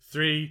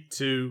3,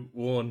 2,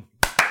 1.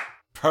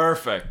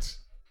 Perfect.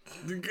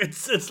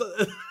 It's It's so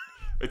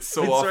it's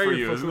off sorry for you're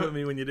you, fucking isn't with it?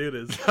 me when you do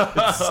this.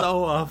 It's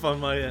so off on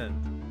my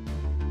end.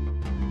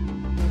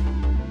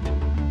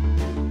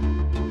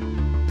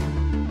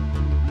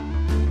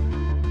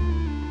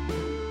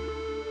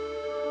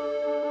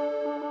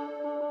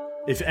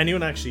 If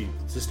anyone actually,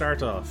 to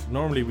start off,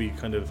 normally we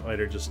kind of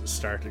either just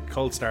start a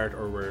cold start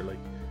or we're like,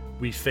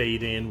 we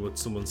fade in with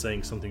someone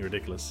saying something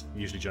ridiculous,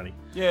 usually Johnny.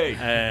 Yay.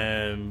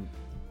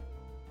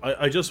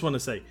 I just want to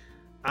say,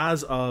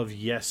 as of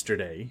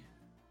yesterday,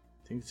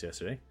 I think it's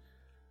yesterday,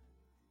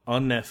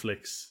 on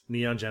Netflix,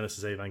 Neon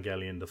Genesis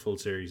Evangelion, the full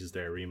series is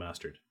there,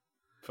 remastered.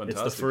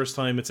 Fantastic. It's the first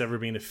time it's ever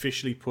been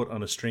officially put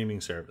on a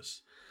streaming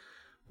service.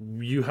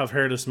 You have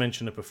heard us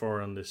mention it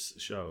before on this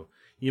show.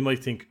 You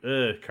might think,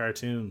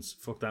 cartoons,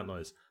 fuck that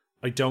noise.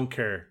 I don't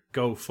care.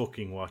 Go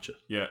fucking watch it.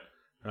 Yeah.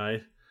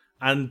 Right?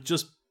 And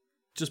just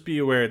be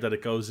aware that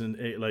it goes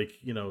in, like,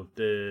 you know,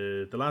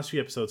 the last few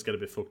episodes get a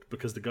bit fucked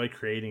because the guy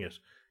creating it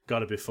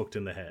got a bit fucked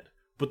in the head.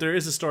 But there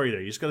is a story there.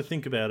 You just got to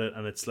think about it.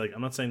 And it's like,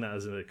 I'm not saying that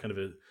as a kind of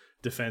a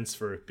defense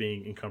for it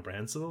being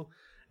incomprehensible.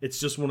 It's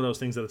just one of those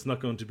things that it's not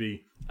going to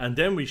be. And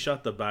then we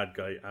shot the bad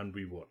guy and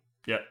we won.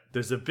 Yeah.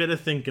 There's a bit of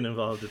thinking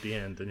involved at the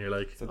end, and you're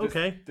like, So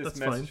okay, this that's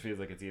message fine. feels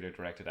like it's either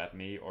directed at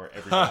me or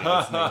everybody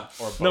listening, or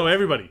both. No,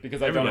 everybody.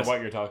 Because I don't know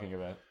what you're talking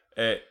about.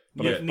 Yeah.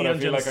 But I Neon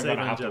feel like Genesis I'm going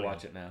to have to Evangelion.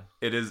 watch it now.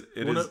 It is.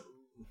 It One is. of-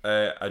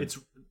 A It's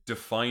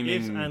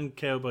defining. It and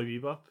Cowboy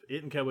Bebop.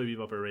 It and Cowboy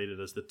Bebop are rated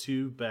as the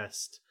two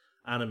best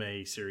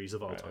anime series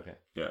of all time. Okay.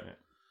 Yeah.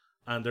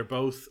 And they're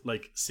both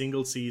like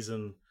single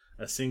season,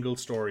 a single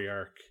story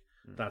arc.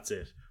 That's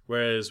it.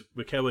 Whereas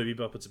with Cowboy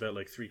Bebop, it's about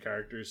like three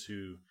characters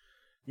who,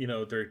 you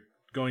know, they're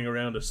going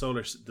around the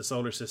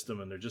solar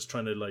system and they're just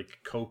trying to like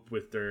cope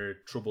with their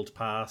troubled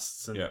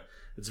pasts, and Yeah.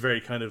 it's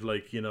very kind of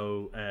like, you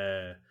know,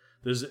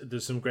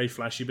 there's some great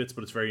flashy bits,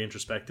 but it's very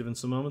introspective in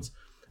some moments.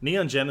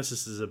 Neon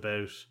Genesis is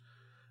about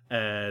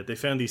they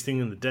found these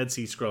things in the Dead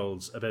Sea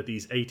Scrolls about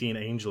these 18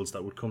 angels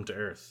that would come to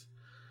Earth,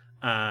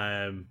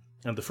 and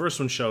the first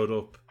one showed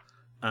up,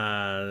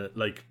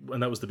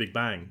 and that was the Big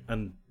Bang,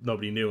 and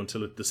nobody knew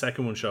until the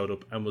second one showed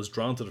up and was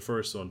drawn to the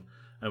first one,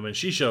 and when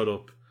she showed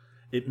up,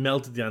 it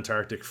melted the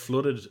Antarctic,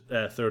 flooded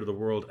a third of the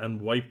world,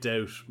 and wiped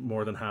out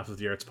more than half of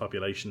the Earth's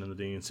population in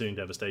the ensuing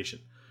devastation.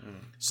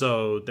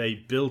 So they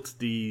built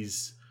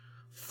these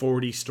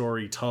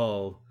 40-story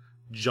tall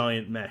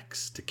giant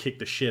mechs to kick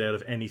the shit out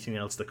of anything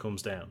else that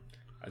comes down.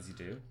 As you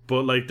do.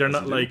 But like they're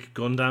not like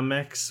Gundam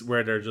mechs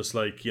where they're just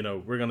like, you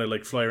know, we're gonna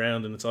like fly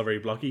around and it's all very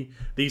blocky.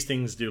 These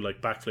things do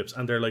like backflips,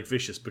 and they're like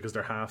vicious because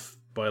they're half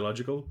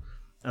biological,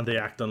 and they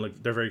act on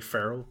like they're very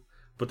feral.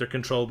 But they're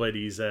controlled by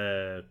these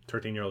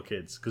 13-year-old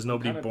kids because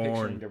nobody Kind of picturing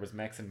born. there was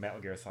mechs in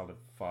Metal Gear Solid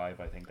 5.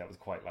 I think that was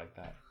quite like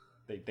that.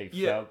 They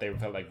Yeah.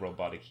 felt like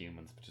robotic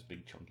humans, but just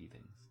big chunky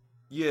things.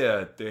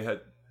 Yeah, they had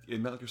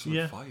in Metal Gear Solid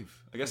Yeah.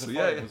 5. I guess so. Was it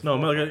Yeah. five? Yeah. Was No,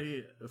 four Metal five?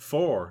 Gear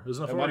 4.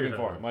 Isn't it It 4? might have been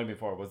 4. It might have been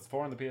 4. Was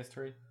 4 on the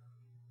PS3?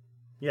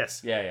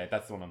 Yes. Yeah,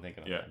 that's the one I'm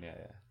thinking of. Yeah. Yeah.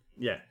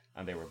 Yeah.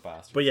 And they were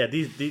bastards. But yeah,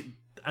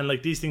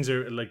 these things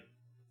are like,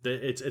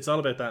 it's all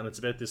about that, and it's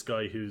about this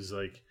guy who's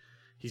like,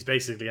 he's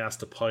basically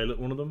asked to pilot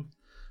one of them,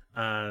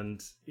 and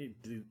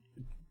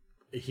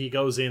he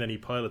goes in and he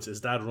pilots.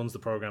 His dad runs the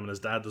program, and his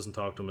dad doesn't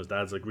talk to him. His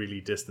dad's like really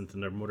distant,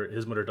 and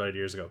his mother died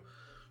years ago.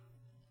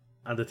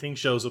 And the thing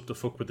shows up to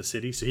fuck with the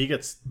city, so he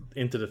gets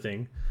into the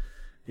thing.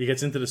 He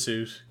gets into the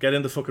suit, get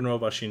in the fucking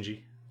robot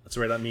Shinji. That's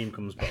where that meme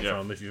comes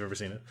from, if you've ever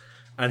seen it.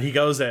 And he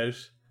goes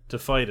out to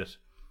fight it.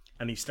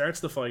 And he starts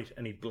the fight,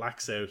 and he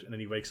blacks out, and then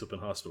he wakes up in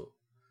hospital.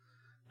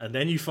 And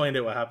then you find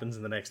out what happens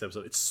in the next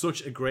episode. It's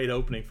such a great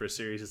opening for a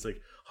series. It's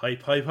like,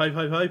 hype,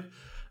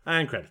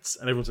 and credits.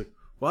 And everyone's like,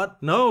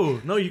 what? No,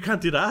 you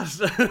can't do that.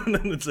 And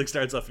then it's like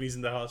starts off, and he's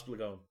in the hospital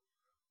going,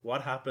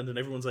 what happened? And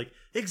everyone's like,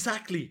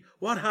 exactly,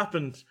 what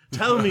happened?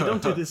 Tell me,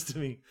 don't do this to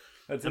me.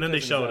 That's And then they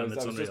interesting, show it, so and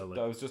it's unreal.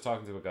 I was just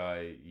talking to a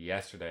guy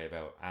yesterday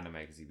about anime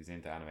because he was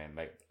into anime, and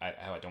like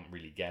how I don't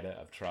really get it.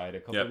 I've tried a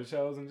couple of the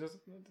shows and just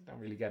don't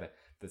really get it.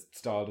 The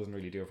style doesn't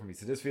really do it for me.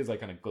 So this feels like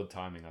kind of good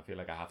timing. I feel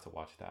like I have to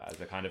watch that as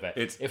a kind of a.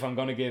 If I'm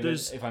gonna give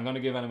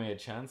anime a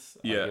chance,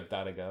 I'll give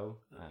that a go.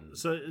 And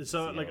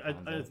So like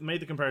I've made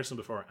the comparison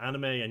before.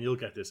 Anime, and you'll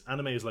get this.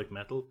 Anime is like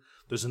metal.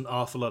 There's an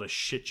awful lot of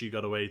shit you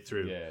got to wade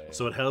through. Yeah.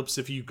 So it helps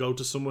if you go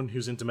to someone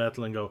who's into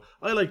metal and go,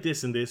 I like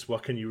this and this.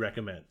 What can you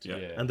recommend? Yeah.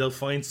 And they'll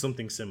find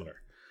something similar.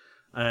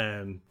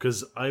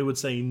 Because I would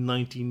say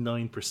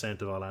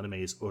 99% of all anime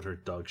is utter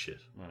dog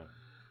shit.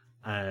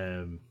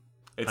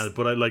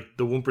 But I like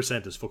the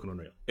 1% is fucking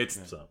unreal. It's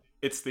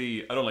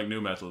the I don't like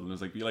new metal, and it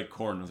was like, you like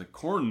Korn. I was like,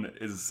 Korn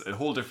is a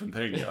whole different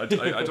thing. I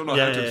don't know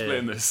how to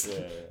explain this.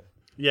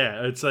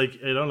 Yeah, it's like,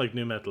 I don't like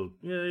new metal.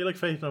 Yeah, you like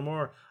Faith No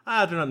More.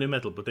 They're not new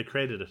metal, but they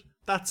created it.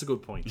 That's a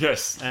good point.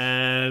 Yes.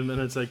 And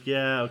it's like,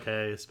 yeah,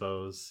 okay, I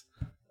suppose.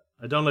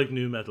 I don't like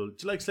new metal. Do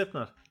you like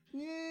Slipknot?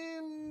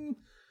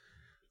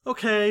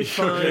 Okay,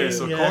 fine. Okay,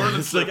 so yeah. Korn and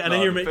It's like, and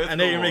then Slipknot, you're Faith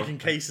No More. making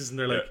cases, and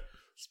they're like,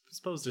 I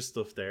suppose there's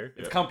stuff there.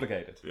 It's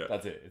complicated. Yeah.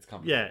 That's it. It's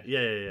complicated.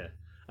 Yeah.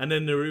 And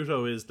then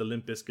Naruto is the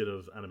Limp Bizkit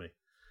of anime.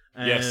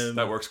 Yes,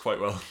 that works quite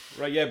well.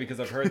 Right, yeah, because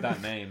I've heard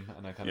that name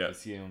and I kind of Yeah.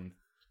 assumed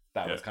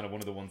that Yeah. was kind of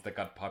one of the ones that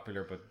got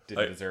popular but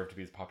didn't deserve to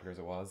be as popular as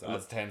it was.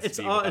 As tends It's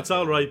to be. all with that it's sort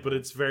all of right, thing. but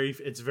it's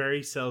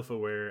very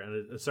self-aware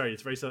and it's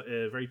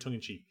very tongue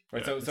in cheek.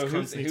 Right, Yeah. so It's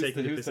constantly who's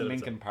taking the the piss out of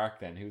Linkin itself. Park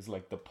then? Who's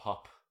like the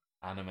pop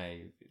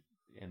anime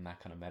in that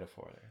kind of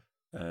metaphor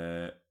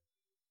there?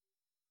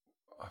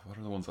 What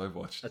are the ones I've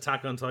watched?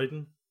 Attack on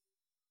Titan.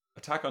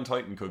 Attack on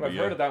Titan could Well, be.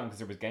 I've heard of that one because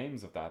there was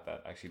games of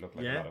that actually looked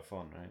like a Yeah. lot of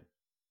fun, right?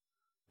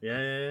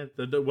 Yeah.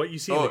 What you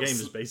see in Oh, the game it's-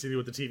 is basically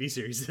what the TV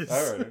series is.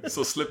 All right, okay.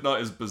 So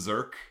Slipknot is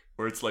Berserk,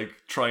 where it's like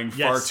trying far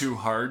Yes. too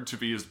hard to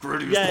be as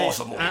gritty Yeah, as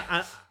possible.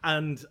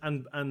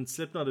 and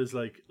Slipknot is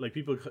like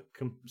people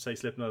can say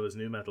Slipknot is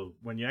new metal.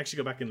 When you actually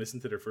go back and listen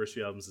to their first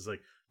few albums, it's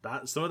like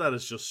that. Some of that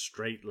is just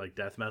straight like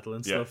death metal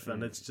and Yeah. stuff,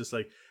 and it's just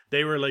like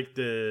they were like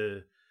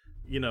the,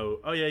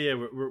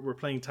 we're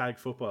playing tag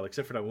football,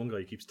 except for that one guy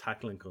who keeps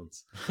tackling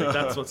cunts. Like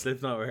that's what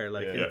Slipknot were.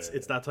 Like Yeah.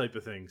 it's that type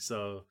of thing.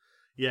 So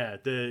yeah,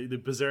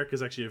 the Berserk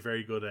is actually a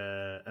very good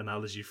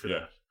analogy for Yeah.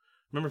 that.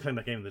 Remember playing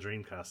that game in the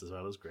Dreamcast as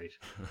well. It was great.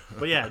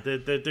 But yeah,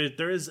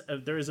 there is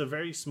a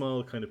very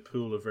small kind of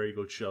pool of very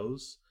good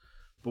shows.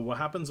 But what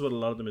happens with a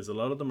lot of them is a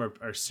lot of them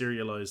are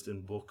serialized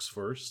in books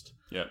first,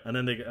 Yeah. and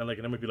then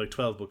there might be like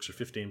 12 books or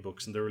 15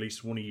 books, and they're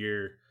released one a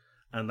year.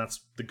 And that's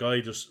the guy,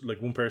 just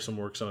like one person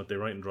works on it. They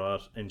write and draw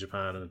it in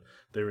Japan, and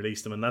they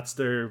release them, and that's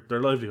their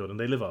livelihood, and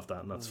they live off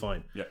that, and that's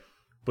fine. Yeah.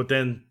 But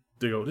then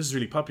they go, "This is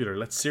really popular.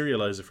 Let's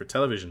serialize it for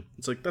television."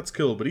 It's like that's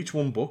cool, but each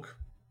one book,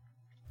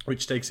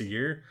 which takes a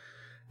year,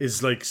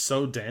 is like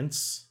so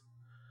dense.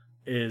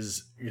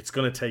 It's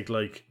gonna take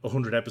like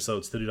 100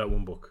 episodes to do that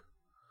one book,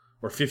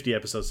 or 50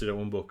 episodes to do that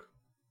one book.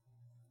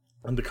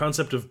 And the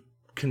concept of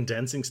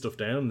condensing stuff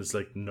down is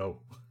like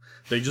no,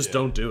 they just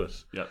don't do it.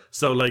 Yeah.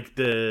 So like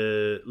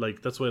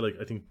that's why like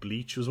I think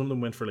Bleach was one of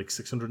them, went for like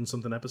 600 and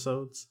something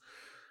episodes.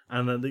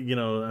 And then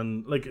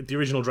and like the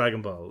original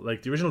Dragon Ball,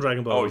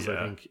 was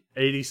I think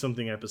 80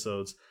 something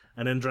episodes,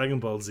 and then Dragon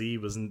Ball Z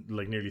was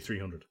like nearly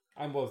 300.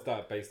 And was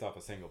that based off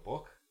a single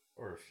book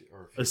or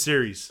A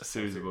series. A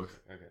series of books.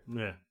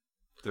 Okay. Yeah.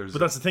 There's But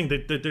that's the thing,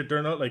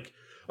 they're not like,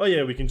 oh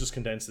yeah, we can just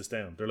condense this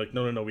down. They're like,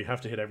 no, we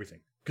have to hit everything,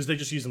 because they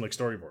just use them like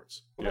storyboards.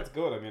 Well, that's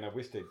good. I mean, I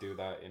wish they'd do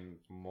that in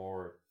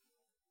more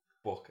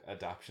book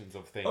adaptions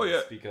of things. Oh,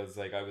 yeah. Because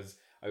like I was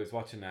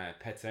watching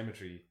Pet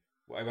Sematary.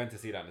 I went to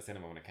see that in the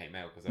cinema when it came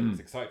out because I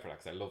was excited for that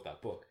because I love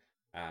that book.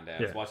 And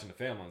I was watching the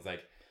film and I was like,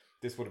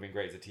 this would have been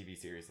great as a TV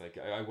series. Like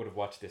I would have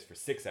watched this for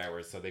 6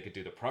 hours so they could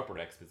do the proper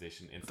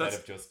exposition instead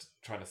of just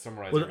trying to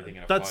summarize everything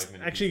in a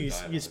 5-minute. Actually,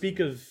 piece of you speak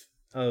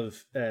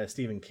of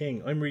Stephen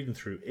King. I'm reading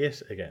through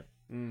It again.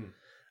 Mm.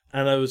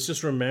 And I was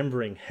just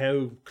remembering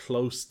how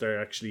close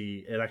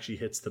it actually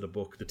hits to the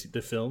book,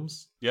 the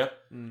films. yeah.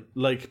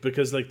 Like,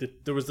 because like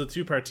there was the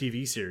 2-part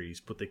TV series,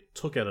 but they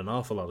took out an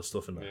awful lot of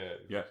stuff in there.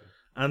 Yeah.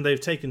 And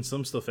they've taken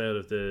some stuff out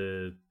of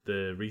the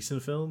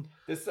recent film.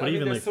 There's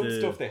like some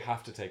stuff they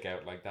have to take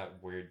out, like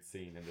that weird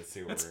scene in the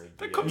sewer.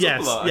 That comes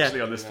Yes, up a lot yeah.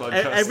 actually on this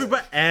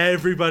podcast.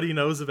 Everybody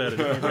knows about it.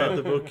 If you read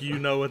the book, you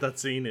know what that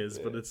scene is.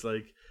 But it's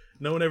like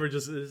no one ever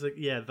just is like,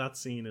 yeah, that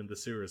scene in the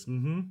sewers.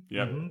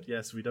 Yeah.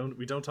 Yes, we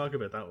don't talk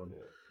about that one.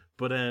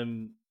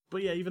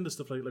 But yeah, even the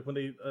stuff like when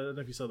they, I don't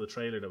know if you saw the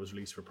trailer that was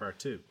released for part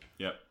 2.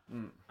 Yeah.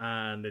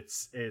 And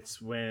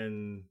it's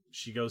when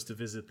she goes to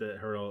visit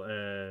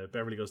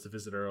Beverly goes to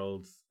visit her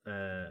old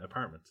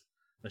apartment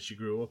that she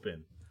grew up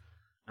in,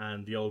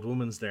 and the old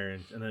woman's there,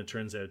 and then it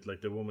turns out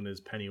like the woman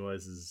is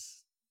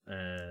Pennywise's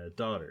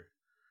daughter,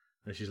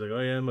 and she's like, oh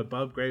yeah, my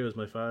Bob Gray was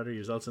my father. He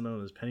was also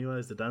known as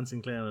Pennywise the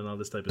dancing clown and all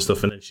this type of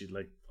stuff, and then she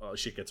like, oh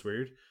shit gets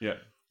weird, Yeah.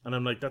 and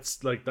I'm like,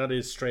 that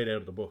is straight out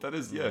of the book. That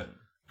is, yeah.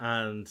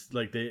 And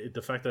like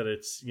the fact that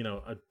it's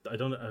I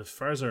don't, as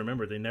far as I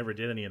remember, they never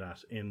did any of that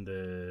in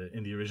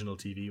the original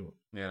TV one.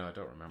 Yeah, no, I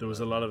don't remember. There was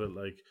a lot of it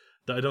like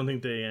I don't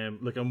think they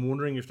like, I'm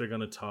wondering if they're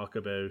going to talk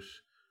about,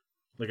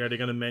 like, are they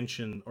going to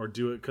mention or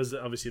do it, because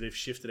obviously they've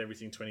shifted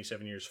everything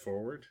 27 years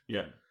forward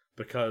Yeah.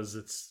 because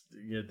it's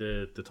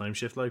the time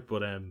shift, like,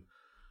 but I'm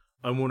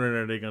wondering,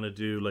 are they going to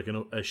do like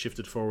a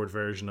shifted forward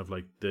version of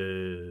like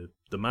the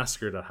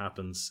massacre that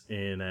happens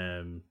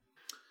in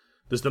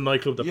there's the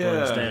nightclub that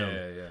burns down,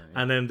 Yeah.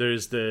 and then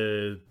there's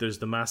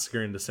the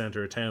massacre in the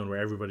center of town where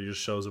everybody just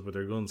shows up with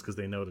their guns because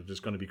they know that there's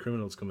going to be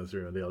criminals coming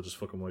through, and they all just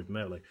fucking wipe them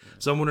out. Like,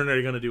 so I'm wondering, are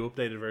they going to do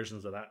updated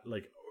versions of that,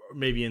 like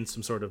maybe in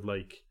some sort of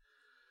like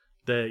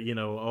I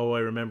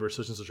remember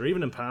such and such, or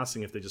even in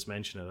passing if they just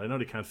mention it. I know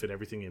they can't fit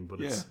everything in, but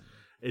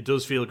it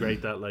does feel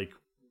great that like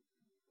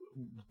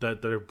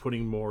that they're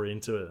putting more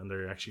into it, and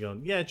they're actually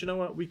going, yeah, do you know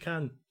what, we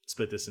can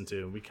split this in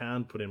two, and we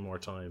can put in more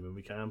time, and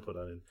we can put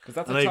that in, because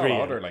that's and a I tall agree,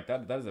 order. Like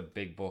that is a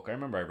big book. I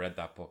remember I read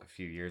that book a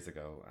few years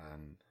ago,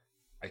 and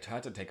I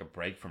had to take a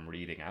break from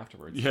reading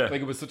afterwards. Yeah.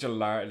 Like it was such a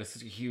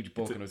huge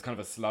book, and it was kind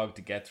of a slog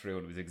to get through,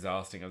 and it was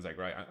exhausting. I was like,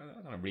 right, I'm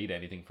not going to read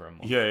anything for a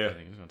month. Yeah. I think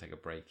I'm just going to take a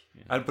break.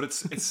 Yeah. But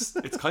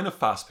it's kind of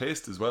fast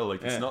paced as well.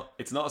 Like it's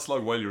not a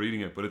slog while you're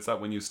reading it, but it's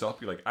that when you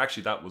stop, you're like,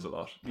 actually, that was a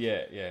lot. Yeah.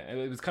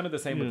 It was kind of the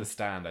same with The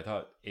Stand. I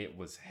thought it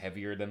was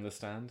heavier than The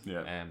Stand.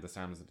 Yeah. The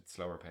Stand was a bit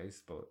slower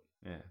paced, but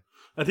Yeah.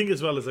 I think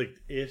as well as like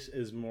it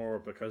is more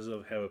because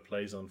of how it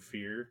plays on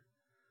fear,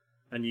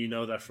 and you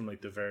know that from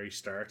like the very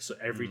start. So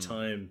every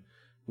time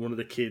one of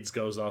the kids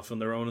goes off on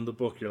their own in the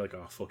book, you're like,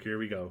 oh fuck, here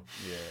we go.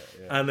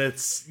 Yeah. And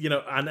it's, you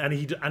know, and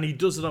he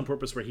does it on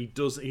purpose, where he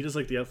does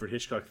like the Alfred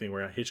Hitchcock thing,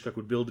 where Hitchcock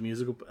would build the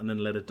music up and then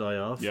let it die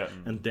off,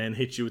 and then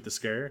hit you with the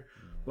scare.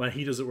 When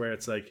he does it, where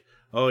it's like,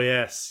 oh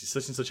yes,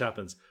 such and such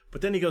happens, but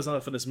then he goes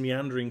off on this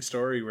meandering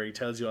story where he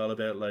tells you all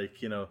about,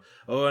 like, you know,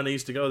 oh, and I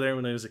used to go there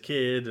when I was a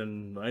kid,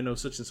 and I know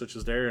such and such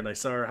was there, and I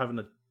saw her having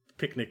a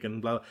picnic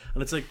and blah,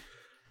 and it's like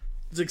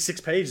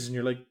 6 pages, and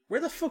you're like,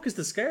 where the fuck is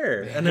the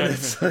scare? And then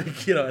it's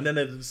like, you know, and then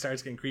it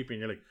starts getting creepy,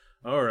 and you're like,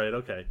 all right,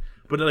 okay.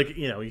 But like,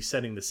 you know, he's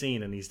setting the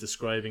scene and he's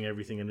describing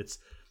everything, and it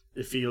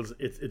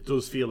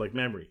does feel like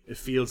memory. It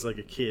feels like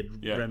a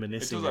kid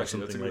reminiscing or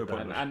something like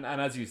that. And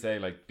as you say,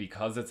 like,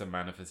 because it's a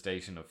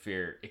manifestation of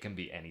fear, it can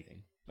be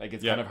anything. Like,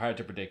 it's kind of hard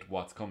to predict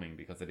what's coming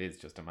because it is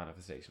just a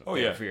manifestation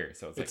of fear.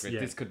 So it's like,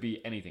 this could be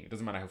anything. It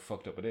doesn't matter how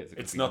fucked up it is.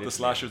 It's not the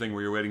slasher thing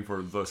where you're waiting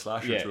for the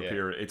slasher to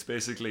appear. It's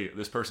basically,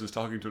 this person's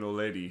talking to an old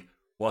lady.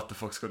 What the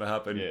fuck's going to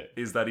happen? Yeah.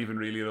 Is that even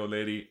really an old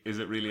lady? Is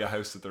it really a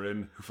house that they're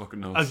in? Who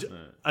fucking knows?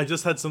 I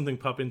just had something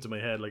pop into my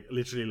head, like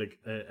literally like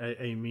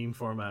a meme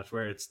format,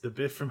 where it's the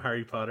bit from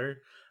Harry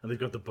Potter, and they've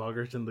got the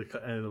boggart in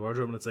the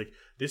wardrobe, and it's like,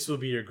 this will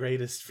be your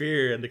greatest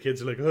fear, and the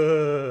kids are like,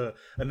 ugh.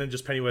 And then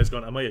just Pennywise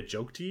going, am I a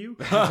joke to you?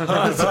 Hang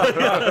on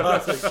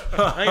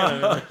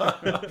a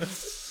minute.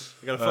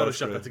 I gotta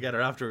Photoshop that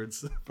together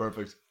afterwards.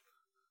 Perfect.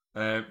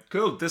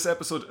 Cool. This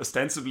episode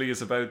ostensibly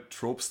is about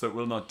tropes that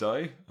will not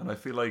die, and I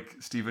feel like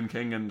Stephen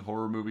King and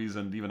horror movies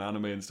and even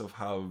anime and stuff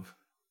have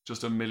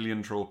just a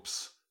million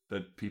tropes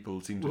that people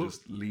seem to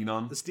just lean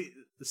on.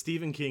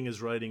 Stephen King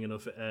is writing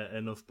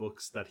enough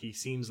books that he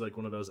seems like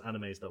one of those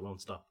animes that won't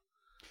stop.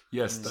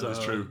 Yes, that is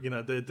true. You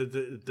know,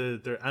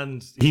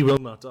 and he will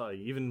not die.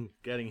 Even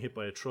getting hit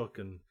by a truck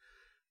and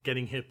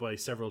getting hit by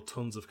several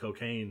tons of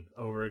cocaine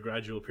over a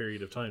gradual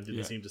period of time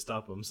didn't seem to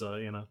stop him. So,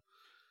 you know,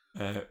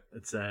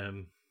 it's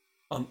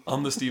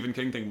On the Stephen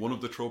King thing, one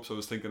of the tropes I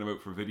was thinking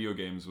about for video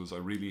games was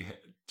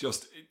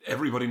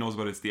everybody knows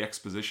about it. It's the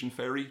exposition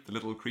fairy, the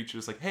little creature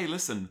is like, hey,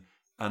 listen,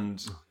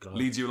 and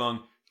leads you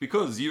along.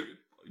 Because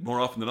more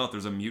often than not,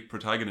 there's a mute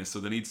protagonist, so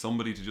they need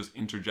somebody to just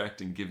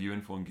interject and give you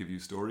info and give you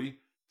story.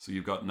 So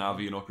you've got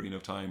Navi in Ocarina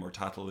of Time, or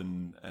Tattle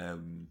in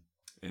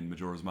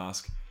Majora's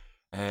Mask.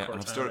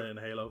 Cortana in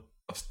Halo.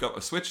 I've got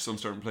a Switch, so I'm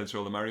starting playing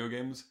through all the Mario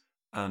games.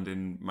 And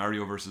in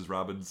Mario vs.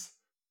 Rabbids,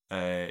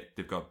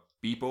 they've got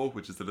Beepo,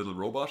 which is the little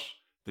robot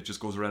that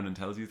just goes around and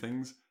tells you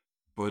things.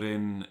 But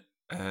in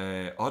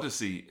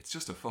Odyssey, it's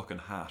just a fucking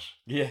hat.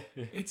 Yeah.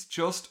 It's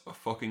just a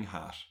fucking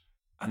hat.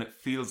 And it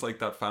feels like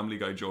that Family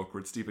Guy joke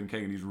where it's Stephen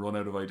King and he's run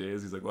out of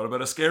ideas. He's like, what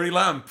about a scary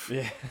lamp?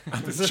 Yeah.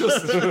 And it's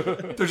just,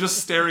 they're just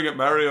staring at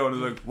Mario and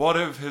they're like, what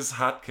if his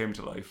hat came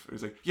to life?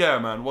 He's like, yeah,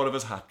 man, what if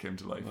his hat came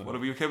to life? What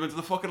if you came into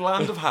the fucking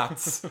land of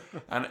hats?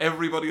 And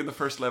everybody in the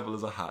first level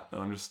is a hat. And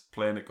I'm just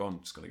playing it going, I'm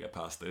just going to get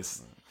past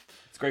this.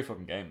 It's a great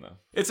fucking game, though.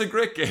 It's a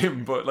great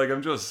game, but like,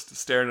 I'm just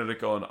staring at it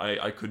going,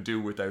 I could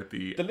do without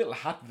the little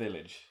hat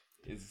village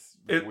is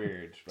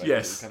weird, right?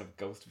 Yes. The kind of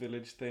ghost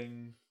village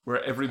thing.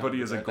 Where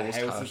everybody is a ghost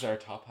hat. The houses are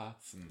top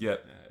hats. And, yeah,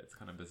 it's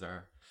kind of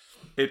bizarre.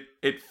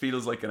 It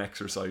feels like an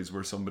exercise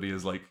where somebody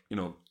is like, you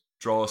know,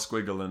 draw a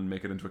squiggle and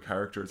make it into a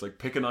character. It's like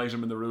pick an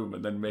item in the room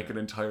and then make an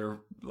entire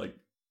like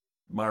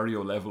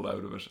Mario level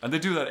out of it. And they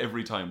do that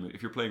every time.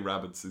 If you're playing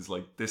Rabbids, it's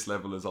like this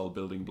level is all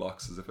building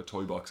blocks as if a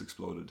toy box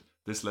exploded.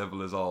 This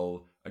level is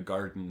all a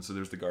garden, so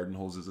there's the garden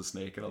hose as a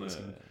snake and all this.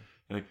 And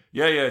like,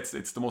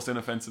 it's the most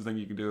inoffensive thing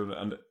you can do.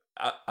 And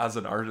as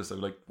an artist,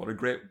 I'm like, what a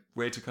great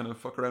way to kind of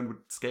fuck around with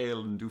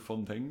scale and do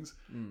fun things.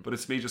 But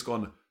it's me just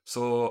going,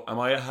 so am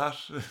I a hat?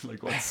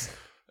 Like, what's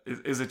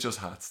is it just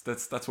hats?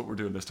 That's what we're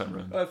doing this time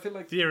around. I feel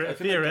like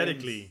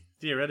theoretically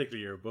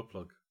you're a butt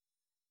plug.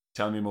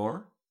 Tell me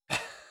more.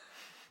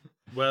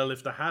 Well,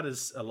 if the hat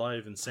is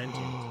alive and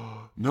sentient.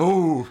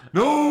 No.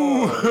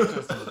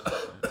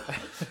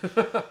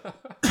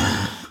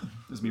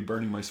 There's me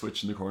burning my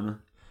Switch in the corner.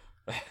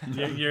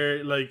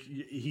 You're like,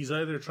 he's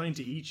either trying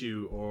to eat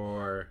you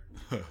or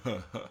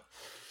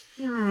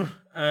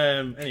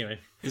anyway,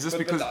 is this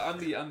because on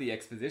the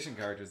exposition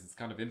characters, it's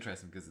kind of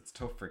interesting because it's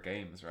tough for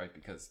games, right?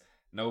 Because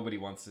nobody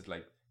wants to,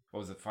 like, what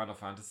was it, Final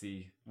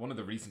Fantasy, one of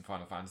the recent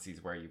Final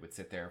Fantasies, where you would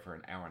sit there for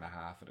an hour and a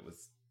half and it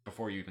was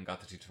before you even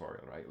got the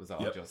tutorial, right? It was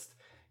all just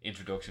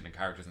introduction and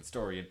characters and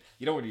story, and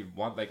you don't really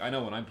want, like, I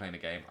know when I'm playing a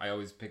game, I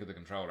always pick up the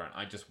controller and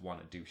I just want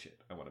to do shit.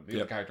 I want to move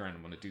the character around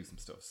and want to do some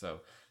stuff. So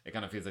it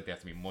kind of feels like they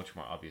have to be much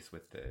more obvious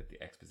with the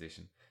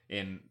exposition.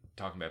 In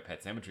talking about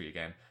Pet Sematary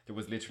again, there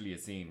was literally a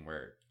scene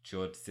where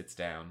Judd sits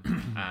down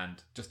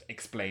and just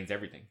explains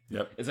everything.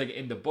 It's like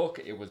in the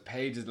book, it was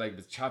pages, like it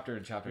was chapter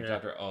and chapter and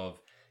chapter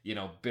of, you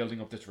know,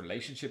 building up this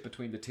relationship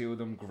between the two of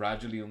them,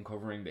 gradually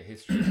uncovering the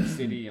history of the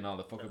city and all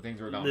the fucking things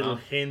that were going little on.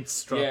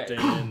 Hints dropped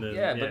in.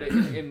 But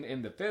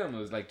in the film, it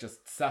was like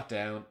just sat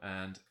down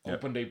and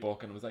opened a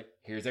book and it was like,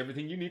 here's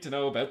everything you need to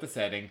know about the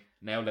setting.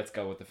 Now let's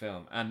go with the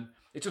film. And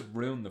it just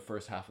ruined the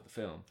first half of the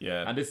film.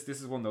 Yeah. And this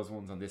is one of those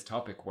ones on this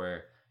topic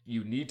where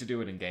you need to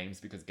do it in games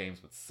because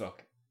games would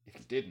suck if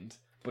you didn't.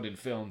 But in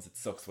films, it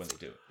sucks when they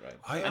do it, right?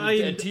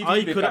 I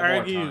could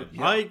argue.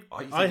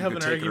 I have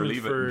an argument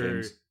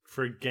games.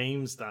 for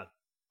games that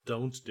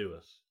don't do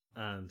it,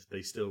 and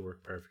they still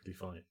work perfectly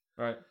fine.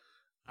 Right.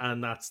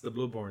 And that's the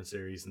Bloodborne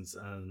series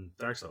and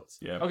Dark Souls.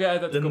 Yeah. Okay,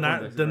 that's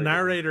the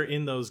narrator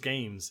in those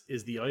games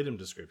is the item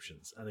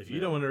descriptions, and if you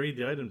don't want to read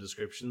the item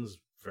descriptions,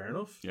 fair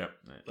enough. Yeah.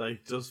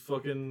 Like, just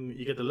fucking,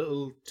 you get the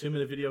little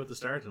 2-minute video at the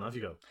start, and off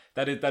you go.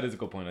 That is a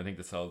good point. I think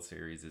the Souls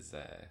series is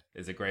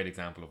a great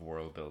example of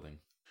world building.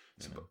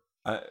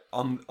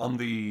 On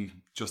the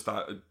just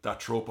that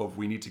trope of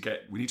we need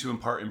to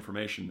impart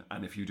information,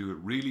 and if you do it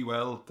really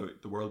well,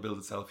 the world build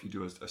itself, you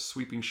do a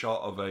sweeping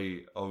shot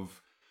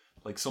of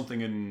like something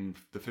in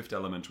The Fifth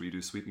Element where you do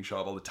a sweeping shot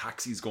of all the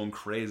taxis going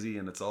crazy,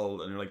 and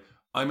you're like,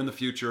 I'm in the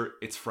future,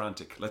 it's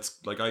frantic.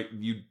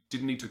 You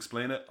didn't need to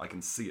explain it, I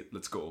can see it.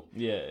 Let's go.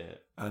 Yeah.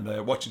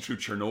 And watching through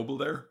Chernobyl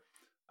there,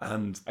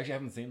 and actually I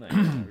haven't seen that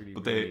yet. I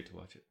really need to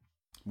watch it.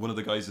 One of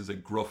the guys is a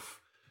gruff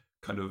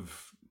kind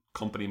of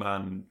company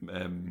man,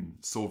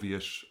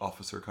 Soviet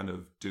officer kind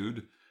of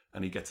dude,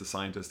 and he gets a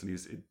scientist, and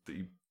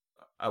he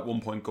at one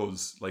point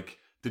goes, like,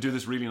 they do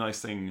this really nice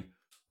thing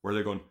where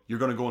they're going, you're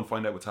going to go and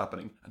find out what's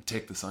happening and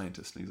take the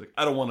scientist. And he's like,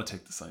 I don't want to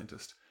take the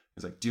scientist.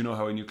 He's like, do you know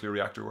how a nuclear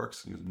reactor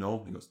works? And he goes, no.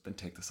 And he goes, then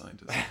take the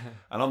scientist.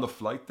 And on the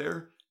flight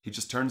there, he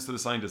just turns to the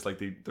scientist like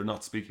they're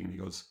not speaking. He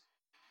goes,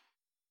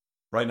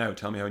 right now,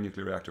 tell me how a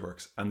nuclear reactor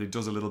works. And he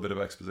does a little bit of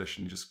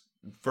exposition, just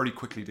very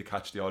quickly to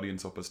catch the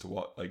audience up as to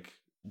what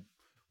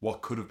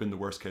could have been the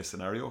worst case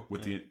scenario,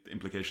 with the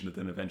implication that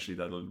then eventually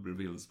that'll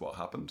reveal what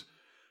happened.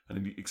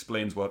 And he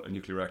explains what a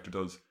nuclear reactor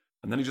does.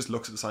 And then he just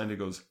looks at the scientist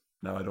and goes,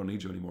 now I don't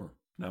need you anymore.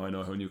 Now I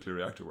know how a nuclear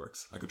reactor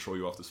works. I could throw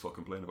you off this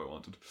fucking plane if I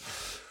wanted.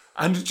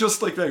 And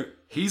just like, now,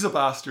 he's a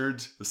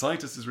bastard. The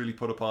scientist is really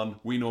put upon.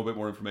 We know a bit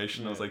more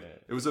information. I was like,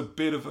 it was a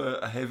bit of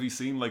a heavy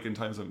scene, like in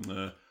times of,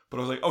 but I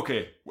was like,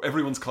 okay,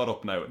 everyone's caught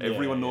up now.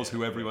 Everyone knows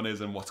who everyone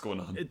is and what's going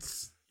on.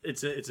 It's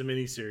a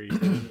mini series,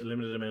 a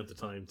limited amount of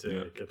time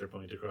to get their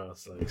point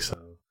across. Like,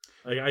 so,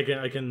 I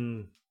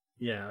can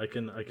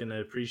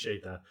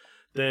appreciate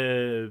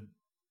that.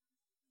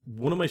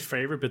 One of my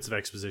favorite bits of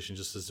exposition,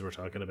 just as we're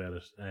talking about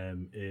it,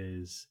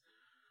 is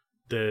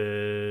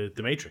the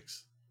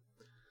Matrix.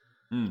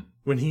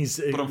 When he's,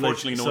 but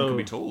unfortunately, no one can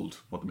be told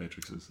what the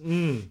Matrix is.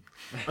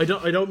 I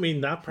don't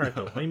mean that part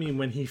though. I mean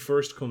when he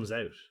first comes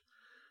out,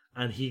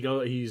 and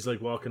he's like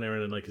walking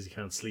around at night because he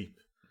can't sleep,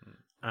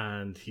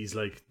 and he's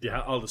like,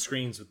 all the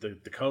screens with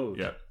the code.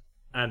 Yeah,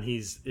 and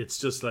it's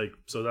just like,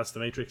 so that's the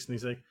Matrix, and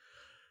he's like.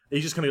 He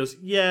just kind of goes,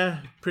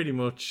 yeah, pretty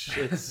much.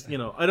 It's,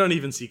 I don't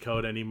even see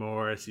code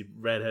anymore. I see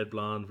redhead,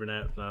 blonde,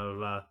 brunette, blah, blah,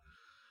 blah.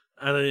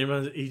 And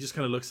then he just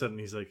kind of looks at it and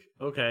he's like,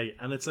 okay.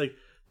 And it's like,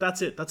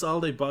 that's it. That's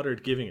all they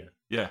bothered giving it.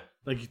 Yeah.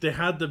 Like, they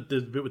had the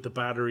bit with the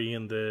battery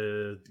and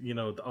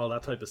all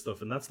that type of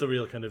stuff. And that's the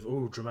real kind of,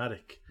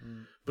 dramatic.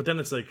 But then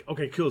it's like,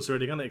 okay, cool. So are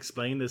they going to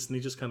explain this? And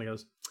he just kind of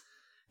goes,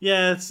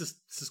 yeah, it's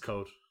just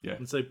code. Yeah.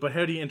 And it's like, but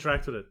how do you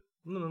interact with it?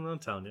 No, I'm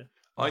telling you.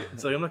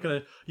 It's like, I'm not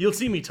gonna. You'll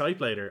see me type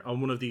later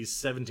on one of these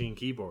 17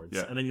 keyboards,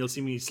 and then you'll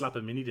see me slap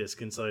a mini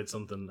disc inside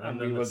something, and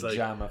then we will it's like,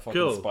 jam a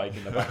fucking spike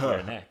in the back of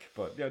your neck.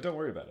 But yeah, don't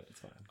worry about it. It's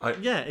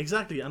fine. Yeah,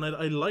 exactly. And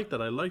I like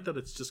that. I like that.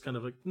 It's just kind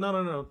of like,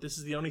 no. This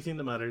is the only thing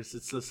that matters.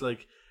 It's just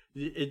like,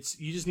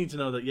 you just need to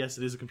know that yes,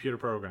 it is a computer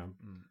program.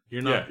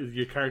 You're not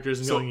your character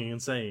isn't going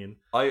insane.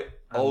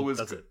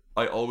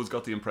 I always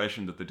got the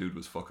impression that the dude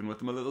was fucking with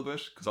them a little bit,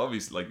 because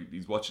obviously, like,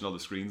 he's watching all the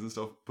screens and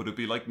stuff, but it'd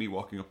be like me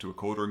walking up to a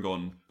coder and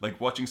going,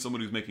 like, watching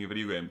someone who's making a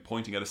video game,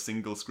 pointing at a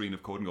single screen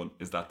of code and going,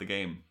 is that the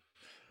game?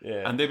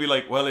 Yeah. And they'd be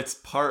like, well, it's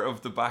part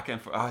of the back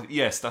end.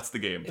 Yes, that's the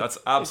game. That's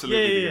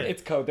absolutely the game.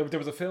 It's code. There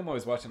was a film I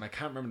was watching, I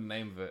can't remember the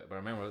name of it, but I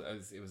remember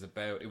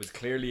it was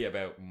clearly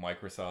about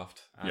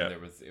Microsoft, and it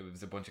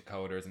was a bunch of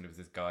coders, and there was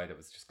this guy that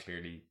was just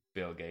clearly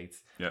Bill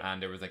Gates,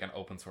 and there was like an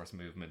open source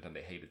movement, and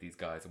they hated these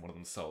guys, and one of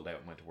them sold out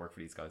and went to work for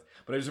these guys.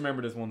 But I just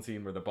remember this one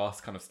scene where the boss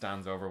kind of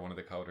stands over one of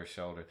the coders'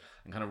 shoulder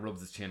and kind of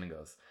rubs his chin and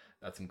goes,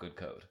 "That's some good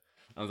code."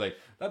 I was like,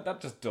 that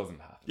just doesn't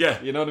happen.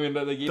 Yeah, you know what I mean?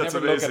 Like, you never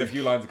look at a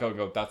few lines of code and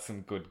go, "That's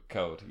some good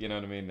code." You know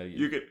what I mean? Like,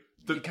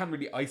 you can't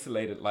really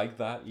isolate it like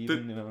that.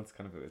 Even it's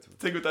kind of the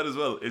thing with that as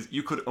well is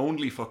you could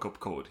only fuck up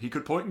code. He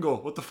could point and go,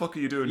 "What the fuck are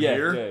you doing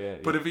here?" Yeah.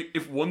 But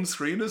if one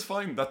screen is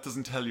fine, that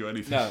doesn't tell you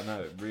anything.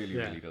 No, it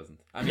really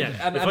doesn't. I mean,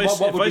 and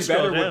what would be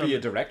better would be a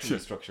directory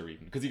structure,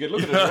 even, because you could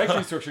look at a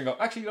directory structure and go,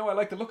 "Actually, I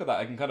like the look of that.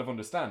 I can kind of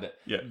understand it."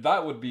 Yeah,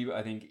 that would be,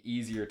 I think,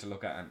 easier to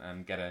look at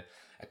and get a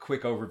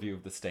quick overview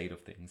of the state of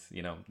things.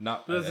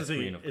 Not a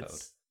screen of code.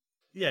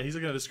 Yeah, he's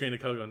looking at a screen of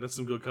code going, "That's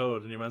some good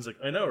code," and your man's like,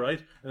 "I know,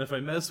 right?" And if I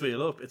mouse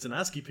wheel up, it's an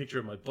ASCII picture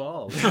of my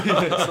balls.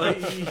 It's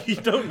like, you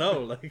don't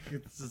know, like,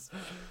 it's just,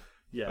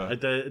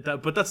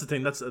 but that's the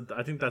thing.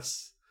 I think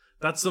that's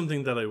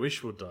something that I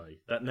wish would die,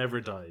 that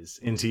never dies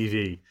in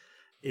TV,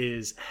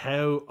 is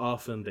how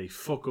often they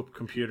fuck up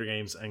computer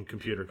games and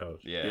computer code.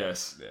 Yeah.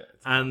 Yes. Yeah.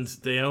 And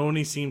they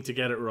only seem to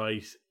get it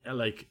right.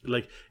 Like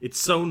it's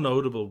so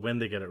notable when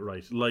they get it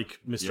right, like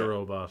Mr. Yeah.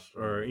 Robot,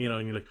 or and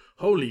you're like,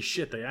 holy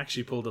shit, they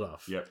actually pulled it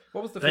off. Yep.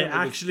 What was the They film? It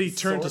was actually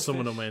turned to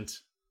someone and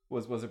Swordfish?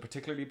 went, Was a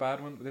particularly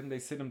bad one? Didn't they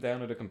sit him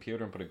down at a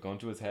computer and put a gun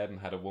to his head and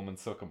had a woman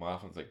suck him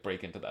off and was like,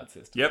 break into that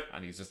system? Yep.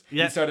 And he's just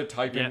Yeah. he started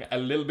typing Yeah. a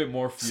little bit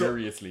more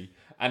furiously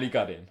and he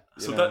got in.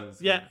 You So know, that- it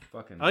was yeah,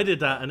 fucking I did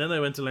that, and then I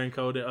went to learn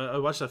coding. I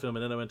watched that film,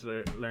 and then I went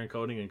to learn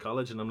coding in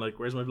college, and I'm like,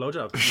 where's my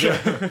blowjob?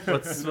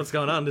 what's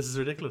going on? This is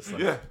ridiculous.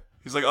 Like, Yeah.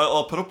 He's like,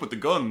 I'll put up with the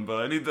gun,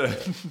 but I need the.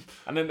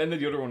 And then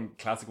the other one,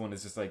 classic one,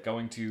 is just like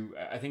going to.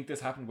 I think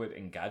this happened with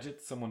Engadget.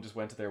 Someone just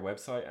went to their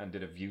website and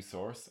did a view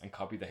source and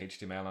copied the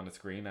HTML on the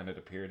screen, and it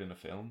appeared in a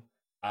film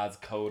as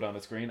code on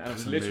a screen, and it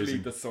was That's literally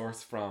amazing. the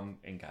source from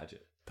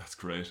Engadget. That's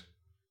great.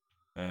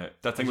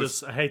 That thing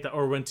was. I hate that.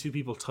 Or when two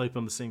people type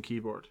on the same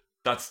keyboard.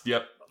 That's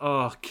yep.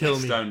 Oh, kill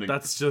me. Astounding.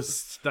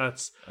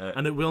 That's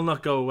and it will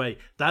not go away.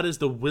 That is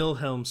the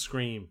Wilhelm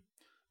scream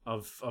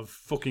of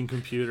fucking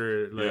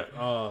computer. Like,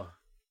 Yeah.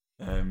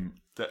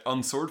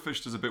 On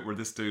Swordfish, there's a bit where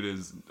this dude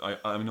is.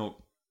 I know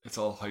it's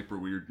all hyper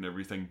weird and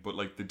everything, but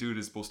like the dude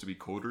is supposed to be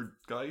coder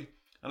guy,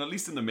 and at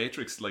least in the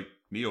Matrix, like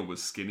Neo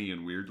was skinny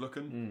and weird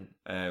looking,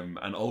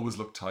 and always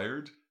looked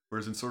tired.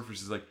 Whereas in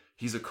Swordfish, is like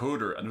he's a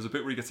coder, and there's a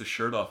bit where he gets his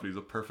shirt off and he's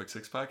a perfect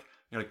six pack.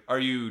 You're like, are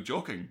you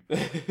joking?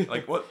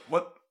 Like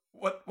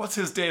what's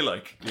his day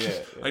like? Yeah.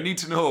 I need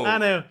to know.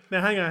 now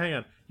hang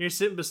on. You're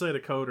sitting beside a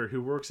coder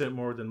who works out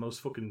more than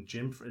most fucking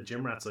gym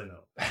rats I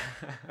know,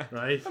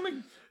 right? I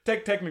mean,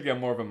 technically, I'm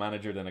more of a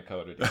manager than a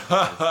coder.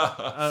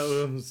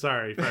 Oh, I'm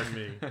sorry.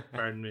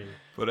 Pardon me.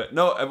 But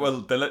no,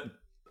 well,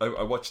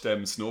 I watched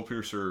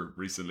Snowpiercer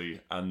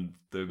recently, and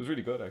It was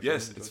really good, actually.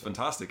 yes, I it's enjoyed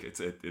fantastic.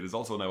 It is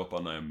also now up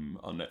on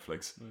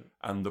Netflix,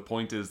 and the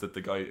point is that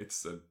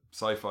it's a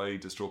sci-fi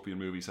dystopian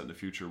movie set in the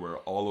future where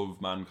all of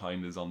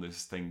mankind is on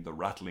this thing, the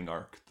Rattling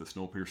Ark, the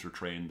Snowpiercer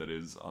train that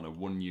is on a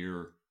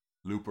 1-year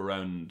loop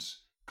around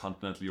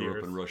continental Europe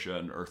Earth. and Russia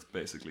and Earth,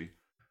 basically,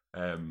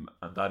 and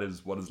that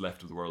is what is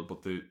left of the world.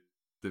 But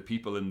the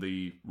people in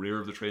the rear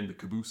of the train, the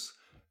caboose,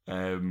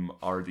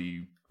 are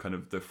the kind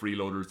of the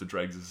freeloaders, the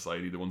dregs of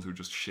society, the ones who are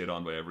just shit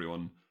on by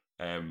everyone.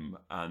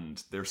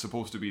 And they're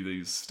supposed to be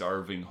these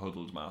starving,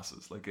 huddled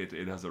masses. Like it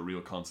has a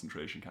real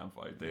concentration camp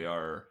vibe. They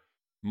are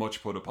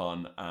much put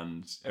upon,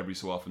 and every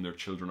so often their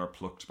children are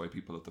plucked by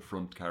people at the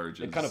front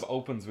carriages. It kind of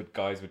opens with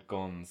guys with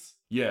guns,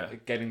 yeah,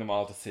 getting them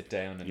all to sit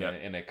down Yeah.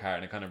 in a car,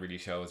 and it kind of really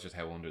shows just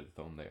how under the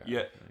thumb they are.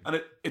 yeah.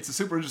 And it's a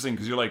super interesting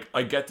because you're like,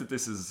 I get that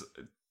this is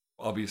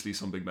obviously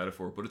some big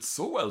metaphor, but it's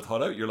so well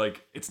thought out. You're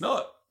like, it's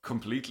not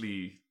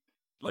completely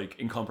like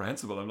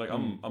incomprehensible. I'm like,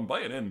 I'm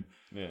buying in.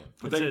 Yeah.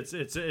 But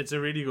It's a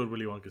really good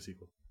Willy Wonka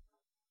sequel.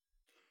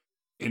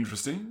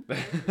 interesting.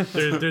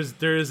 There's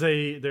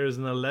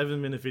an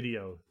 11-minute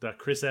video that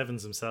Chris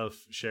Evans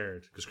himself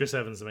shared, because Chris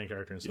Evans is the main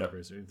character in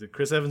Snowpiercer. That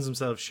Chris Evans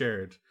himself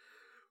shared,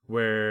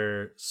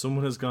 where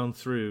someone has gone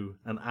through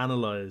and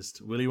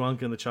analyzed Willy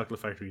Wonka and the Chocolate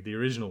Factory, the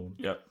original one,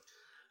 Yeah.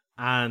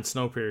 and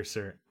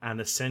Snowpiercer, and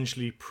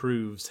essentially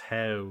proves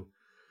how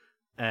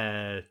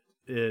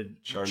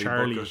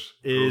Charlie Bucket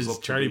is grows up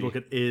to Charlie be-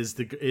 Bucket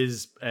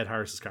is Ed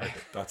Harris's character.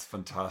 That's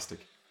fantastic.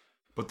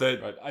 But the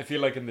Right. I feel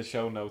like in the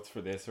show notes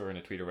for this or in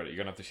a tweet or whatever, you're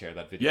gonna have to share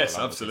that video. Yes,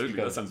 along with us absolutely.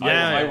 because That sounds-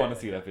 I Yeah. want to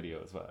see that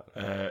video as well.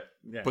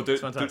 Yeah, but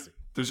it's fantastic.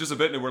 there's just a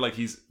bit in it where like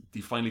he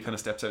finally kind of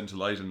steps out into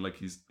light and like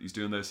he's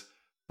doing this,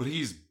 but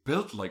he's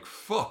built like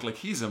fuck, like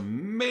he's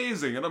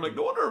amazing, and I'm like,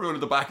 no wonder everyone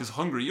in the back is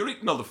hungry. You're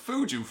eating all the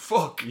food, you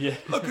fuck. Yeah.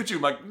 Look at you,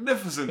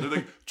 magnificent. And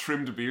like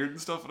trimmed beard and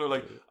stuff, and I'm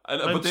like,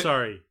 I'm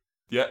sorry.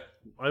 Yeah,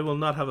 I will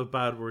not have a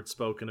bad word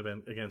spoken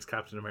against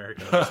Captain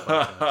America. On this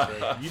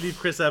podcast, right? You leave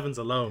Chris Evans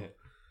alone.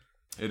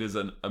 it is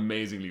an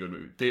amazingly good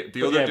movie. The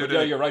But other yeah, dude, but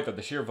yeah, you're right that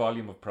the sheer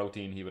volume of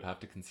protein he would have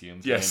to consume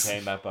to Yes.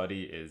 maintain that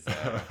body is,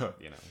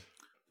 you know.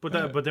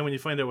 But then when you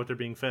find out what they're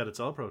being fed,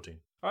 it's all protein.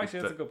 Oh,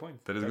 actually, that's a good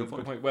point. that is a good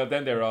point. Well,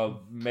 then they're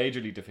all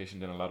majorly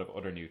deficient in a lot of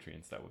other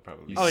nutrients that would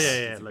probably. Oh, yeah, have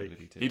yeah, its like-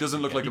 ability to- he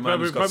doesn't look like He a man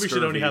who's got probably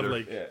should only scurvy have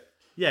either. like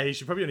Yeah. he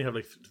should probably only have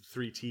like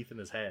 3 teeth in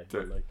his head.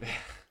 But like,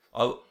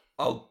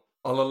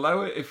 I'll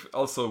allow it if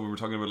also we were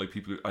talking about like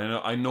people who,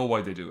 I know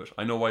why they do it.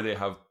 I know why they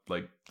have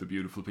like the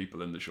beautiful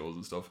people in the shows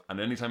and stuff. And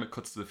anytime it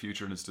cuts to the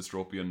future and it's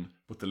dystopian,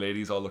 but the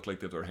ladies all look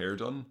like they have their hair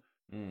done,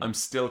 I'm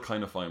still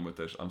kind of fine with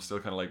it. I'm still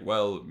kind of like,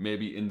 well,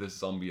 maybe in this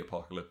zombie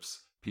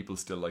apocalypse, people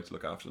still like to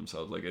look after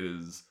themselves. Like it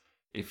is,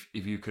 if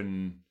you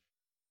can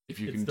it's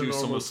do the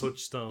normal some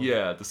touchstone.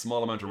 yeah, the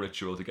small amount of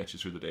ritual to get you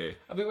through the day.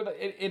 I mean,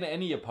 in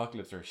any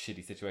apocalypse or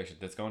shitty situation,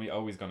 there's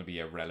always going to be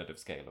a relative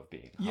scale of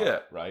being. Hot, Yeah.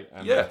 right.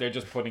 And Yeah. they're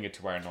just putting it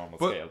to our normal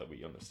But- scale that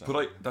we understand.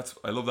 But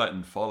I love that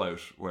in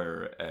Fallout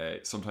where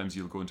sometimes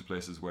you'll go into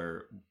places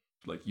where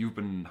like you've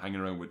been hanging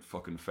around with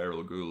fucking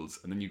feral ghouls,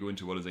 and then you go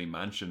into what is a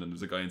mansion and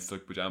there's a guy in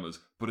silk pajamas,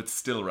 but it's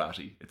still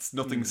ratty. It's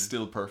nothing's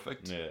still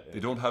perfect. Yeah, yeah. They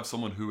don't have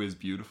someone who is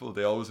beautiful.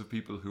 They always have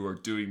people who are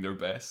doing their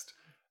best,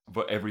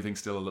 but everything's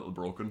still a little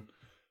broken.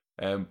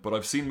 But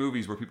I've seen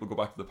movies where people go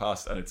back to the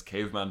past and it's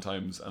caveman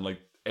times, and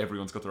like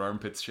everyone's got their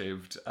armpits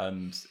shaved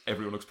and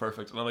everyone looks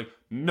perfect, and I'm like,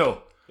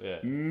 no, Yeah.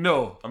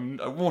 no,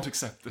 I won't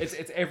accept this.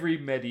 It's every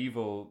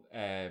medieval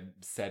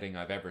setting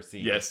I've ever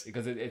seen. Yes.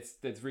 Because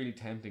it's really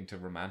tempting to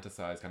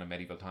romanticize kind of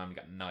medieval time. You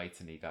got knights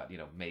and you got,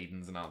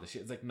 maidens and all the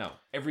shit. It's like, no,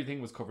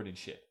 everything was covered in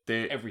shit.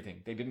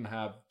 Everything. They didn't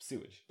have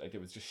sewage. Like,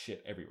 there was just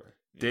shit everywhere.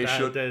 They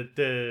should.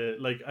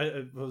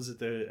 What was it?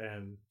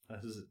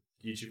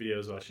 YouTube video I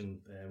was watching,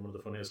 one of the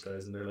funniest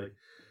guys, and they're like,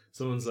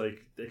 someone's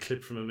like a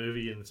clip from a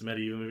movie, and it's a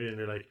medieval movie, and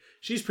they're like,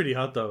 she's pretty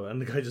hot though, and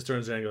the guy just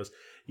turns around and goes,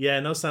 yeah,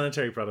 no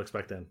sanitary products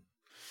back then.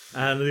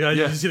 And the guy,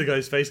 you see the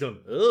guy's face going,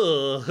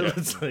 ugh.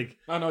 It's like,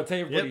 oh no, it's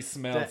everybody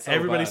smells. So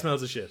everybody bad.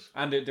 smells of shit.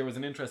 And there was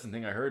an interesting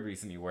thing I heard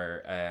recently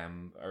where,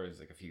 or it was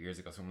like a few years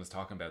ago, someone was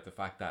talking about the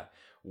fact that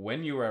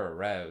when you are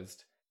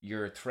aroused,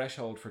 your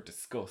threshold for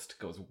disgust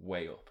goes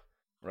way up.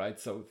 Right,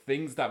 so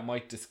things that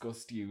might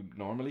disgust you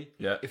normally,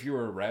 if you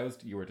were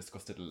aroused, you were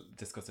disgusted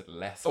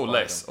less. Oh,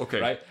 less. Them,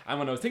 okay. Right, and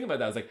when I was thinking about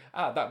that, I was like,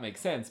 that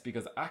makes sense,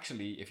 because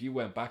actually, if you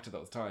went back to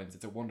those times,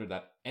 it's a wonder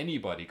that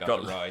anybody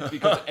got the ride,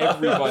 because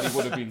everybody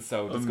would have been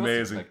so disgusted.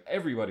 Amazing. Like,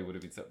 everybody would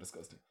have been so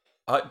disgusting.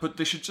 But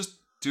they should just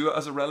do it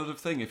as a relative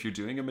thing. If you're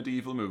doing a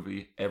medieval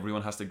movie,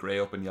 everyone has to grey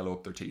up and yellow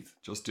up their teeth.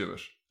 Just do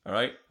it. All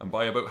right, and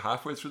by about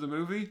halfway through the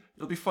movie,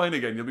 you'll be fine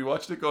again. You'll be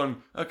watching it,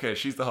 going, "Okay,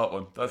 she's the hot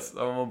one. I'm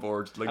on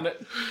board." Like, and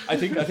I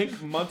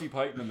think Monty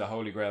Python and the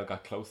Holy Grail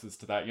got closest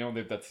to that.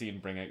 They've that scene,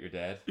 "Bring Out Your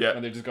Dead." Yeah,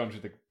 and they're just going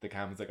through the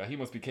camp. It's like, oh, he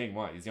must be king.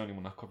 Why? He's the only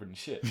one not covered in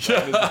shit. It's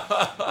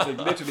like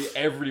literally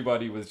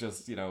everybody was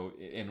just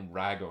in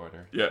rag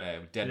order. Yeah,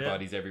 dead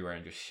bodies everywhere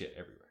and just shit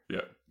everywhere.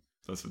 Yeah,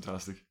 that's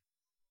fantastic.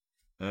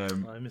 I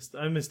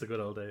miss the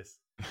good old days.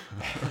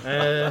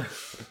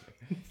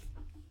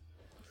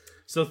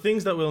 So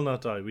things that will not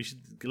die.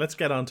 Let's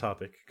get on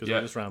topic because we're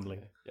just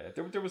rambling. Yeah,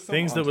 there was some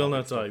things that will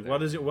not die.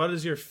 What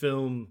is your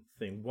film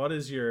thing? What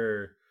is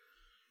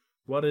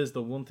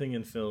the one thing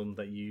in film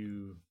that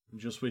you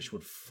just wish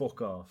would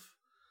fuck off?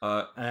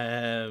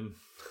 The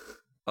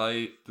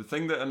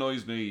thing that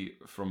annoys me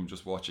from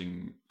just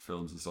watching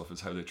films and stuff is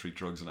how they treat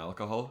drugs and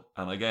alcohol.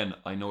 And again,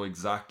 I know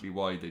exactly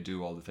why they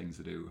do all the things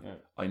they do. Yeah.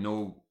 I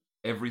know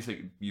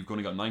everything. You've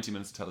only got 90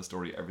 minutes to tell a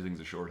story. Everything's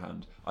a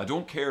shorthand. I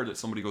don't care that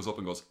somebody goes up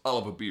and goes, "I'll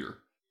have a beer,"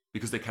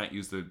 because they can't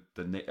use the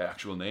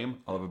actual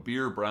name. "I'll have a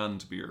beer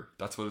brand beer."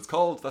 That's what it's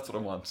called. That's what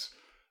I want.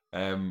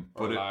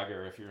 Or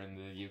lager if you're in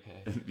the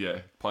UK. Yeah,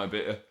 pint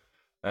beta.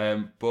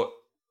 But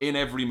in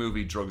every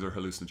movie, drugs are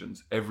hallucinogens.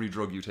 Every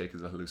drug you take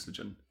is a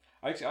hallucinogen.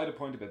 Actually, I had a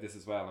point about this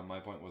as well, and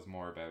my point was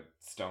more about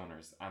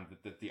stoners and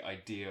the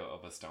idea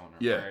of a stoner.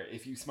 Yeah. Where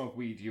if you smoke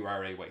weed, you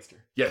are a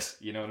waster. Yes.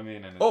 You know what I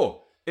mean? And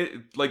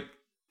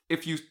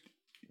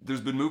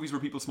there's been movies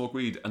where people smoke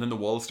weed and then the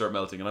walls start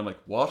melting, and I'm like,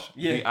 what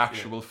the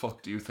actual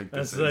fuck do you think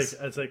this is?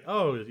 It's like,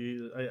 oh,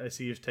 I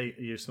see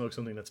you smoke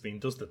something that's being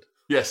dusted.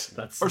 Yes.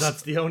 That's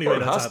the only way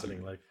that's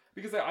happening. Like,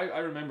 because I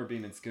remember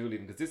being in school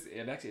even, because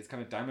it's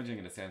kind of damaging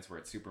in a sense where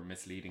it's super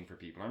misleading for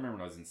people. I remember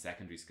when I was in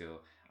secondary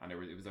school and I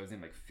was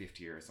in like 5th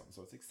year or something,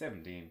 so it's like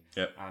 17,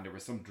 and there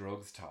was some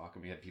drugs talk,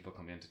 and we had people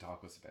come in to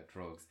talk to us about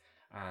drugs,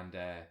 and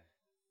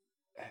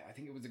I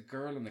think it was a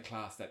girl in the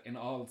class that in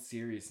all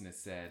seriousness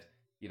said,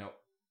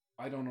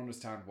 I don't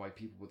understand why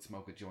people would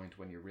smoke a joint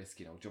when you risk,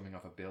 jumping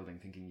off a building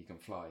thinking you can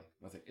fly.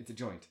 I was like, it's a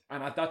joint.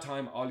 And at that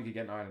time, all you could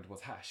get in Ireland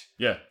was hash.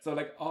 Yeah. So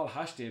like all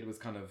hash did was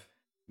kind of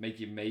make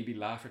you maybe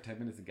laugh for 10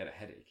 minutes and get a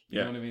headache. You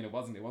know what I mean? It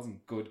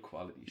wasn't good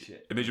quality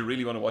shit. It made you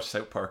really want to watch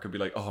South Park and be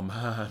like, oh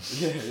man.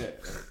 Yeah.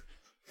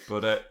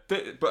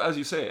 But as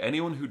you say,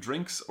 anyone who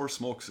drinks or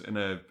smokes in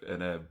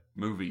a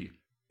movie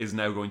is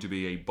now going to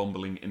be a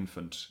bumbling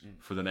infant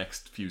for the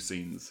next few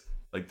scenes.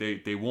 Like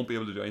they won't be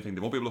able to do anything.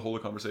 They won't be able to hold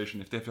a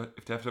conversation. If they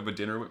have to have a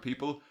dinner with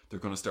people, they're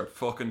going to start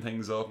fucking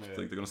things up. Yeah.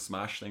 Like they're going to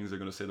smash things. They're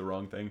going to say the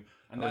wrong thing.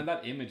 And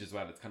that image as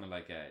well. It's kind of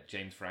like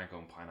James Franco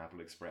in Pineapple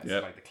Express,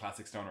 like the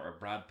classic stoner, or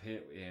Brad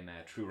Pitt in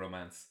True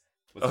Romance.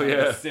 Was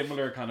a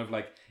similar kind of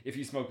like, if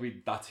you smoke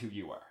weed, that's who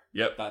you are.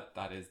 Yep.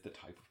 That is the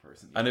type of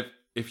person. And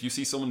if you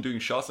see someone doing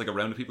shots, like a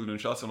round of people doing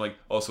shots, I'm like,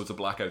 oh, so it's a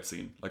blackout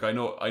scene. Like I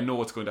know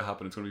what's going to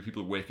happen. It's going to be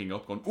people waking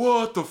up going,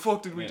 what the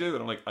fuck did we do?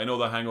 And I'm like, I know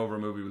the Hangover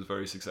movie was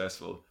very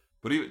successful.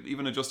 But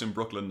even just in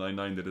Brooklyn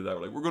Nine-Nine, they did that.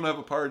 We're like, we're going to have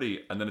a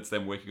party. And then it's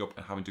them waking up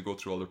and having to go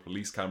through all their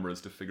police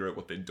cameras to figure out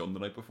what they'd done the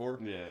night before.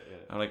 Yeah.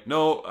 I'm like,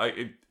 no,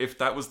 if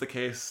that was the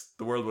case,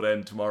 the world would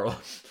end tomorrow.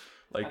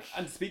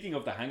 And speaking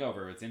of the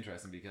Hangover, it's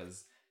interesting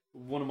because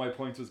one of my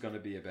points was going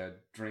to be about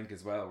drink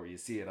as well, where you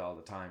see it all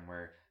the time,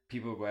 where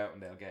people go out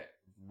and they'll get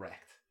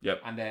wrecked.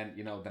 Yep. And then,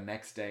 the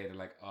next day they're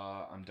like,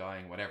 oh, I'm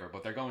dying, whatever.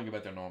 But they're going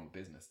about their normal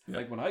business. Yep.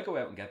 Like when I go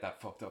out and get that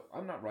fucked up,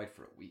 I'm not right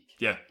for a week.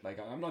 Yeah. Like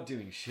I'm not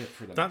doing shit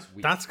for the next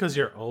week. That's because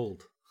you're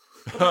old.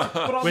 But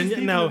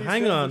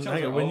hang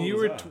on.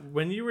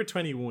 When you were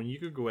 21, you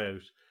could go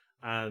out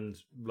and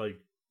like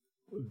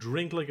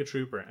drink like a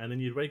trooper, and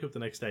then you'd wake up the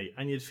next day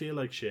and you'd feel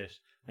like shit,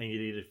 and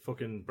you'd eat a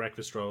fucking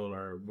breakfast roll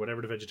or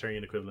whatever the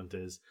vegetarian equivalent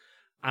is,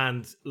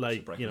 and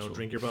like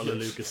drink your bottle of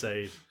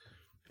Lucasade.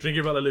 Drink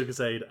your bottle of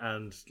Lucasade,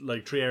 and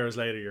like 3 hours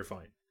later, you're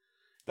fine.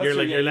 your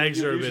true, your legs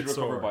you are a usually bit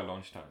recover sore. by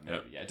lunchtime.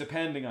 Maybe. Yeah,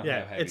 depending on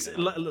Yeah, how heavy it's the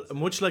night was.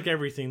 much like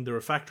everything. The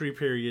refractory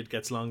period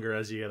gets longer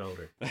as you get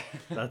older.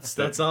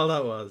 That's all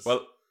that was.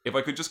 Well, if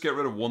I could just get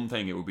rid of one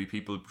thing, it would be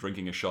people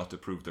drinking a shot to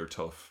prove they're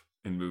tough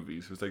in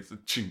movies. It's like,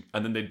 ching,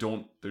 and then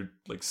they're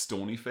like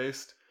stony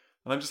faced.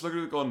 And I'm just looking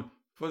at it going,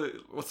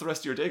 what's the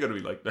rest of your day going to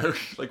be like now?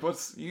 Like,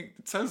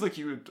 it sounds like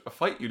a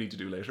fight you need to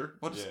do later.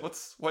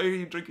 Why are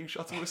you drinking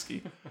shots of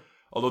whiskey?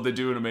 Although they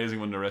do an amazing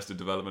one in Arrested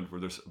Development where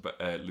there's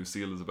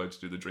Lucille is about to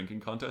do the drinking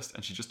contest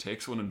and she just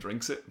takes one and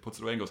drinks it and puts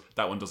it away and goes,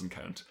 that one doesn't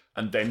count.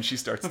 And then she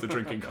starts the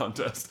drinking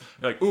contest.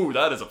 You're like, ooh,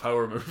 that is a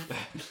power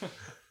move.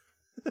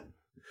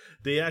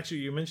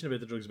 You mentioned about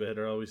the drugs, but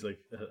they're always like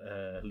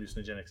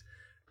hallucinogenics.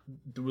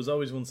 There was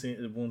always one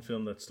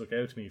film that stuck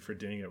out to me for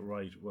doing it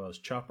right was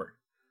Chopper.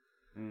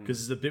 Because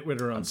it's the bit where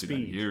they're on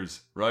speed.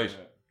 Years. Right.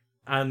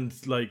 And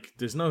like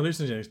there's no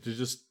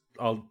hallucinogenics,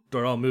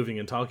 they're all moving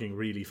and talking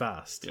really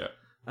fast. Yeah.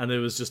 And it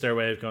was just their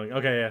way of going,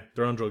 okay, yeah,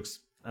 they're on drugs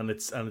and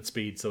it's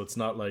speed, so it's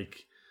not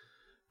like,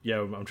 yeah,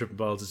 I'm tripping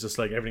balls. It's just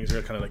like everything's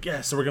kind of like,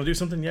 yeah, so we're gonna do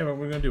something, yeah,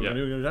 we're gonna do, we're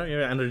gonna do that,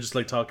 yeah, and they're just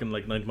like talking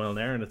like 90 mile an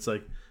hour, and it's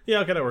like,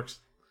 yeah, okay, that works.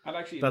 And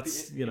actually,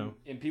 that's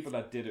in people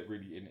that did it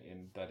really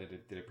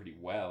did it pretty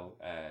well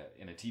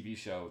in a TV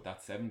show,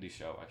 that 70s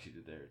show actually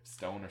did their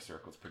stoner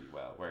circles pretty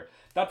well, where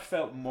that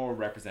felt more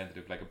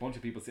representative, like a bunch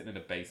of people sitting in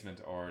a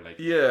basement or like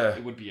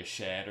it would be a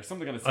shed or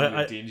something kind of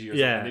silly dingy or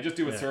something. And they just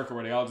do a circle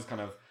where they all just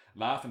kind of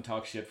laugh and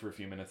talk shit for a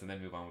few minutes and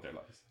then move on with their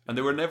lives. And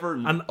they were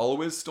never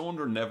always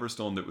stoned or never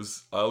stoned.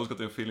 I always got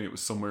the feeling it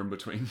was somewhere in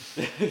between.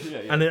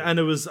 And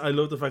it was. I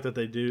love the fact that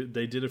they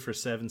did it for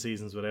 7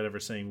 seasons without ever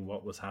saying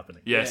what was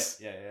happening. Yes.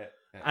 Yeah.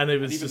 And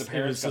it was even just, the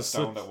parents it was got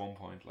just stoned at one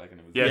point, like, and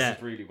it was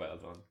just really well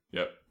done.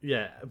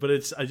 Yeah, but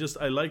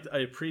I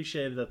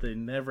appreciated that they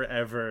never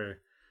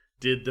ever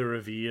did the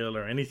reveal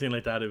or anything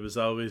like that. It was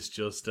always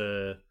just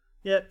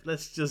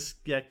let's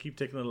just keep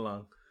taking it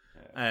along.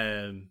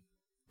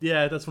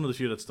 Yeah, that's one of the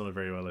few that's done it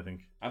very well, I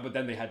think. But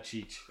then they had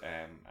Cheech,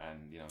 and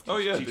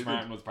Cheech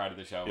Martin was part of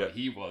the show.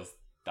 He was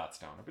that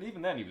stoner, but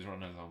even then he was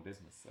running his own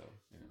business. So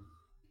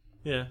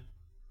yeah,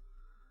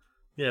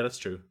 that's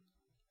true.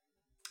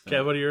 Okay,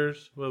 what are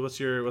yours? Well, what's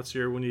your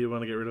one you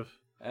want to get rid of?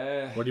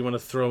 What do you want to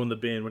throw in the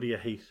bin? What do you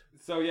hate?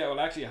 So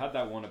actually, I had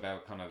that one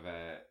about kind of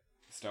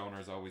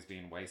stoners always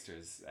being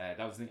wasters. That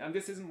was the thing. And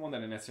this isn't one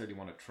that I necessarily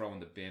want to throw in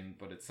the bin,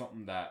 but it's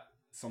something that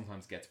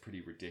sometimes gets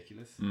pretty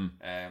ridiculous.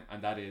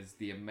 And that is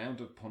the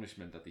amount of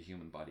punishment that the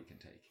human body can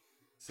take.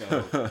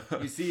 So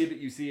you see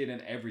it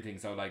in everything.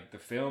 So like the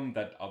film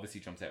that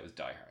obviously jumps out is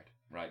Die Hard,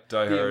 right?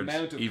 Die the Hard,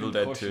 amount of Evil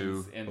Dead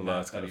 2, in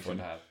that's that kind of he should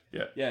fun. have.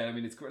 Yeah. I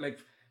mean, it's like,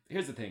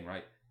 here's the thing,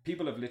 right?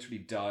 People have literally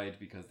died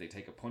because they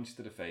take a punch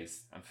to the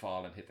face and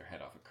fall and hit their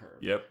head off a curb.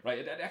 Yep. Right?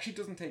 It actually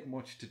doesn't take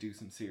much to do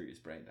some serious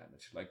brain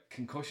damage. Like,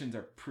 concussions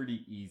are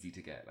pretty easy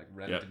to get, like,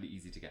 relatively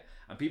easy to get.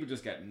 And people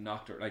just get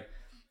knocked out. Like,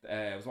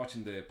 I was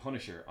watching The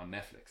Punisher on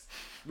Netflix.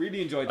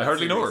 Really enjoyed that I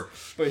hardly know her.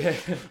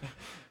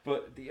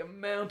 But the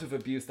amount of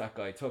abuse that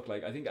guy took,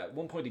 like, I think at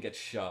one point he gets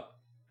shot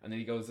and then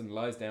he goes and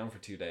lies down for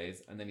 2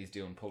 days and then he's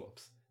doing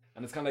pull-ups.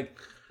 And it's kind of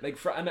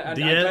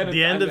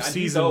the end of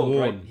season 1.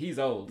 Right? He's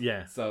old.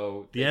 Yeah.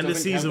 So the end of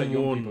season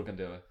 1, people can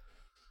do it.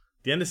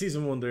 The end of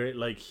season 1, they're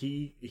like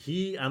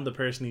he and the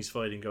person he's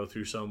fighting go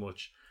through so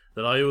much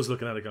that I was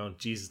looking at it going,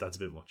 Jesus, that's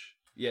a bit much.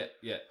 Yeah.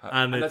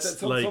 And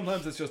it's like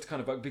sometimes it's just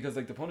kind of because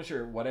like the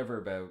Punisher,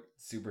 whatever about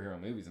superhero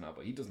movies and all,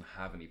 but he doesn't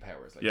have any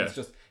powers. Like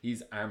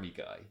he's army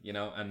guy,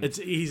 and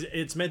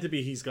it's meant to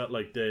be. He's got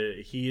like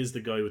he is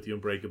the guy with the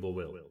unbreakable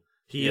will.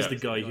 He is the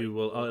guy who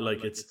will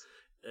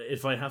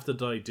if I have to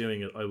die doing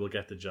it, I will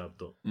get the job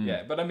done.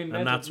 Yeah, but I mean,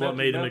 and that's what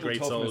made him a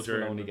great soldier.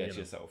 Will only get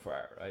you so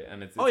far, right?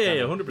 And it's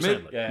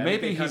 100%.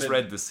 Maybe he's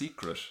read The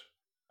Secret,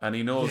 and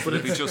he knows that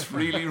if he just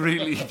really,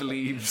 really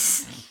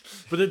believes.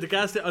 But the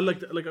gas,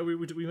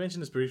 we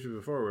mentioned this briefly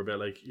before, about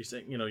like you're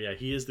saying,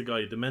 he is the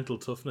guy, the mental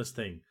toughness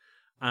thing,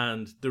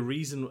 and the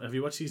reason. Have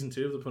you watched season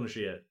 2 of The Punisher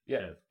yet?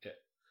 Yeah.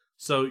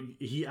 So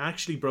he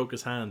actually broke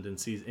his hand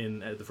in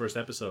the first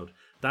episode.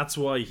 That's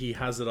why he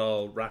has it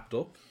all wrapped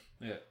up.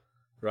 Yeah.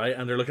 Right,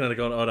 and they're looking at it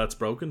going, "Oh, that's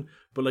broken."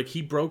 But like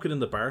he broke it in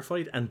the bar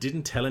fight and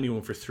didn't tell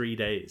anyone for 3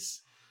 days,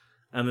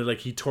 and then, like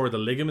he tore the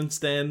ligaments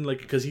then,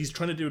 like because he's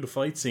trying to do the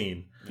fight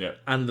scene. Yeah,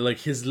 and like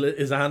his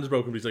hand is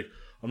broken, but he's like,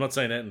 "I'm not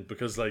saying anything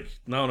because like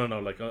no,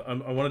 like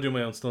I want to do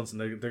my own stunts, and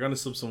they're going to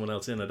sub someone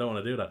else in. I don't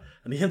want to do that."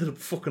 And he ended up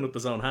fucking up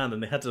his own hand,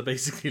 and they had to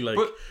basically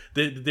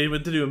they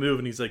went to do a move,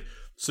 and he's like,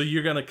 "So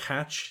you're gonna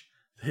catch."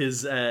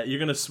 You're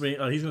gonna swing.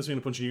 He's gonna swing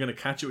a punch, and you're gonna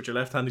catch it with your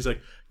left hand. He's like,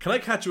 "Can I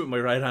catch it with my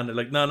right hand?" They're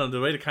like, "No. The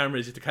way the camera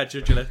is, you have to catch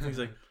it with your left hand." He's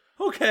like,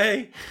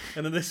 "Okay."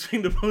 And then they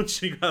swing the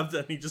punch, and he grabbed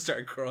it, and he just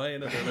started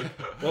crying. And they're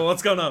like, "Well,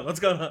 what's going on?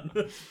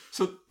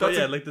 So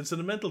that's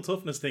the mental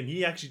toughness thing.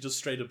 He actually just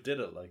straight up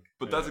did it. Like,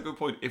 but that's a good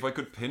point. If I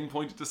could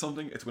pinpoint it to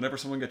something, it's whenever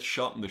someone gets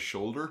shot in the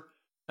shoulder.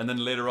 And then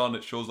later on,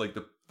 it shows like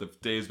the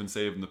day's been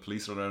saved and the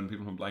police are around,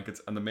 people from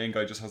blankets, and the main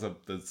guy just has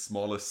the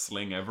smallest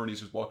sling ever, and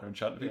he's just walking around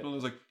chatting to people. And I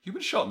was like, "You've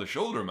been shot in the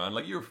shoulder, man.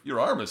 Like your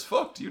arm is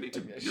fucked. You need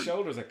to."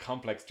 Shoulder's a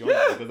complex joint.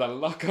 There's a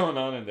lot going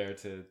on in there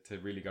to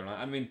really go on.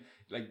 I mean,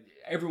 like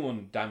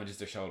everyone damages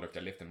their shoulder if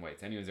they're lifting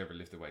weights. Anyone who's ever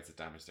lifted weights has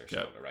damaged their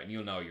shoulder, right? And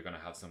you'll know you're going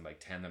to have some like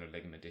tendon or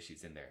ligament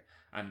issues in there.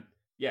 And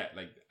yeah,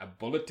 like a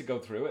bullet to go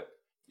through it,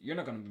 you're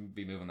not going to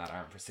be moving that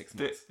arm for 6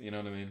 months. You know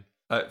what I mean?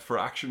 For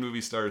action movie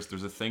stars,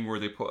 there's a thing where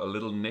they put a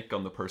little nick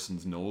on the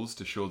person's nose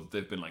to show that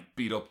they've been like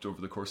beat up over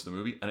the course of the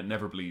movie, and it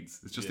never bleeds.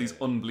 It's just these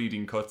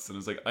unbleeding cuts, and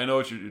it's like, I know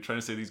what you're trying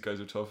to say. These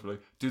guys are tough. But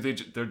like,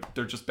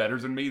 they're just better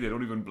than me. They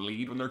don't even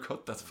bleed when they're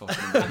cut. That's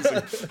fucking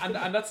amazing.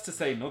 and that's to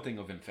say nothing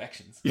of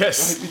infections.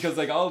 Yes, right? Because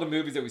like all the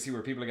movies that we see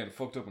where people are getting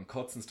fucked up and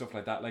cuts and stuff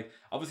like that, like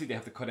obviously they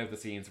have to cut out the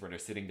scenes where they're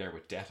sitting there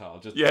with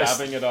Dettol, just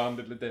dabbing it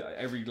on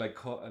every like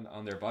cut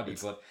on their body.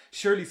 But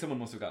surely someone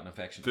must have gotten an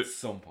infection at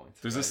some point.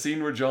 There's a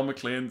scene where John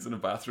McClane's in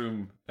a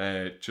bathroom.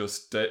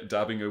 Just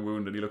dabbing a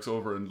wound, and he looks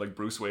over and like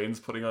Bruce Wayne's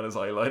putting on his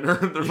eyeliner,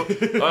 and they're like,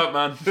 "Oh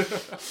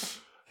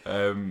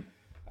man."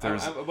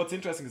 What's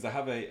interesting is I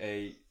have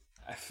a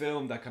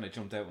film that kind of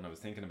jumped out when I was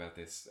thinking about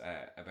this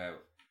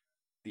about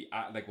the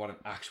like what an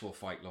actual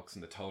fight looks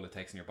and the toll it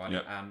takes in your body,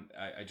 and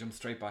I jumped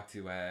straight back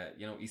to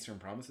Eastern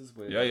Promises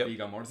with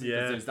Viggo Mortensen.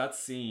 There's that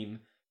scene.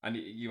 And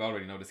you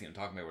already know the scene I'm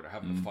talking about where they're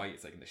having the fight.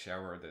 It's like in the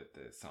shower, the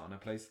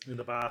sauna place, in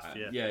the bath.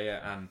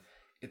 And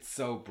it's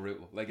so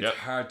brutal. Like it's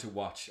hard to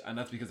watch, and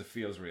that's because it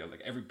feels real.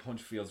 Like every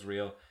punch feels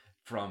real,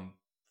 from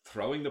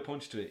throwing the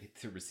punch to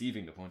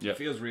receiving the punch. It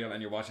feels real,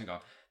 and you're watching.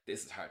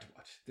 This is hard to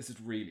watch. This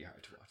is really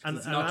hard to watch. And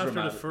it's not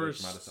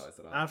dramatized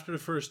at all. After the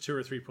first 2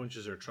 or 3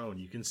 punches are thrown,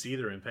 you can see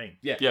they're in pain.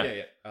 Yeah,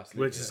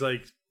 absolutely. Which is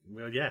like,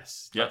 well,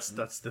 yes,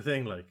 that's the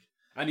thing. Like,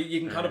 and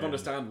you can kind of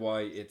understand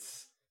why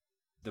it's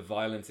the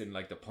violence in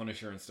like the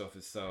Punisher and stuff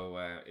is so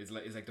is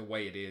like the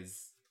way it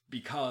is,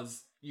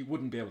 because you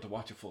wouldn't be able to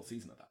watch a full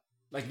season of that.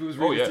 Like if it was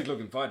realistic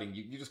looking fighting,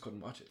 you just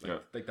couldn't watch it.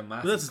 Like the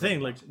mass. But that's the thing.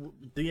 Like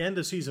the end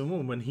of season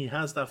 1, when he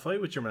has that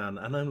fight with your man,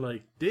 and I'm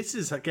like, this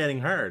is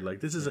getting hard. Like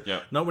this is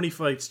not when he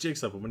fights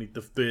Jigsaw, but when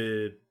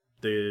the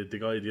other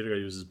guy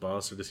who's his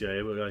boss or the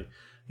CIA guy,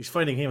 he's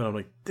fighting him, and I'm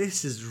like,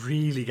 this is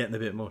really getting a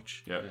bit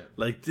much.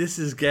 Like this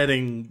is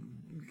getting,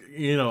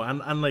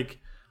 and like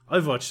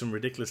I've watched some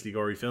ridiculously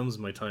gory films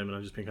in my time, and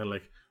I've just been kind of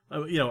like,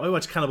 I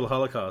watched Cannibal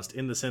Holocaust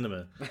in the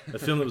cinema, a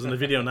film that was on the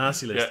video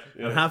nasty list,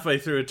 and halfway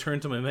through it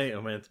turned to my mate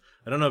and went,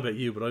 I don't know about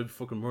you, but I'd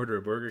fucking murder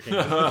a Burger King.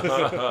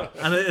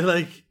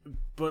 And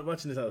but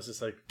watching this, I was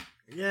just like,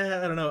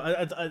 I don't know.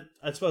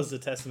 I suppose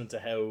it's a testament to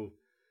how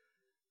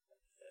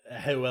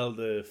well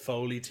the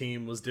Foley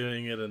team was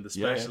doing it and the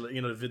special,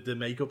 the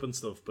makeup and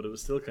stuff, but it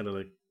was still kind of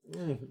like,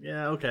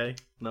 okay,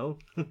 no.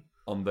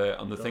 on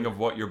the thing of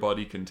what your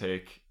body can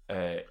take,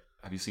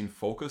 have you seen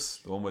Focus,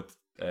 the one with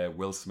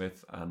Will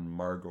Smith and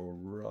Margot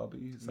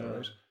Robbie? Is that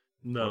right?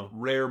 No. A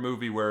rare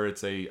movie where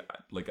it's a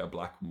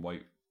black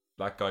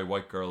guy,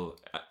 white girl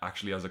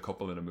actually as a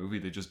couple in a movie.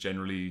 They just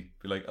generally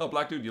be like, oh,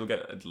 black dude, you'll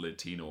get a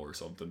Latino or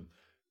something.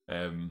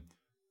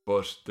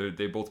 But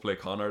they both play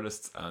con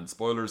artists, and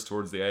spoilers,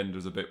 towards the end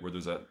there's a bit where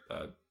there's a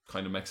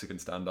kind of Mexican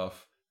standoff,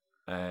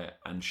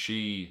 and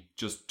she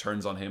just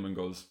turns on him and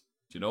goes,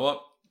 do you know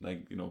what?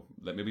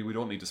 Maybe we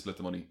don't need to split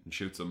the money, and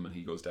shoots him, and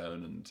he goes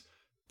down, and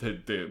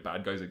the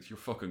bad guy's like, you're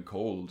fucking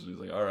cold, and he's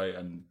like, all right,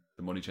 and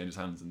the money changes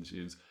hands,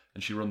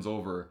 and she runs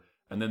over,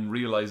 and then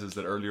realizes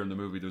that earlier in the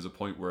movie there's a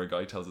point where a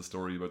guy tells a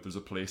story about there's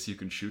a place you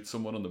can shoot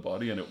someone on the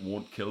body and it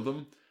won't kill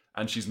them,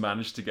 and she's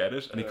managed to get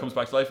it, and he comes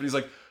back to life, and he's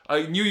like,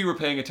 I knew you were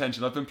paying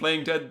attention, I've been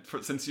playing dead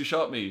since you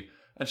shot me.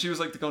 And she was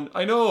like,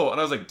 I know. And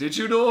I was like, did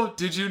you know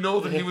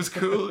that he was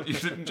cool? You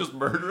didn't just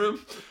murder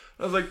him?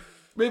 I was like,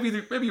 maybe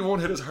you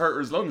won't hit his heart or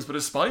his lungs, but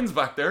his spine's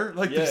back there.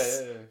 Like,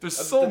 there's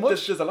so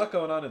much. There's a lot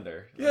going on in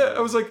there. Yeah,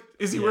 I was like,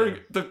 is he wearing...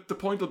 The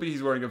point will be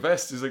he's wearing a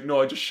vest. He's like,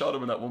 no, I just shot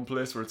him in that one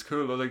place where it's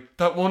cool. I was like,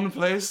 that one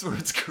place where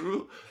it's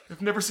cool?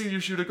 I've never seen you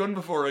shoot a gun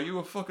before. Are you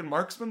a fucking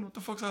marksman? What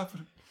the fuck's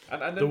happening?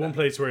 And the one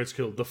place where it's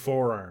cool, the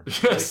forearm.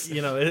 Yes,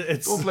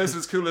 it's the one place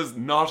that's cool is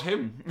not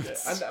him.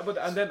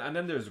 And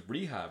then there's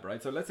rehab,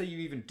 right? So let's say you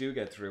even do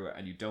get through it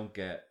and you don't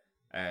get,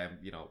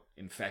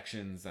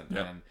 infections,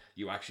 and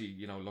you actually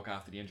look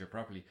after the injury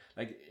properly.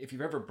 Like if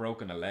you've ever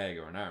broken a leg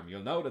or an arm,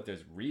 you'll know that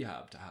there's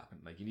rehab to happen.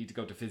 Like you need to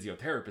go to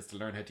physiotherapists to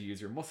learn how to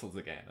use your muscles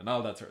again and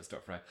all that sort of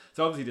stuff, right?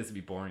 So obviously this would be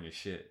boring as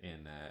shit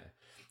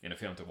in a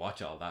film to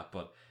watch all that,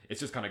 but it's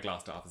just kind of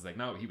glossed off. It's like,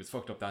 no, he was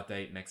fucked up that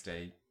day, next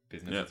day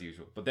business as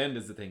usual. But then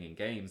there's the thing in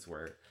games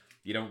where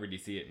you don't really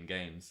see it in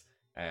games,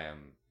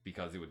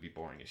 because it would be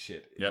boring as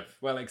shit.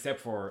 Well,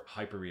 except for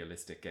hyper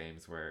realistic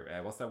games where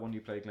what's that one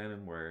you play,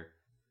 Glennon, where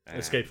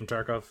Escape from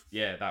Tarkov.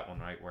 Yeah, that one,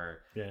 right? Where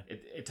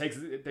it takes,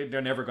 they're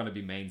never going to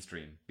be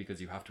mainstream because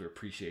you have to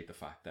appreciate the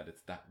fact that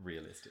it's that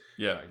realistic.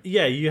 Yeah, right?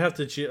 Yeah, you have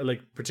to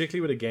like,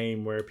 particularly with a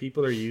game where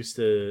people are used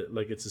to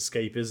like it's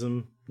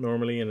escapism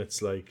normally, and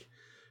it's like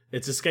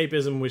it's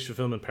escapism, wish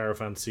fulfillment, power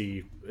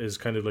fantasy is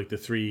kind of like the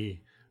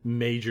three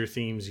major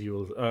themes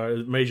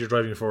major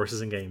driving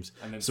forces in games.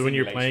 So when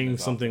you're playing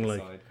something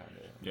like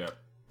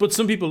But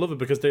some people love it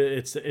because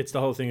it's the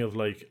whole thing of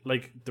like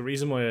the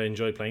reason why I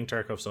enjoy playing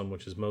Tarkov so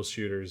much is most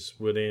shooters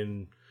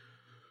within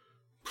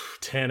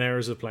 10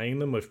 hours of playing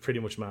them, I've pretty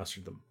much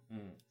mastered them.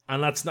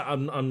 And that's not,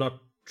 I'm not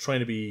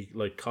trying to be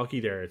like cocky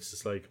there. It's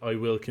just like I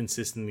will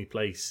consistently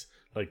place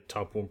like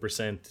top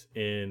 1%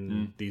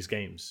 in these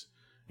games,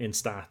 in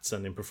stats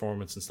and in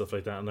performance and stuff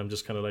like that. And I'm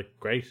just kind of like,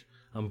 great,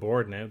 I'm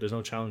bored now. There's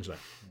no challenge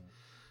left.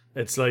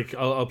 It's like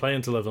I'll play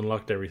until I've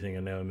unlocked everything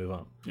and now I move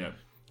on. Yeah.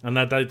 And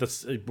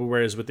that's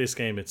whereas with this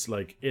game, it's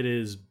like it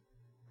is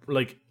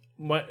like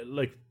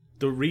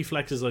the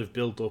reflexes I've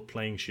built up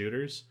playing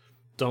shooters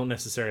don't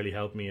necessarily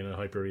help me in a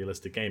hyper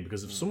realistic game,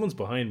 because if someone's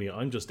behind me,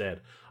 I'm just dead.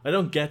 I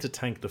don't get to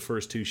tank the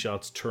first 2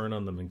 shots, turn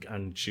on them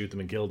and shoot them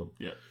and kill them.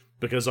 Yeah.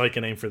 Because I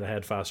can aim for the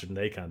head faster than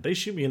they can. They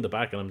shoot me in the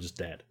back and I'm just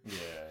dead. Yeah.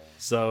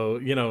 So,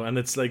 you know, and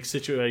it's like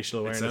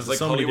situational awareness. It sounds like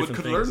so many Hollywood different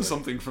could things, learn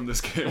something from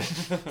this game.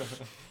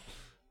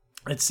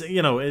 It's,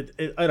 you know, it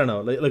I don't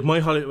know, like my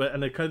Hollywood,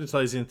 and it kind of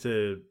ties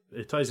into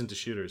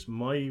shooters.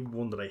 My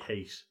one that I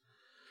hate,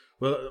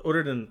 well,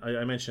 other than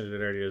I mentioned it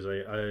earlier, is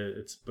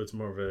it's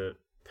more of a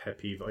pet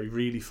peeve. I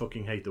really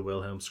fucking hate the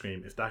Wilhelm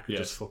scream. If that could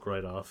just fuck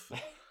right off.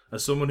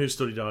 As someone who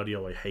studied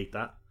audio, I hate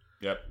that.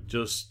 Yep.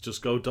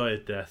 Just go die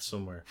at death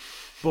somewhere.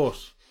 But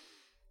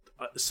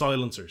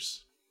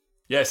silencers.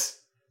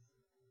 Yes.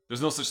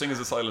 There's no such thing as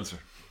a silencer.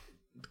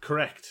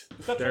 Correct.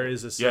 There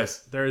is a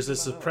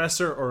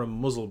suppressor or a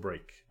muzzle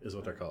brake is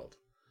what they're called.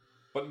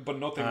 But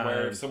nothing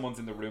where if someone's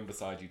in the room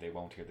beside you, they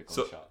won't hear the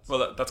gunshots.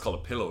 Well, that's called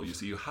a pillow. You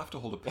see, you have to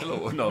hold a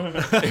pillow. No.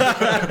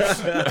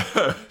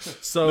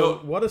 So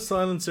what a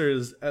silencer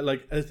is,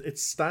 like,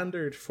 it's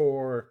standard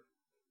for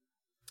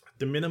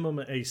the minimum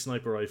a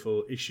sniper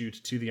rifle issued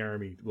to the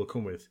army will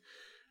come with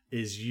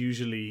is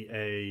usually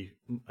a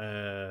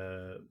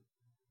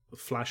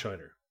flash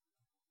hider.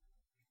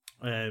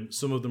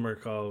 Some of them are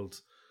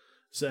called,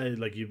 say,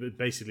 like you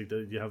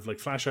have like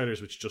flash hiders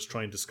which just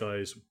try and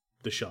disguise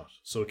the shot,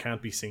 so it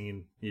can't be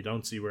seen. You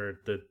don't see where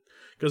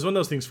because when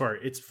those things fire,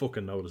 it's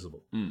fucking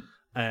noticeable.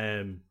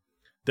 Then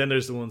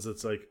there's the ones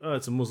that's like, oh,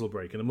 it's a muzzle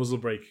brake, and a muzzle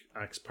brake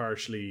acts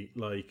partially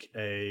like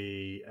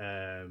it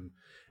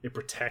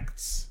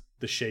protects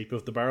the shape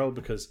of the barrel,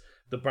 because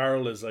the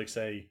barrel is like,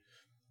 say,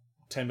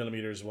 10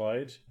 millimeters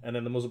wide, and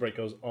then the muzzle brake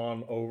goes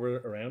on over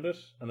around it,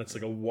 and it's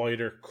like a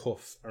wider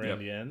cuff around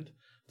the end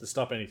to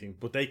stop anything.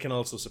 But they can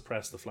also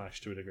suppress the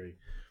flash to a degree.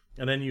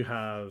 And then you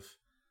have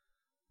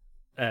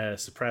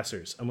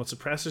suppressors, and what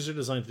suppressors are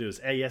designed to do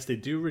is, yes, they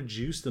do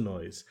reduce the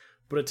noise,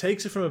 but it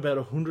takes it from about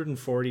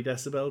 140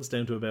 decibels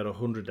down to about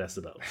 100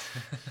 decibels.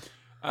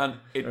 And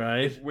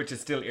which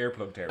is still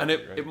earplugged territory, and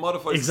it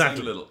modifies the sound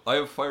a little. I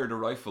have fired a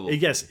rifle.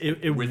 Yes,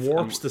 it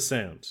warps the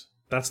sound.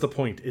 That's the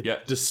point.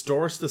 It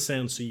distorts the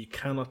sound so you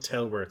cannot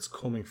tell where it's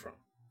coming from.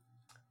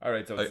 All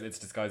right, so it's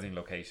disguising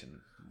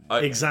location.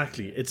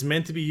 Exactly. It's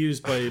meant to be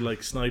used by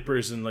like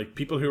snipers and like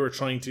people who are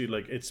trying to,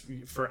 like, it's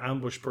for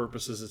ambush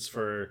purposes. It's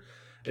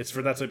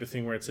for that type of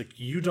thing where it's like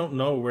you don't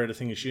know where the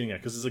thing is shooting at,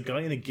 because there's a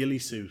guy in a ghillie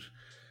suit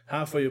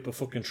halfway up a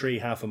fucking tree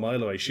half a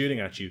mile away shooting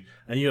at you,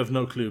 and you have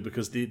no clue,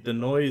 because the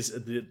noise,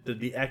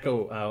 the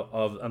echo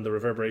of and the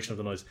reverberation of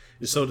the noise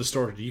is so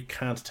distorted you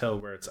can't tell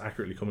where it's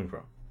accurately coming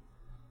from.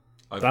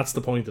 That's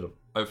the point of them.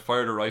 I've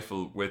fired a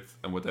rifle with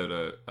and without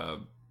a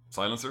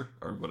silencer,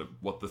 or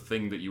what the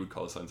thing that you would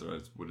call a silencer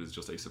is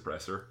just a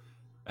suppressor.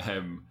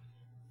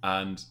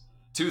 And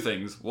two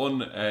things.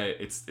 One,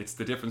 it's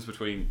the difference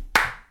between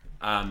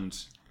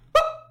and,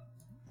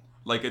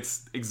 like,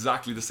 it's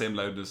exactly the same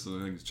loudness,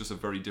 and I think it's just a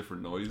very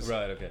different noise.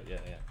 Right. Okay. Yeah.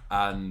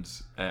 And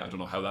I don't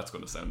know how that's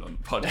going to sound on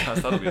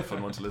podcast. That'll be a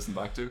fun one to listen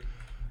back to.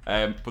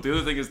 But the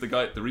other thing is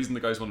the reason the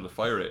guys wanted to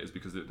fire it is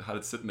because it had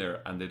it sitting there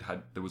and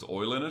there was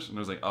oil in it, and I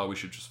was like, oh, we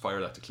should just fire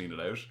that to clean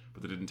it out,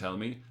 but they didn't tell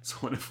me. So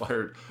when it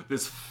fired,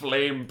 this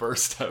flame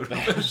burst out of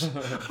it.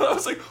 And I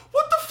was like,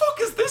 what the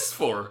fuck is this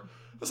for?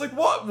 I was like,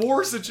 what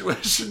war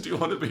situation do you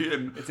want to be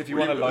in? It's if you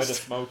want to light a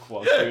smoke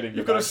while shooting.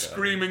 You've got a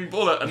screaming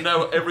bullet, and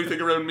now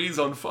everything around me's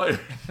on fire.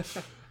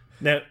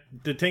 Now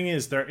the thing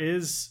is, there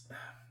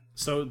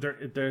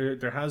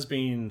has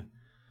been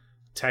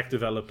tech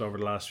developed over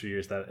the last few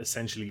years that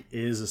essentially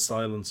is a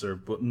silencer,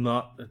 but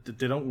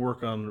they don't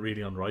work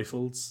really on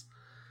rifles.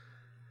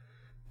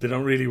 They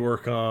don't really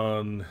work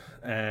on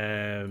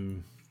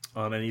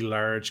any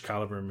large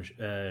caliber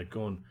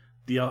gun.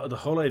 The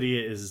whole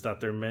idea is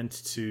that they're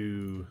meant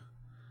to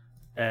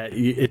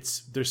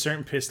there's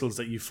certain pistols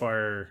that you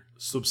fire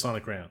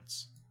subsonic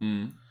rounds.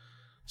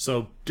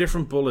 So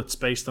different bullets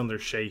based on their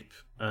shape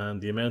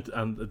and the amount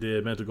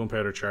of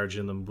gunpowder charge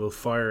in them will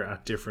fire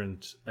at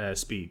different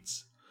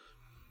speeds.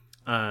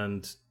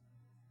 And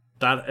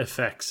that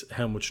affects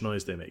how much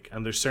noise they make.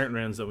 And there's certain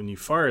rounds that when you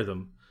fire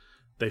them,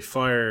 they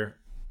fire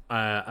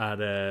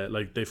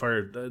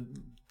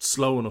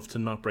slow enough to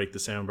not break the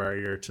sound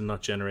barrier, to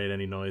not generate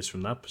any noise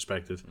from that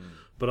perspective.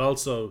 But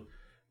also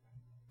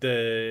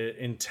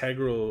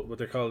what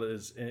they're called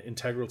is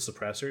integral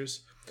suppressors.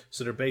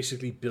 So they're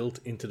basically built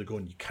into the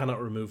gun. You cannot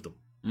remove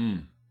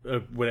them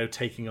without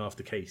taking off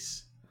the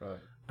case. Right.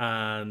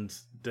 And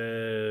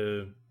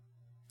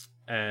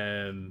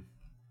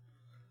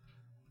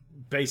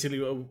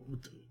basically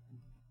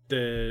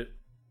the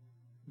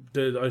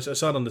I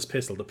saw it on this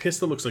pistol. The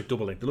pistol looks like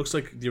double linked. It looks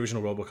like the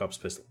original RoboCop's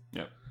pistol.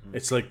 Yeah.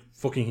 It's like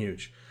fucking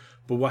huge.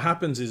 But what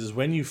happens is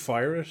when you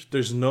fire it,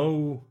 there's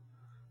no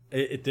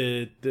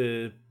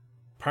the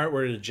part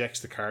where it ejects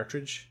the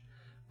cartridge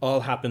all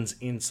happens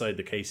inside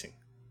the casing.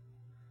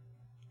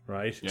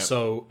 Right? Yep.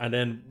 So, and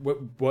then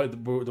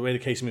the way the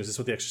casing moves, this is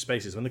what the extra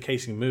space is. When the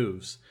casing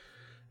moves,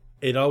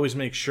 it always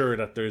makes sure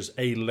that there's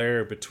a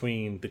layer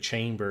between the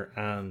chamber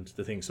and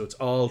the thing. So it's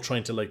all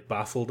trying to like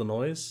baffle the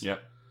noise. Yeah.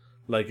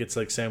 Like it's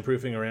like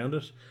soundproofing around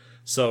it.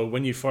 So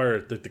when you fire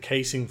it, the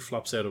casing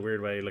flops out a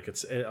weird way. Like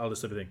it's all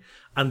this type of thing.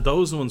 And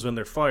those ones, when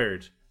they're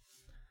fired,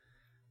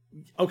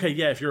 okay,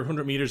 yeah, if you're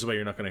 100 meters away,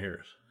 you're not going to hear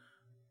it.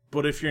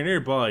 But if you're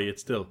nearby,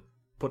 it's still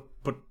put.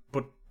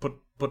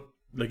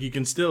 Like you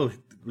can still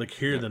like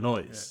hear the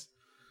noise.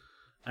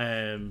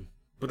 Yeah.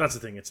 But that's the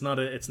thing. It's not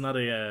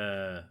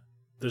a.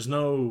 There's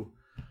no.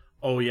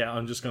 Oh yeah,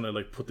 I'm just gonna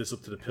like put this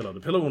up to the pillow.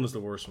 The pillow one is the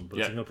worst one,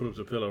 but I'm gonna put it up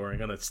to the pillow, or I'm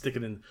gonna stick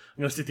it in. I'm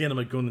gonna stick the end of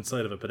my gun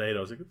inside of a potato.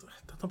 I was like,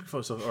 don't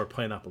be so, or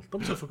pineapple.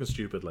 Don't be so fucking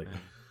stupid. Like,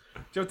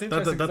 Joe, it's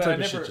interesting that 'cause type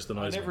of shit just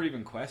annoys I never me.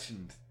 even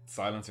questioned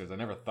silencers. I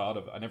never thought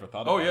of.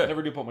 Oh, it. yeah. I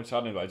never do put much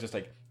thought into it. I just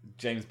like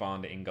James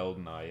Bond in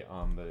GoldenEye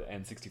on the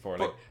N64. Like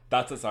But-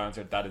 that's a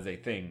silencer. That is a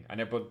thing.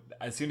 But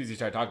as soon as you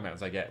start talking about it,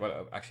 it's like, yeah,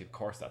 well, actually, of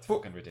course, that's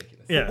fucking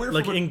ridiculous. Yeah, Where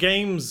like from in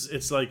games,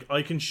 it's like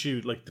I can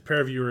shoot like the pair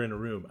of you are in a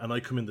room, and I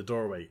come in the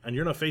doorway, and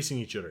you're not facing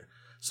each other,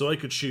 so I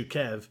could shoot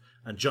Kev,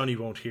 and Johnny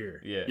won't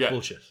hear. Yeah.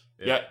 Bullshit.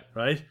 Yeah.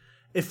 Right?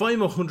 If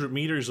I'm 100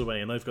 meters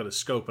away and I've got a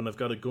scope and I've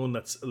got a gun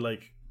that's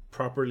like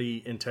properly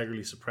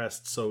integrally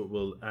suppressed, so it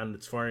will, and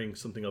it's firing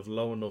something of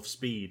low enough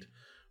speed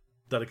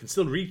that it can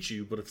still reach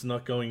you, but it's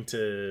not going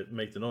to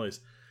make the noise,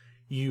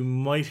 you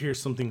might hear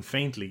something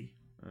faintly.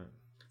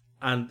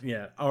 And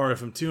yeah, or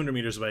if I'm 200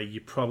 meters away,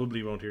 you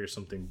probably won't hear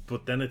something.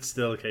 But then it's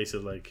still a case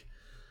of like,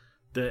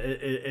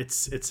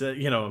 it's a,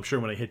 you know, I'm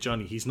sure when I hit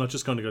Johnny, he's not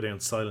just going to go down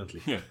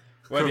silently. Yeah.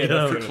 Well, yeah, You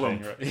know, that's the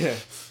thing, right? Yeah.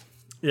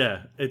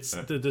 Yeah, it's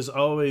there's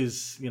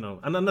always, you know,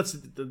 and then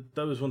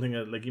that was one thing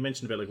that, like you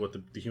mentioned about like what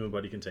the human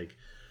body can take.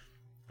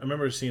 I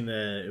remember seeing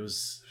it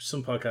was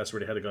some podcast where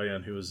they had a guy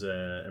on who was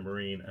a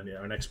Marine and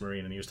or an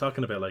ex-Marine, and he was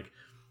talking about like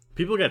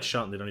people get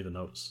shot and they don't even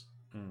notice.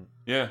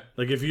 Yeah.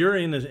 Like if you're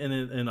in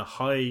a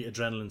high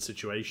adrenaline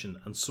situation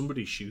and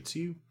somebody shoots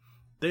you,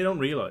 they don't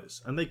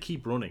realize and they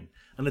keep running,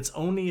 and it's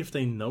only if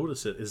they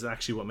notice it is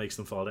actually what makes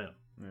them fall down.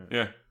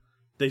 Yeah.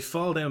 They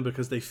fall down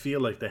because they feel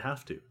like they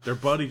have to. Their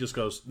body just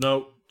goes,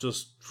 no,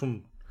 just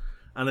from,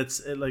 and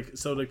like,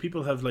 so like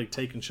people have like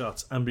taken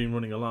shots and been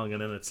running along,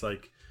 and then it's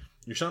like,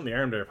 you're shot in the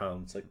arm there, pal.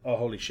 And it's like, oh,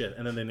 holy shit.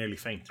 And then they nearly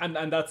faint. And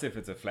that's if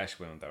it's a flesh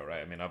wound, though,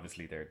 right? I mean,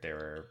 obviously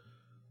there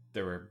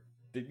were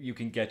you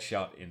can get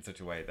shot in such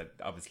a way that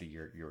obviously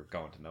you're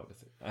going to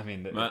notice it. I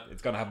mean,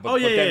 it's going to happen. But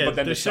then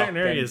the There's shock, certain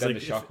areas, then like,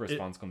 the shock if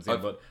response comes in.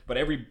 But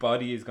every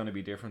body is going to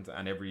be different,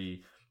 and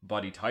every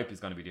body type is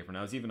going to be different.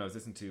 I was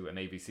listening to a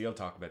Navy SEAL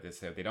talk about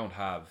this, how they don't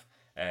have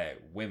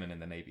women in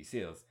the Navy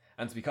SEALs,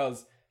 and it's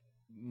because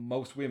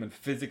most women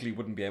physically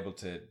wouldn't be able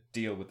to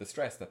deal with the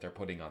stress that they're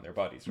putting on their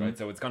bodies, right?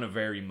 So it's going to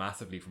vary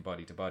massively from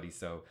body to body.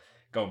 So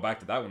going back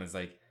to that one is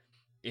like,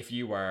 if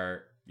you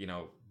are, you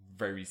know,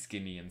 very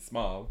skinny and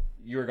small,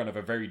 you're going to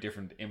have a very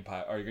different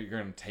impact, or you're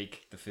going to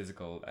take the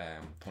physical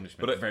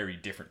punishment very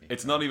differently.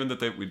 It's not even that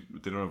they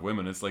don't have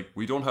women. It's like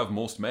we don't have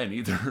most men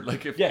either.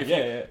 Like if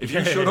if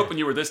you showed up and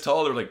you were this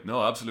tall, they're like,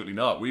 no, absolutely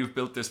not. We've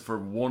built this for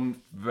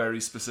one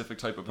very specific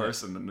type of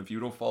person, and if you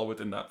don't fall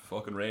within that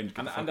fucking range,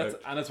 and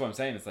that's what I'm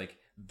saying. It's like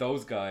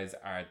those guys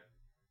are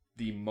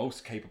the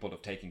most capable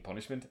of taking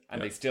punishment,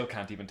 and they still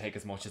can't even take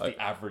as much as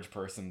the average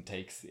person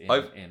takes in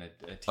a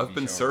TV I've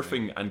been show,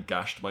 surfing right? and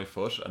gashed my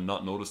foot and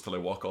not noticed till I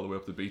walk all the way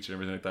up the beach and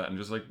everything like that, and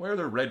just like, why are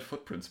there red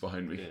footprints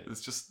behind me?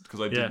 It's just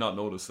because I did not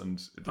notice.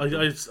 And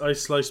I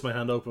sliced my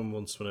hand open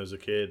once when I was a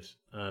kid,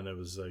 and it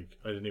was like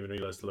I didn't even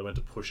realize till I went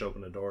to push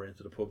open the door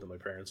into the pub that my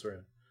parents were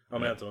in. Oh,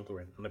 my aunt and uncle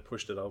were in, and I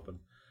pushed it open,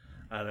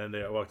 and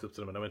then I walked up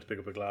to them and I went to pick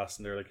up a glass,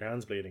 and they're like, your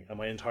hand's bleeding, and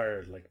my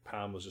entire like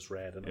palm was just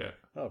red, and I'm like,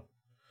 oh.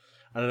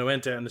 And then I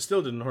went out, and it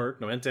still didn't hurt.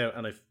 And I went out,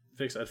 and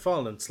I'd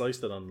fallen and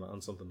sliced it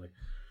on something like.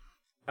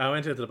 I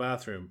went out to the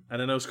bathroom,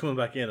 and then I was coming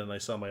back in, and I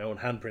saw my own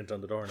handprint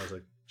on the door, and I was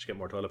like, "Should get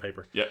more toilet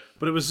paper." Yeah.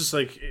 But it was just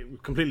like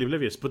completely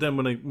oblivious. But then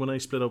when I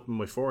split open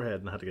my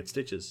forehead and had to get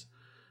stitches,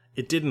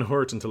 it didn't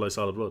hurt until I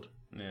saw the blood.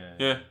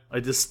 Yeah. I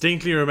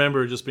distinctly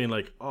remember just being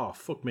like, "Oh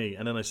fuck me!"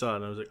 And then I saw it,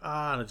 and I was like,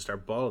 "Ah!" And I just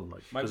started bawling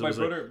like. My I was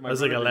brother like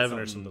did 11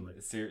 or something like.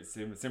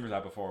 Similar to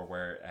that before,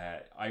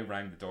 where I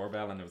rang the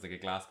doorbell and there was like a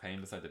glass pane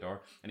beside the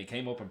door, and he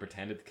came up and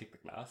pretended to kick the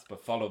glass,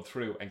 but followed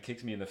through and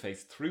kicked me in the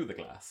face through the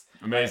glass.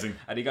 Amazing.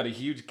 And he got a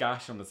huge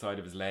gash on the side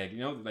of his leg. You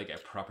know, like a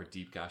proper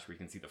deep gash where you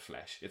can see the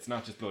flesh. It's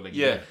not just blood. Like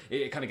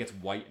it kind of gets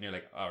white, and you're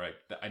like, all right,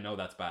 I know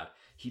that's bad.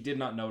 He did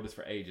not notice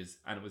for ages,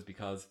 and it was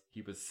because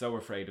he was so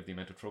afraid of the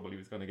amount of trouble he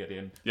was going to get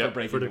in for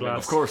breaking the glass. window.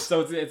 Of course.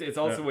 So it's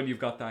also when you've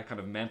got that kind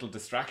of mental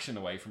distraction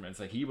away from it. It's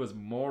like he was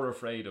more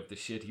afraid of the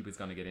shit he was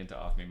going to get into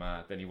off me,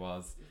 man, than he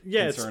was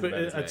concerned about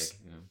his leg.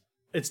 You know?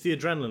 it's the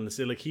adrenaline. It's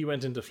like he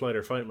went into flight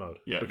or fight mode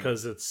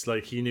because it's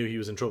like he knew he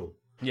was in trouble.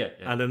 Yeah.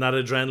 And then that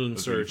adrenaline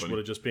That's surge really would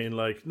have just been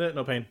like,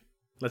 no pain.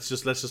 Let's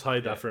just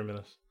hide that for a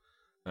minute.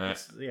 Uh,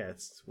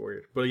 It's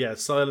weird. But yeah,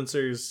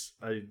 silencers,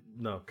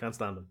 can't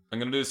stand them. I'm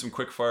going to do some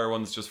quick fire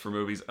ones just for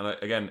movies. And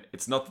again,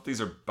 it's not that these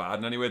are bad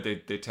in any way.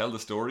 They tell the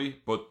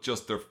story, but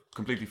just they're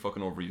completely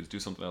fucking overused. Do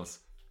something else.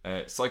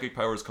 Psychic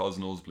powers cause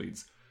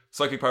nosebleeds.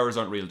 Psychic powers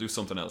aren't real. Do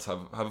something else.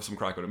 Have some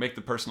crack with it. Make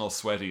the person all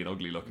sweaty and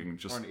ugly looking.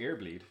 Just Or an ear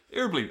bleed.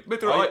 Ear bleed. Make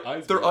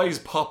their eyes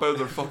pop out of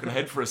their fucking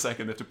head for a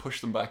second. They have to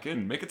push them back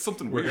in. Make it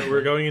something weird.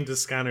 We're going into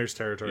scanners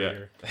territory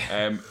here.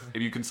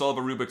 If you can solve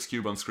a Rubik's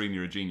Cube on screen,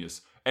 you're a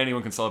genius.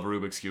 Anyone can solve a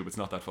Rubik's Cube. It's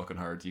not that fucking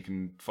hard. You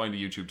can find a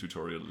YouTube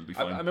tutorial. It'll be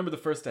fine. I remember the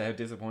first day how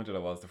disappointed I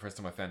was the first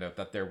time I found out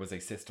that there was a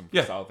system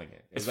for solving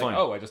it. It's like,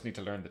 fine. I just need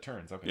to learn the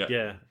turns. Okay.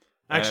 Yeah.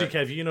 Actually,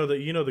 Kev, you know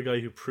the guy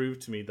who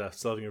proved to me that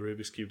solving a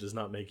Rubik's Cube does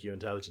not make you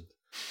intelligent.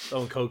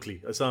 Owen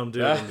Coakley. I saw him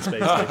do it in the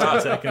space for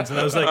 10 seconds, and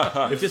I was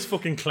like, if this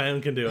fucking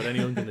clown can do it,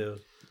 anyone can do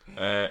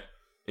it.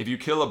 If you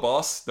kill a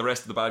boss, the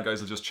rest of the bad guys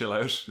will just chill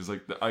out. It's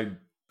like, I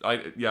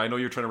know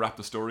you're trying to wrap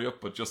the story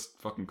up, but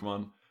just fucking come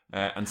on.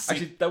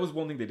 Actually, that was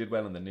one thing they did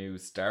well in the new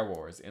Star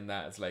Wars, in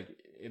that it's like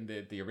in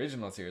the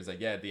original series, like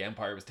the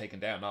Empire was taken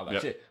down and all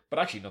that shit, but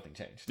actually nothing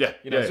changed.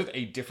 It's just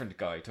a different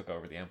guy took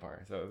over the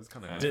Empire, so it was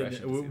kind of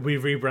refreshing.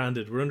 We've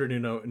rebranded. We're under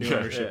new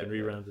ownership and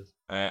rebranded.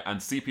 And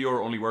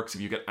CPR only works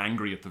if you get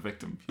angry at the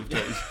victim. You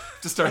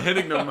have to start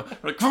hitting them.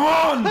 Like, come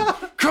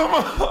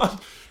on,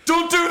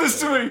 don't do this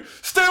to me.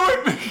 Stay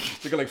with me.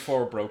 You got like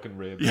 4 broken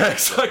ribs. Yeah,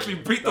 exactly.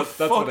 Beat the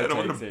fuck out of them.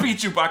 I'm going to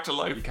beat you back to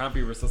life. You can't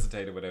be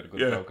resuscitated without a good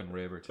broken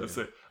rib or two. That's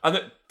it.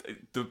 And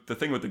the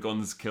thing with the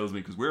guns kills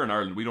me, because we're in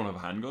Ireland, we don't have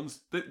handguns.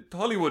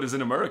 Hollywood is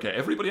in America.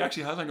 Everybody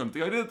actually has handguns.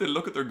 The idea that they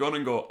look at their gun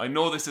and go, I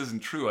know this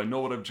isn't true. I know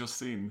what I've just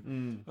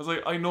seen. I was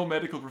like, I know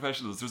medical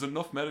professionals. There's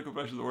enough medical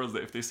professionals in the world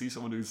that if they see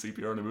someone doing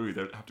CPR in a movie,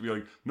 they have to be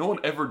like, no one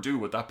ever do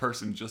what that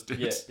person just did.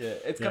 Yeah.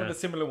 It's kind of a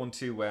similar one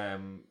too.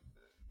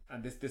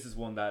 And this is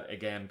one that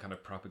again kind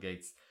of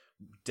propagates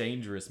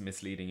dangerous,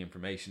 misleading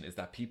information, is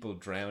that people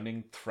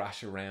drowning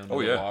thrash around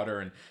in the water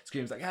and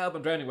screams like, help,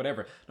 I'm drowning,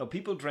 whatever. No,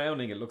 people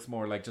drowning, it looks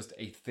more like just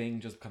a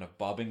thing just kind of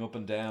bobbing up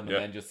and down and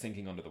then just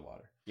sinking under the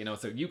water. You know,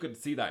 so you could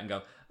see that and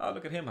go, oh,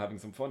 look at him having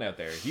some fun out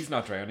there. He's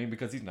not drowning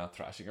because he's not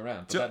thrashing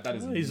around. But that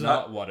is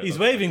not what it He's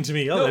looks waving like. to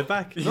me. I'll live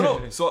back.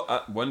 No. So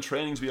when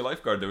training to be a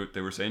lifeguard,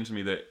 they were saying to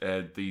me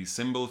that the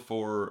symbol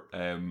for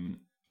I'm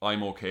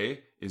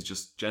okay is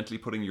just gently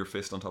putting your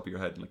fist on top of your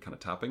head and like kind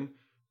of tapping.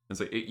 And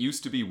so it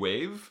used to be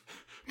wave,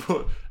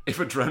 but if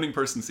a drowning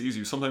person sees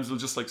you, sometimes they'll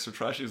just like so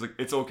trashy. He's like,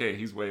 it's okay,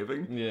 he's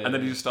waving, and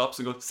then he just stops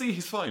and goes, see,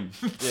 he's fine.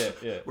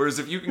 Yeah. Whereas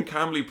if you can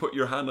calmly put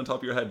your hand on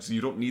top of your head, so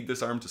you don't need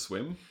this arm to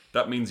swim,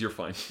 that means you're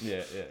fine.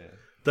 Yeah.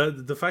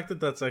 The fact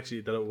that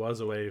it was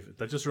a wave,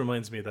 that just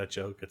reminds me of that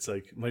joke. It's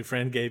like, my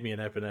friend gave me an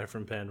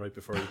epinephrine pen right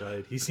before he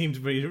died. He seemed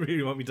to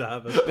really want me to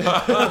have it.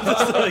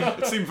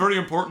 It seemed very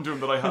important to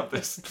him that I have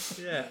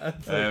this. Yeah.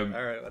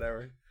 All right,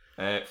 whatever.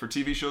 For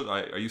TV shows,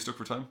 are you stuck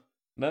for time?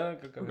 No,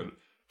 go ahead.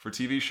 For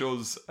TV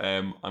shows,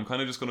 I'm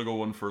kind of just going to go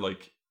one for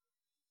like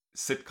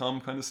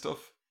sitcom kind of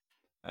stuff.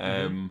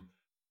 And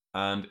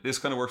this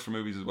kind of works for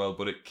movies as well,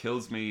 but it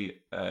kills me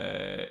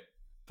that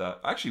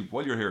actually,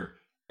 while you're here,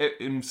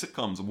 in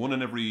sitcoms, one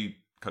in every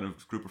kind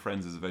of group of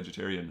friends is a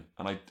vegetarian.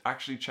 And I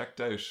actually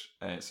checked out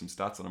some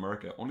stats on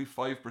America. Only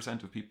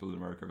 5% of people in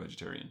America are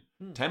vegetarian.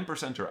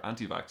 10% are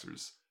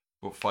anti-vaxxers,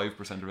 but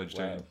 5% are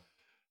vegetarian. Wow.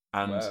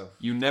 And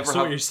you never So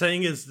have... what you're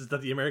saying is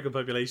that the American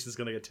population is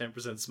going to get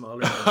 10% smaller.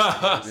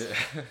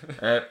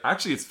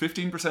 Actually, it's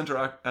 15%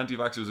 are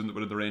anti-vaxxers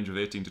within the range of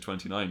 18 to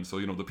 29. So,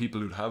 you know, the people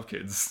who have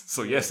kids.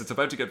 So, yes, it's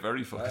about to get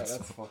very fucking that's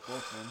fucked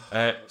up,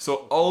 man.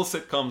 So, all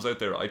sitcoms out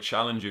there, I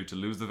challenge you to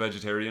lose the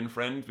vegetarian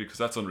friend, because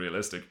that's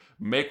unrealistic.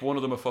 Make one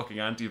of them a fucking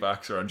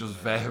anti-vaxxer, and just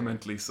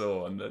vehemently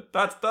so. And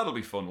that'll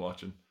be fun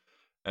watching.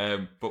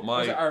 But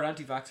are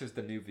anti-vaxxers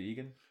the new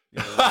vegan?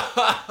 You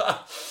know?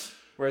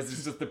 Whereas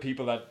it's just the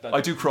people that I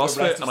do CrossFit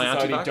the rest of and I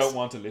society anti-vax. don't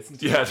want to listen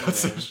to. Yeah,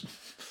 that's it.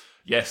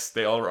 Yes,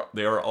 they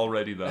are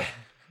already that.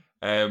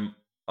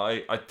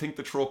 I think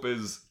the trope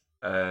is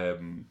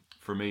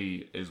for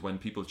me is when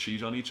people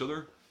cheat on each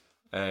other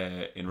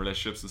in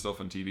relationships and stuff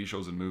and TV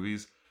shows and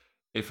movies.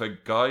 If a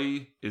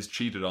guy is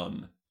cheated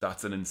on,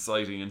 that's an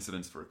inciting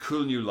incident for a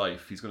cool new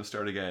life. He's going to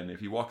start again. If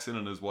he walks in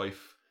on his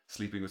wife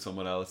sleeping with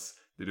someone else,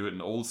 they do it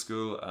in Old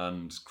School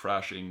and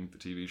Crashing, the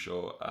TV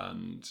show,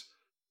 and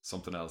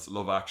something else,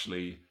 Love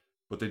Actually,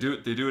 but they do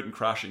it in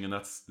Crashing, and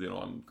that's, you know,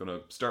 I'm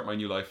gonna start my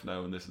new life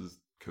now and this is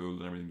cool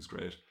and everything's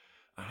great.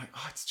 And I'm like,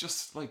 it's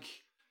just like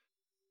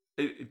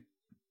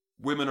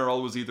women are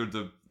always either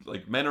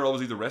men are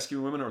always either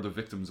rescuing women or the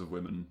victims of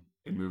women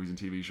in movies and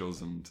TV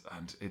shows, and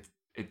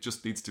it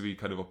just needs to be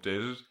kind of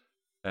updated.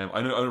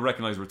 I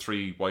recognize we're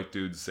 3 white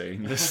dudes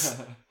saying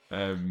this.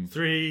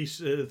 Three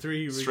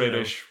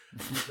straightish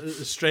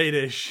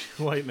straightish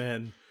white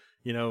men.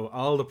 You know,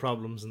 all the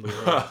problems in the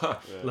world.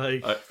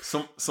 Like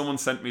someone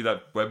sent me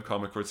that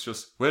webcomic where it's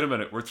just, wait a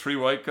minute, we're 3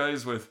 white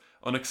guys with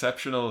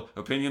unexceptional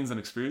opinions and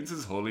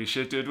experiences. Holy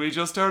shit, did we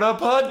just start a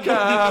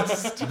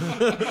podcast?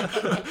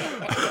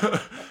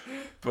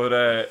 But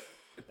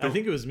I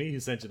think it was me who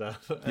sent you that.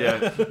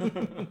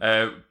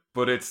 yeah.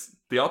 But it's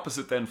the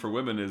opposite then for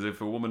women. Is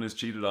if a woman is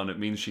cheated on, it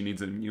means she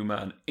needs a new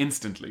man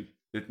instantly.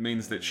 It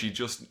means that she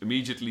just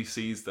immediately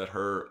sees that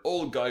her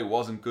old guy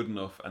wasn't good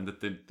enough, and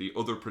that the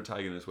other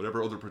protagonist,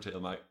 whatever other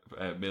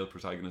male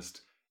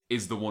protagonist,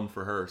 is the one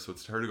for her. So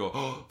it's to her to go,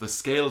 oh, the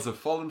scales have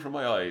fallen from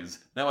my eyes.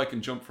 Now I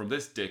can jump from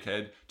this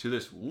dickhead to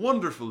this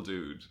wonderful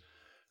dude.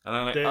 And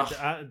I'm like,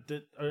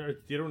 the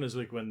other one is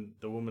like when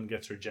the woman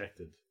gets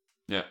rejected.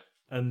 yeah.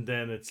 And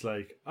then it's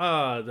like,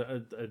 I'm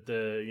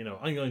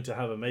going to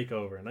have a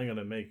makeover, and I'm going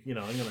to make,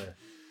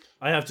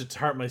 I have to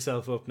tart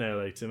myself up now,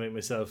 like, to make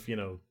myself,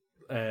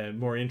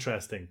 more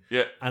interesting.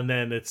 Yeah. And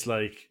then it's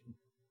like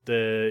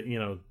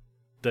they'll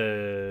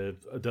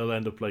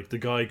end up like the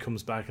guy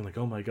comes back and like,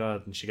 oh my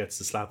god, and she gets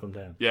to slap him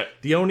down. Yeah.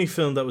 The only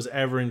film that was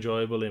ever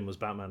enjoyable in was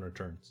Batman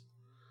Returns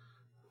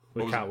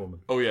with Catwoman.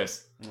 Oh,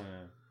 yes.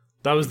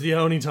 That was the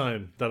only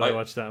time that I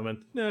watched that and went,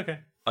 yeah, okay.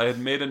 I had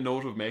made a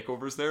note of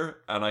makeovers there,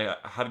 and I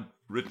had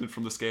written it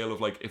from the scale of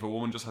like, if a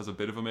woman just has a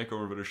bit of a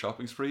makeover with her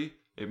shopping spree,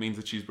 it means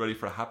that she's ready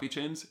for a happy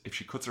change. If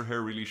she cuts her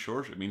hair really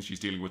short, it means she's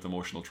dealing with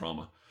emotional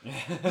trauma.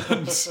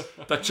 And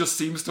that just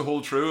seems to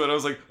hold true. And I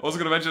was like, I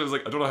wasn't going to mention it. I was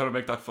like, I don't know how to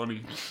make that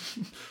funny.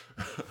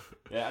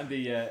 Yeah, and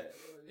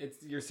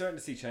you're starting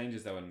to see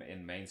changes though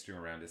in mainstream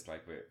around this,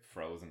 like with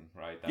Frozen,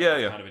 right? That's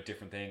kind of a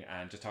different thing.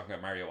 And just talking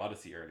about Mario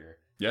Odyssey earlier.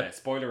 Yeah.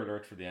 Spoiler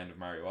alert for the end of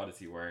Mario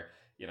Odyssey, where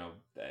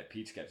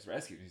Peach gets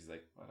rescued, and she's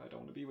like, well, I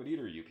don't want to be with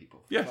either of you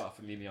people. Fuck off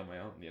and leave me on my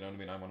own. You know what I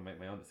mean? I want to make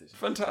my own decisions.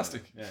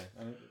 Fantastic. Yeah,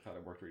 I thought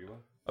it worked really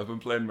well. I've been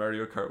playing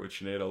Mario Kart with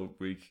Sinead all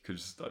week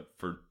because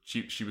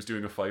she was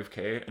doing a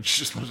 5k and she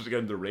just wanted to get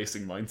in the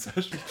racing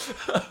mindset.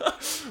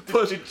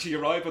 But did she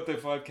arrive at the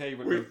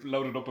 5k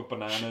loaded up with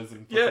bananas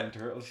and fucking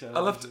turtle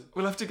shells?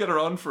 We'll have to get her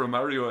on for a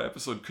Mario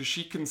episode because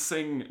she can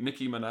sing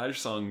Nicki Minaj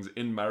songs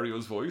in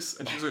Mario's voice,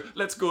 and she's like,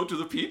 "Let's go to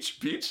the Peach,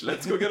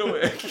 let's go get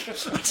away."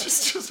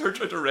 just her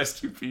trying to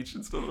rescue Peach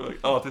and stuff. Like,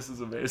 oh, this is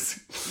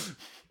amazing.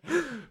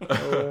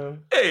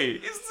 Hey,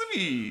 it's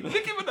me,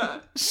 Nicki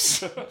Minaj.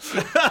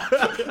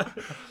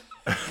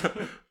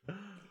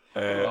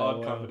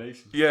 Odd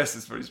combination. Yes,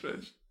 it's very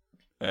strange.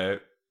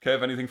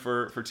 Kev, anything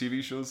for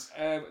TV shows?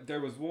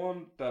 There was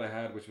one that I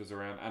had which was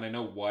around, and I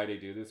know why they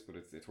do this, but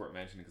it's worth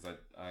mentioning because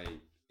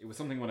it was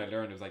something when I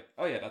learned, it was like,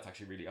 oh yeah, that's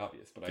actually really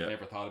obvious, but I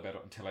never thought about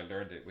it until I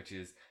learned it, which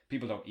is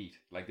people don't eat.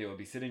 Like, they will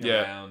be sitting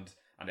around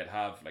and they'll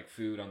have like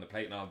food on the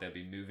plate and all, they'll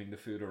be moving the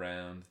food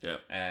around. Yeah.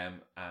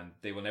 And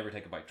they will never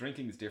take a bite.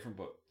 Drinking is different,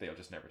 but they'll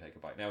just never take a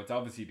bite. Now, it's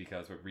obviously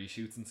because with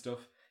reshoots and stuff,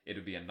 it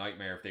would be a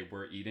nightmare if they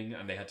were eating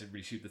and they had to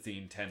reshoot the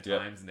scene 10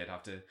 times and they'd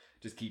have to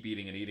just keep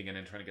eating and eating and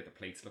then trying to get the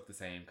plates look the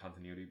same.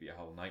 Continuity would be a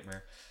whole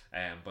nightmare.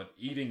 But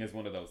eating is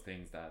one of those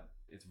things that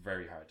it's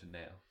very hard to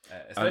nail.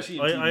 Especially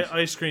in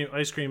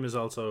ice cream is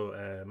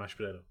also mashed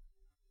potato.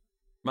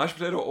 Mashed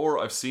potato, or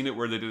I've seen it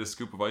where they did a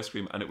scoop of ice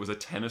cream and it was a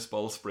tennis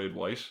ball sprayed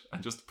white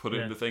and just put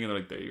it in the thing and they're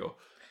like, there you go.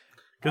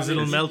 Because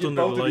it'll melt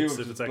under the lights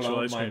if it's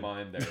actual ice cream. My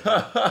mind there.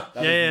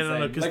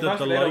 Because like, the mashed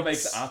potato lights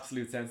makes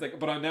absolute sense. Like,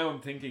 but now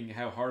I'm thinking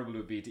how horrible it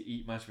would be to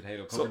eat mashed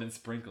potato covered in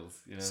sprinkles.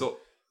 You know? So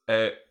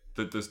I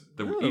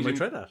might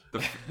try that.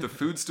 The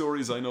food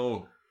stories I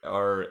know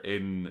are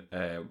in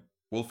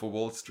Wolf of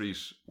Wall Street.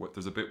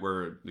 There's a bit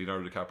where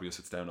Leonardo DiCaprio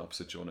sits down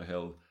opposite Jonah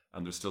Hill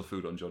and there's still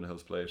food on Jonah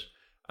Hill's plate,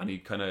 and he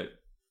kind of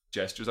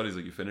gestures at it. He's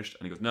like, "You finished?"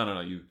 And he goes, "No,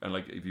 you." And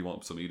like, if you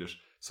want some, eat it.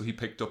 So he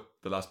picked up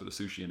the last bit of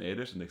sushi and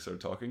ate it, and they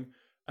started talking.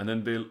 And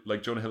then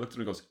Jonah Hill looked at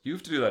him and goes, "You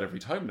have to do that every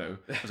time now."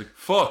 I was like,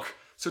 "Fuck!"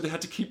 So they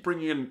had to keep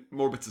bringing in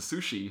more bits of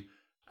sushi,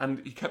 and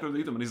he kept on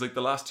eating them. And he's like,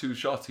 the last 2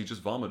 shots, he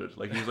just vomited.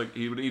 Like, he was like,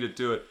 he would eat it,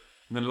 do it,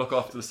 and then look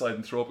off to the side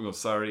and throw up and go,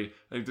 "Sorry."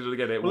 And he did it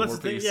again. Ate one more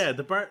piece. Yeah,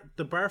 the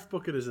barf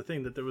bucket is a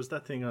thing. That there was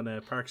that thing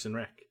on Parks and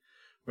Rec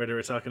where they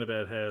were talking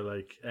about how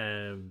like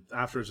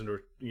afterwards, and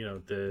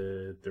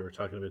they were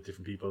talking about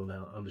different people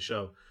now on the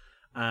show,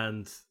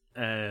 and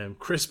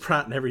Chris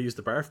Pratt never used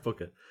the barf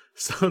bucket.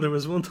 So there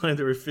was one time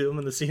they were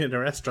filming the scene in a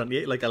restaurant. He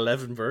ate like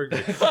 11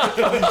 burgers.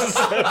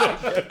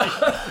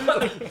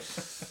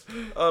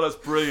 Oh, that's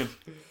brilliant.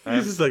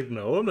 He's just like,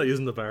 no, I'm not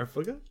using the barf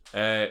bucket.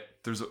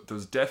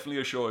 There's definitely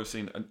a show I've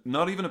seen, and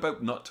not even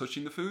about not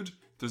touching the food.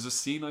 There's a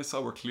scene I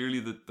saw where clearly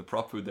the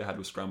prop food they had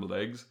was scrambled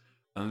eggs.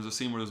 And there's a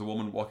scene where there's a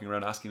woman walking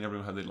around asking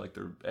everyone how they like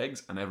their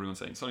eggs, and everyone's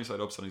saying sunny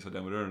side up, sunny side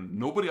down with her, and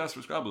nobody asked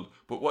for scrambled.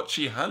 But what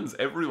she hands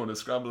everyone is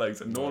scrambled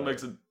eggs, and no one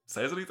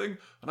says anything.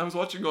 And I was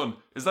watching going,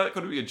 is that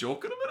going to be a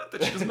joke in a minute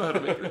that she doesn't know how to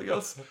make anything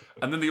else?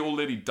 And then the old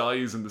lady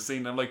dies in the scene,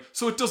 and I'm like,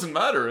 so it doesn't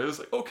matter. It was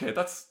like, okay,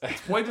 that's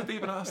why did they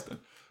even ask then?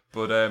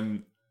 But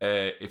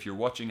if you're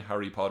watching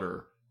Harry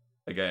Potter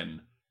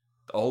again,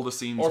 all the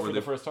scenes or for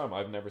the first time,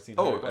 I've never seen.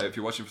 If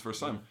you're watching for the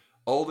first time.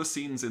 All the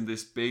scenes in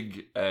this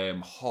big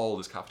hall,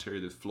 this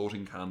cafeteria, there's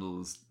floating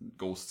candles,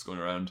 ghosts going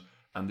around,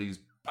 and these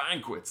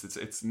banquets.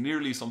 It's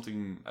nearly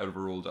something out of a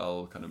Roald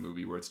Dahl kind of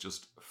movie where it's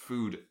just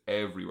food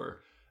everywhere.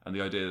 And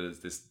the idea is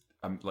this,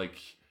 like,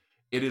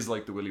 it is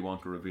like the Willy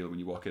Wonka reveal when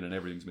you walk in and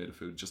everything's made of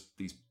food. Just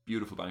these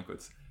beautiful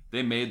banquets.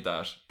 They made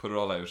that, put it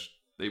all out.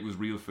 It was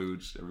real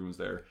food. Everyone's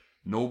there.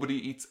 Nobody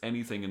eats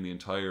anything in the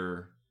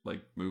entire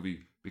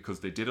movie because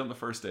they did it on the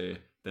first day,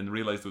 then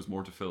realized there was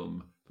more to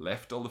film,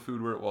 left all the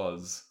food where it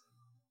was.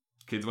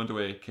 Kids went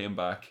away, came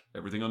back,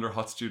 everything under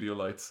hot studio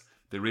lights.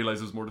 They realized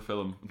there was more to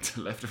film,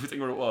 left everything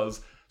where it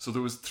was. So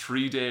there was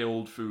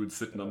 3-day-old food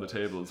sitting on the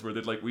tables where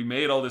they'd we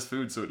made all this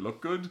food so it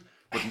looked good,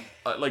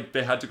 but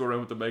they had to go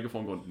around with the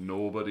megaphone going,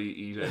 nobody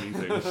eat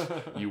anything,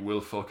 you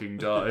will fucking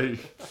die.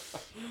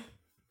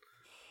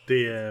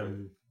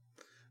 The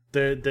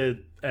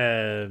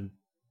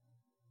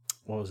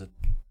what was it?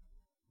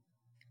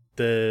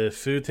 The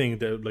food thing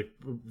that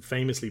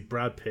famously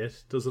Brad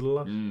Pitt does it a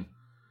lot.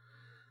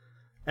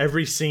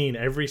 Every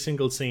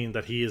single scene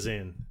that he is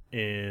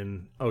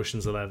in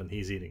Ocean's 11,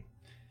 he's eating.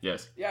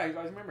 Yes. Yeah, I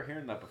remember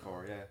hearing that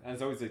before. Yeah, and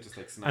it's always just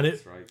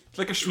snacks, right? It's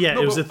like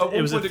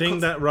it was a thing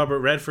that Robert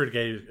Redford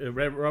gave.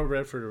 Robert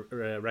Redford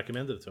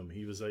recommended it to him.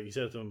 He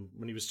said it to him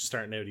when he was just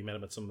starting out. He met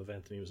him at some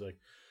event, and he was like,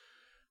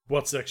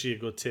 "What's actually a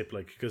good tip?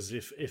 Because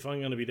if I'm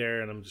going to be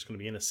there and I'm just going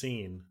to be in a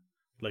scene,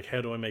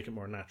 how do I make it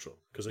more natural?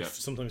 Because I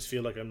sometimes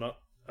feel like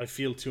I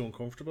feel too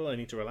uncomfortable. I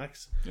need to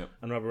relax." Yeah.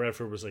 And Robert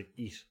Redford was like,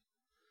 "Eat,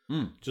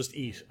 just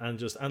eat,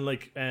 and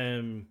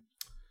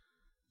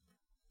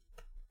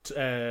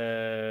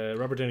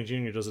Robert Downey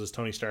Jr. does it as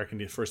Tony Stark in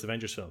the first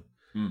Avengers film.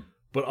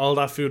 But all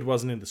that food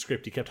wasn't in the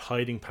script. He kept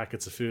hiding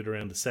packets of food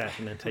around the set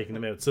and then taking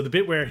them out. So the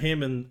bit where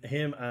him and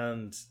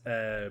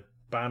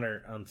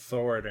Banner and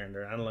Thor are there,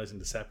 they're analyzing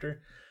the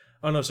scepter.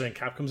 Oh no, sorry, and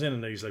Cap comes in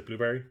and he's like,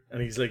 blueberry, and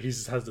he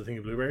just has the thing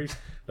of blueberries.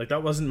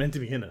 That wasn't meant to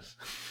be in it.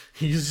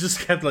 He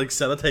just kept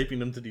sellotaping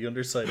them to the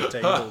underside of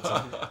tables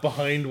and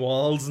behind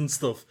walls and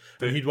stuff.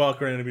 And he'd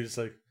walk around and be just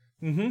like,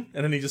 and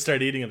then he just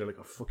started eating, and they're like,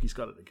 "Oh fuck, he's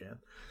got it again."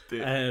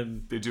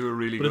 They do a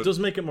really, but it does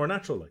make it more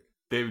natural.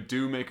 They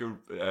do make a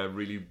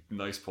really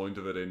nice point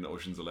of it in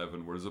Ocean's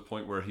 11, where there's a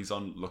point where he's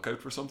on lookout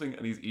for something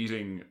and he's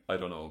eating, I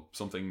don't know,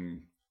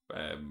 something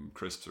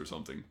crisps or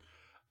something,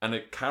 and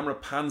a camera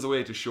pans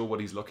away to show what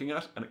he's looking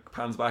at, and it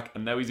pans back,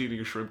 and now he's eating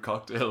a shrimp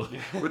cocktail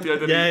with the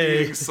idea that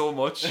he's eating so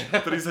much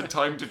that he's had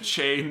time to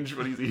change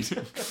what he's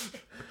eating.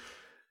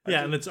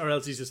 Yeah, and or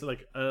else he's just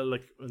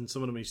and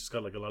some of them he's just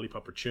got a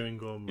lollipop or chewing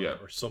gum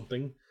or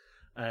something.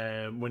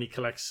 When he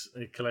collects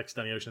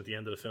Danny Ocean at the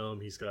end of the film,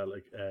 he's got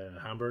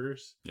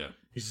hamburgers. Yeah,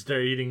 he's just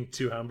there eating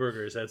 2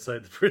 hamburgers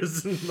outside the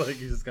prison.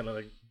 He's just kind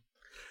of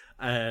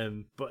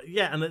but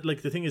yeah, and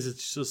the thing is,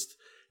 it's just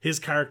his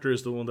character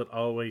is the one that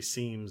always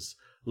seems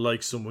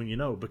like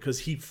someone because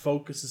he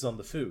focuses on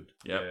the food.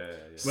 Yeah.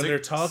 When they're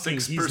talking,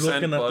 he's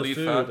looking at the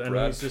food and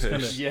he's just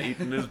kind of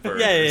eating his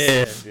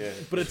burgers. Yeah.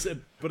 But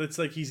it's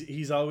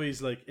he's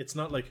always it's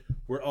not like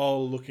we're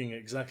all looking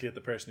exactly at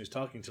the person who's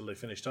talking till they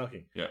finish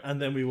talking. Yeah.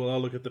 And then we will all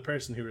look at the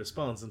person who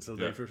responds until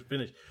they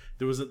finish.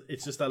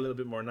 It's just that little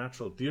bit more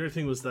natural. The other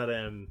thing was that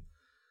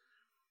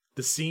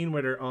the scene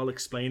where they're all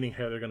explaining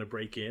how they're going to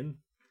break in,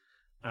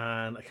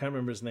 and I can't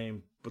remember his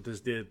name, but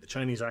there's the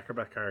Chinese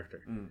acrobat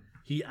character.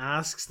 He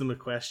asks them a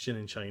question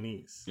in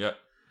Chinese. Yeah.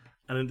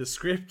 And in the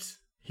script,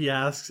 he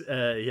asks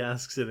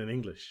it in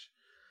English.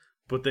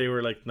 But they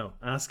were like, no,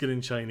 ask it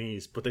in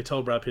Chinese. But they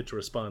told Brad Pitt to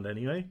respond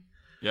anyway.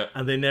 Yeah.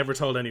 And they never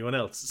told anyone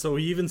else. So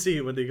we even see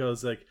it when he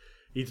goes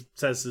he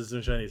says this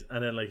in Chinese,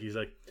 and then he's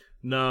like,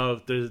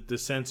 no, there's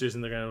sensors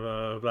in the ground,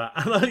 blah, blah, blah.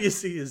 And all you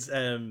see is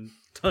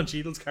Don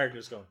Cheadle's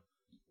character's going,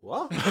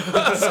 what?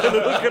 So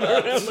looking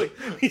around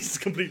he's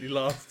completely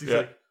lost. He's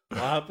like, what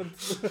happened?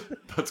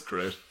 That's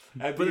great.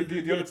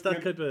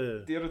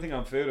 The other thing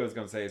on food I was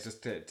going to say is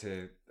just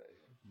to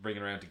bring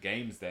it around to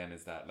games. Then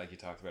is that you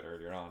talked about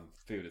earlier on,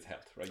 food is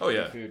health, right?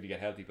 You eat food, you get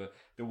healthy. But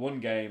the one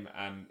game,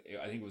 and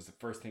I think it was the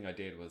first thing I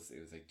did was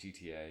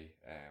GTA.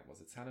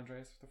 Was it San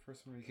Andreas? The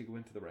first one where you could go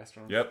into the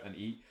restaurant and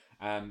eat.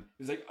 And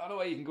it was like, oh no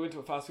way, you can go into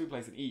a fast food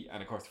place and eat.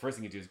 And of course, the first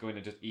thing you do is go in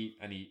and just eat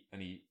and eat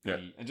and eat and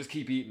eat and just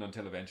keep eating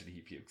until eventually he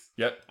pukes.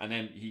 Yep. And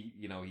then he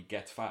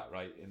gets fat,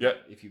 right?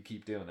 If you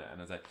keep doing it. And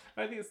I was like,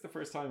 I think it's the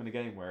first time in a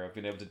game where I've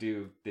been able to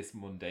do this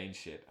mundane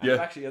shit. And it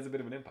actually has a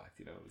bit of an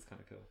impact. It was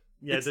kind of cool.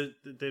 Yeah,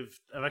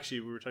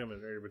 we were talking about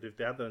it earlier, but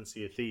they had that in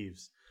Sea of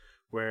Thieves,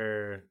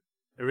 where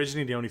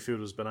originally the only food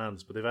was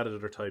bananas, but they've added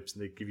other types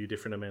and they give you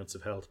different amounts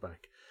of health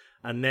back.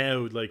 And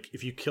now,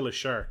 if you kill a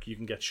shark, you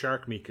can get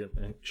shark meat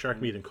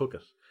and cook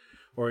it.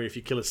 Or if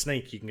you kill a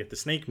snake, you can get the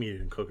snake meat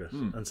and cook it,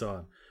 and so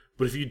on.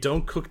 But if you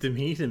don't cook the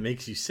meat, it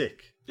makes you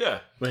sick. Yeah.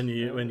 When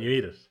you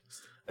eat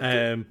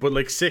it.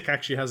 But sick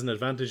actually has an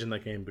advantage in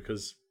that game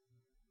because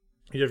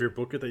you have your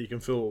bucket that you can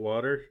fill with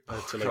water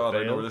to God,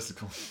 I know where this is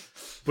going.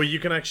 But you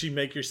can actually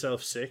make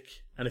yourself sick,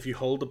 and if you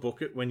hold the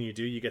bucket when you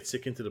do, you get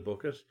sick into the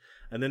bucket.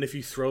 And then if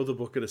you throw the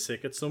bucket of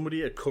sick at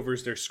somebody, it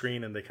covers their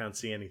screen and they can't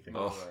see anything.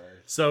 Oh.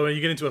 So when you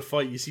get into a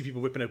fight, you see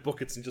people whipping out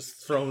buckets and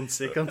just throwing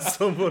sick on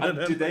someone.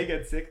 And do they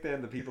get sick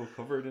then? The people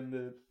covered in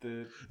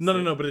the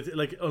No. But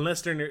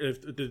unless they're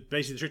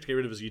basically the trick to get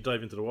rid of it is you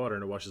dive into the water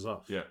and it washes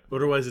off. Yeah.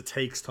 Otherwise, it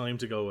takes time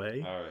to go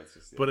away. All right.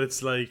 But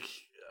it's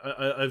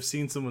I've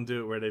seen someone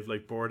do it where they've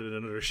like boarded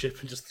another ship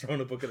and just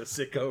thrown a bucket of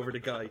sick over the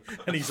guy,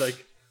 and he's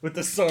like with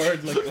the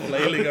sword like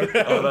flailing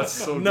around. Oh, that's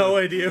so no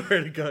idea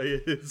where the guy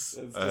is.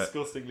 It's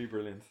disgustingly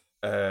brilliant.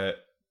 There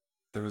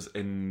was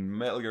in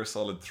Metal Gear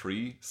Solid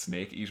 3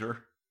 Snake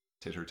Eater.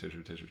 Titter.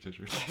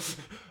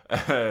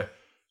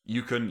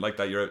 You can, like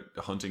that, you're out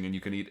hunting and you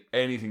can eat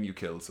anything you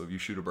kill. So if you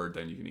shoot a bird,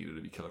 then you can eat it.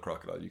 If you kill a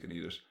crocodile, you can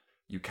eat it.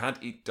 You can't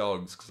eat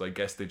dogs because I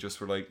guess they just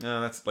were like,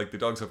 nah, that's like the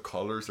dogs have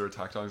collars or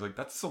attack dogs. Like,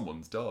 that's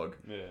someone's dog.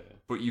 Yeah.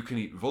 But you can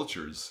eat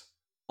vultures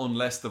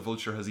unless the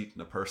vulture has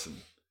eaten a person.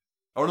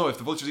 Or no, if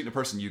the vulture's eaten a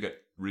person, you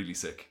get really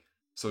sick.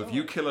 So if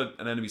you kill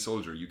an enemy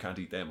soldier, you can't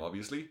eat them,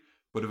 obviously.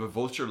 But if a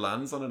vulture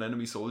lands on an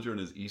enemy soldier and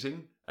is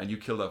eating, and you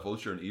kill that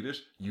vulture and eat it,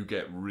 you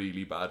get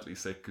really badly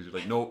sick because you're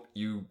like, no,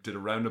 you did a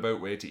roundabout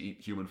way to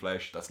eat human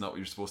flesh. That's not what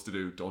you're supposed to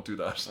do. Don't do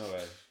that. Oh,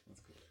 right.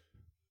 That's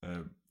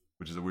cool.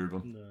 Which is a weird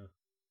one. No.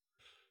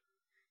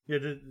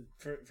 Yeah,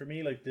 for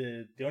me, like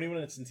the only one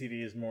that's in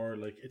TV is more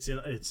like it's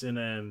in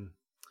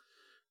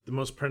the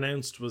most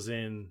pronounced was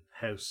in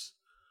House.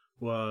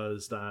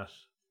 Was that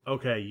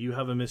okay? You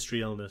have a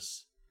mystery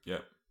illness. Yeah.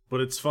 But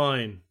it's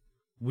fine.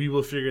 We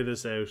will figure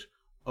this out.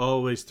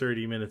 Always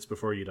 30 minutes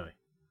before you die.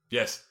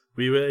 Yes.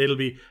 We will. It'll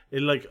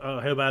like,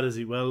 oh, how bad is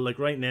he? Well, like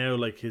right now,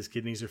 like his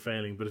kidneys are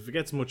failing. But if it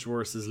gets much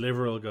worse, his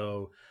liver will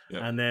go,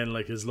 and then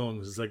like his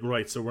lungs. It's like,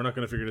 right. So we're not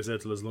going to figure this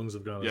out till his lungs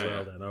have gone as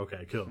well. Then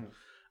okay, cool.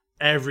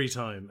 Every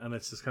time, and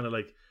it's just kind of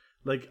like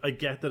I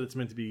get that it's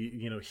meant to be,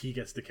 you know, he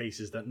gets the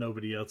cases that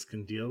nobody else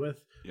can deal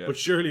with. Yeah. But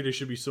surely there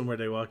should be somewhere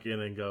they walk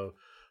in and go,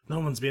 no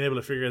one's been able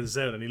to figure this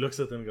out, and he looks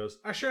at them and goes,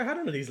 I sure had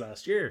one of these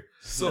last year.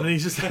 So, and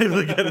he's just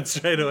able to get it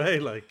straight away,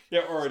 like.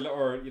 Yeah, or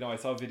you know, I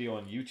saw a video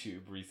on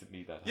YouTube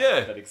recently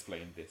that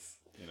explained this.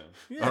 You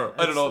know, or,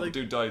 I don't know. The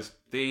dude dies.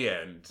 The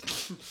end.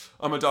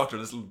 I'm a doctor.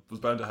 This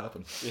was bound to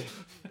happen.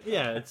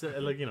 Yeah, it's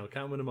like, you know,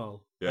 can't win them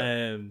all.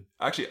 Yeah.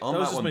 Actually, on that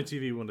was that just one, my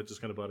TV one that just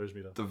kind of bothers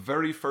me though. the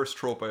very first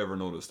trope I ever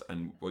noticed,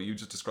 and what you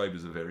just described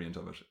as a variant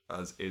of it,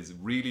 as is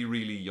really,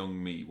 really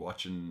young me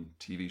watching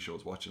TV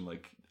shows, watching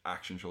like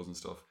action shows and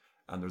stuff.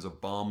 And there's a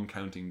bomb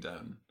counting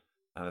down,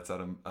 and it's at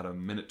a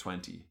minute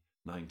 20,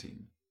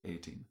 19,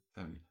 18,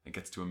 17. It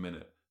gets to a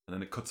minute, and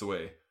then it cuts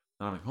away.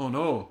 And I'm like, oh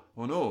no.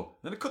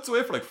 And then it cuts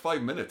away for like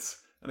 5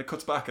 minutes, and it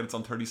cuts back, and it's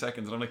on 30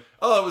 seconds. And I'm like,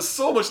 oh, it was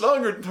so much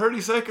longer than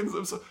 30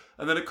 seconds.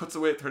 And then it cuts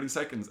away at 30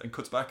 seconds, and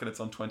cuts back, and it's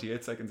on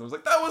 28 seconds. I was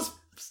like, that was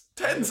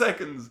 10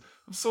 seconds.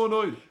 I'm so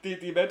annoyed.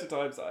 The amount of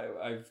times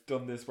I've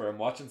done this where I'm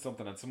watching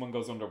something and someone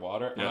goes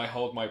underwater and I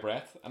hold my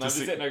breath and I'm just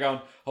sitting there going,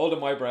 holding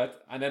my breath,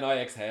 and then I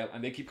exhale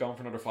and they keep going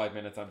for another 5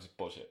 minutes. I'm just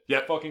bullshit.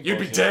 Yeah, fucking you'd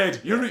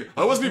bullshit. be dead.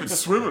 I wasn't even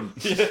swimming.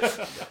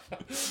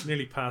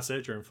 Nearly pass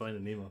out during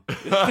Finding Nemo.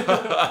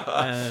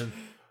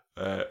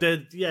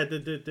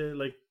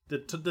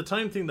 The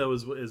time thing though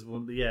is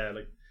one,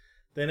 like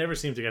they never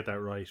seem to get that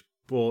right.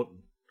 But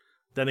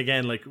then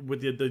again, like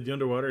with the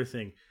underwater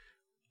thing,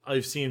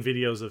 I've seen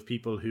videos of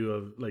people who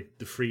have like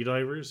the free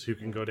divers who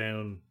can go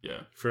down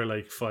for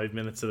like 5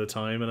 minutes at a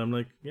time, and I'm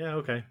like, yeah,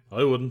 okay,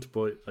 I wouldn't,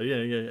 but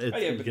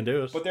you can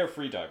do it. But they're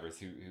free divers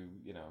who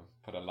you know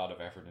put a lot of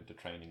effort into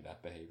training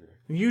that behavior.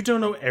 You don't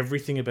know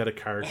everything about a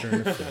character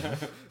in a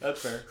film.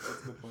 That's fair.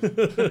 That's a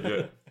good point.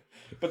 Yeah.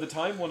 But the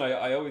time one,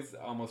 I always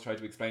almost try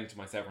to explain it to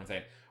myself and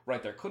say,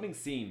 right, they're cutting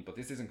scene, but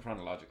this isn't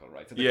chronological,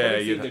 right? So they're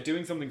cutting scene, they're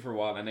doing something for a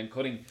while, and then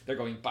they're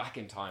going back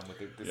in time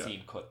with the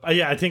scene cut.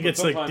 I think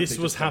it's like this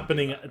was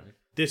happening.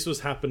 This was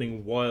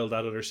happening while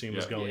that other scene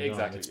was going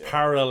on. It's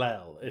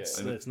parallel.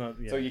 It's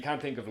not. Yeah. So you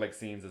can't think of like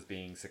scenes as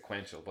being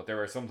sequential, but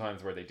there are some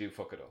times where they do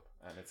fuck it up,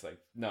 and it's like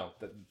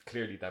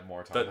clearly that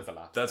more time has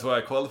elapsed. That's why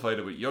I qualified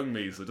it with young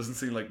me, so it doesn't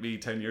seem like me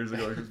 10 years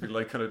ago. It could be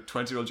like kind of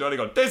 20-year-old Johnny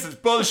going, "This is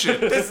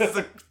bullshit. This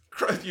is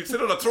you sit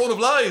on a throne of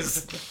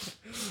lies."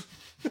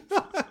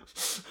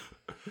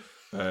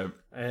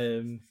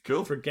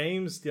 Cool. For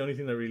games, the only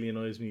thing that really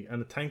annoys me,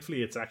 and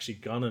thankfully it's actually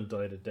gone and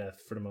died a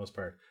death for the most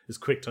part, is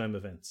quick time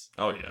events.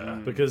 Oh yeah,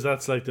 because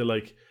that's like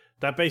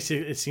that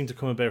basically it seemed to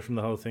come about from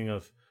the whole thing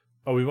of,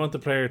 oh, we want the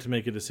player to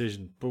make a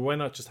decision, but why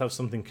not just have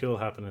something cool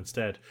happen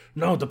instead?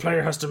 No, the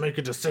player has to make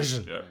a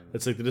decision. Yeah.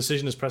 It's like the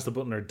decision is press the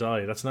button or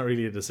die. That's not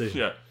really a decision.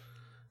 Yeah.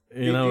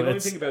 The only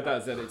thing about that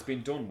is that it's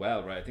been done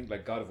well, right? I think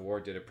like God of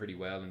War did it pretty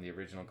well in the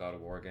original God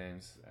of War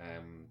games.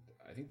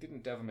 I think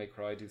didn't Devil May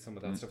Cry do some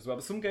of that stuff as well?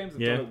 But some games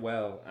have done it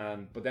well,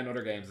 but then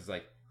other games it's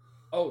like,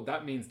 oh,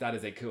 that means that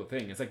is a cool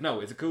thing. It's like,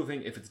 no, it's a cool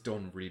thing if it's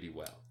done really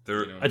well.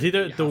 I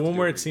think the one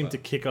where it seemed to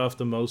kick off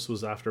the most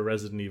was after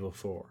Resident Evil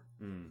 4.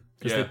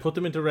 Because they put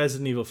them into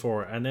Resident Evil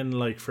 4, and then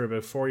like for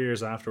about 4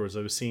 years afterwards,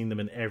 I was seeing them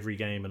in every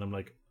game, and I'm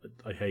like,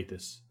 I hate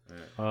this.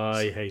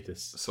 I hate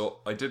this. So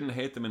I didn't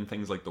hate them in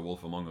things like The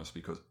Wolf Among Us,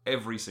 because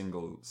every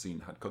single scene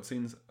had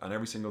cutscenes, and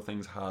every single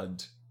thing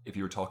had, if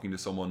you were talking to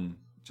someone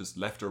just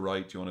left or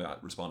right, do you want to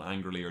respond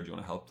angrily or do you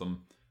want to help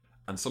them?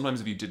 And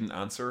sometimes if you didn't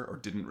answer or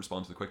didn't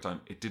respond to the quick time,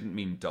 it didn't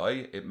mean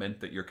die. It meant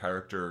that your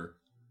character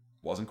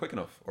wasn't quick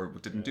enough or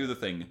didn't do the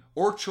thing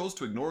or chose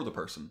to ignore the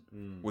person,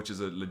 which is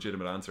a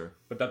legitimate answer.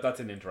 But that's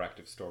an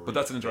interactive story. But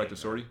that's an interactive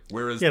story.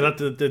 Whereas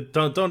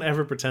don't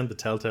ever pretend the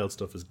Telltale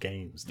stuff is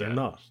games. They're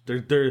not. They're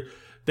an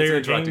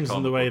interactive games in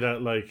comic the way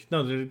book.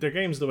 that they're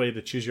games the way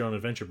that choose your own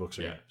adventure books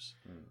are games.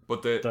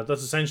 but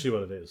That's essentially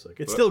what it is. Like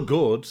it's still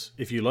good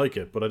if you like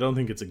it, but I don't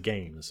think it's a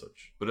game as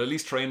such. but at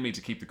least train me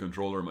to keep the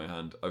controller in my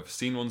hand. I've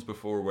seen ones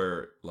before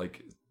where,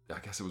 like, I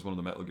guess it was one of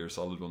the Metal Gear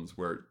Solid ones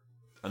where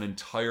an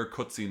entire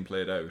cutscene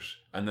played out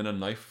and then a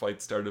knife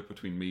fight started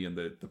between me and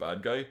the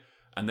bad guy,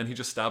 and then he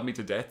just stabbed me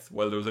to death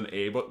while there was an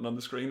A button on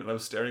the screen, and I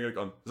was staring at it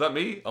going, is that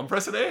me? I'm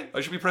pressing A?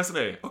 I should be pressing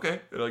A.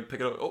 Okay. And like pick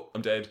it up. Oh,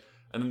 I'm dead.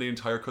 And then the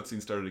entire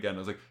cutscene started again. I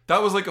was like,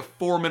 that was like a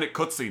 4-minute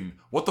cutscene.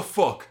 What the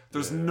fuck?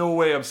 There's no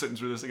way I'm sitting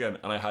through this again.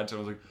 And I had to. I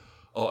was like,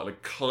 oh,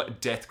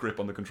 like death grip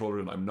on the controller,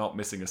 and I'm not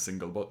missing a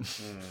single button.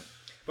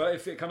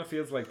 But it kind of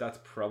feels like that's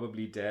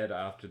probably dead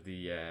after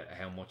the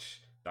how much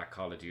that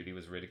Call of Duty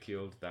was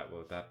ridiculed. That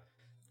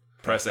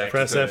Press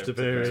F to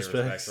pay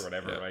respects or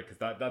whatever, right? Because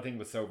that thing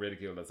was so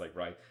ridiculed. It's like,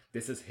 right,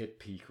 this has hit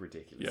peak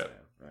ridiculous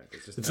now, right?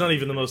 It's not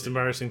even the most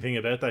embarrassing thing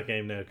about that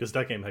game now, because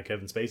that game had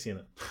Kevin Spacey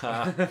in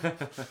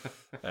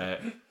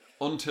it.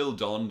 Until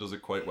Dawn does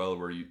it quite well,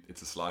 where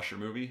it's a slasher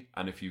movie,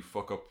 and if you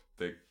fuck up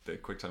the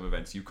QuickTime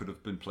events, you could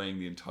have been playing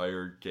the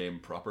entire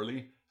game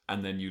properly,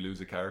 and then you lose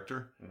a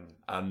character,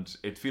 and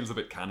it feels a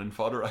bit cannon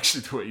fodder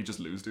actually the way you just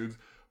lose dudes.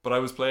 But I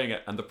was playing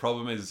it, and the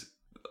problem is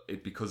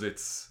because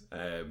it's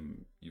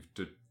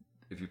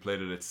if you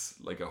played it, it's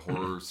like a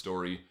horror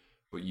story,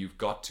 but you've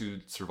got to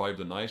survive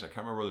the night. I can't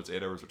remember whether it's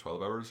 8 hours or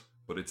 12 hours,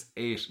 but it's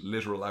 8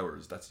 literal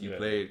hours. You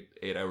play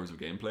 8 hours of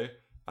gameplay.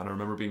 And I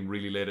remember being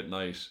really late at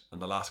night, and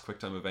the last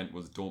QuickTime event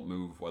was don't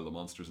move while the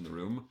monster's in the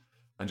room,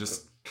 and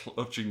just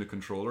clutching the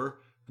controller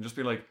and just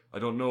being like, I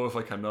don't know if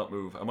I cannot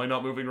move. Am I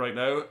not moving right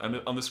now?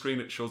 And on the screen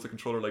it shows the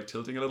controller like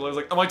tilting a little. I was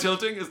like, am I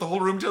tilting? Is the whole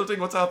room tilting?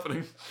 What's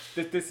happening?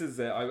 This is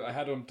I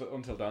had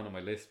Until Dawn on my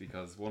list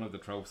because one of the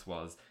tropes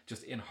was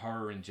just in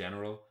horror in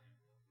general,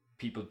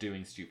 people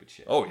doing stupid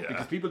shit. Oh yeah,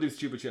 because people do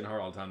stupid shit in horror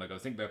all the time. Like I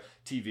was thinking about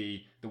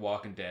TV, The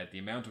Walking Dead, the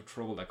amount of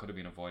trouble that could have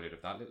been avoided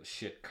if that little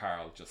shit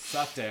Carl just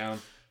sat down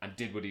and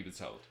did what he was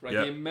told. Right,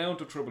 the amount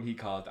of trouble he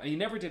caused, and he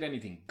never did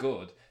anything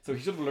good. So he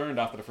should have learned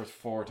after the first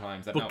 4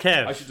 times that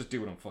Kev, I should just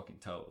do what I'm fucking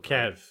told.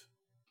 Kev, right?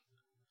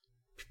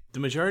 the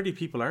majority of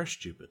people are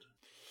stupid.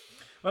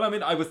 Well, I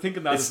mean, I was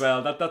thinking that as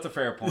well. That's a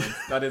fair point.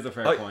 That is a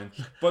fair point.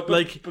 But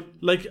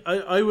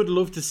I would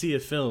love to see a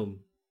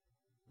film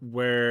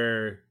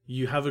where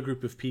you have a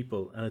group of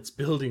people and it's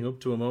building up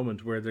to a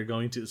moment where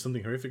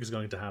something horrific is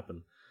going to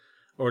happen,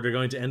 or they're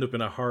going to end up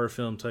in a horror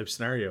film type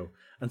scenario,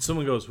 and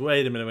someone goes,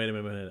 wait a minute,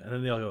 and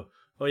then they all go,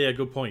 oh yeah,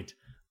 good point,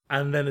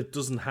 and then it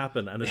doesn't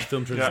happen, and the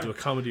film turns into a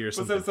comedy or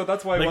something. So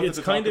that's why I wanted it's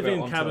to kind talk of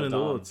about in Cabin in the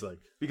Dawn. Woods, like,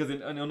 because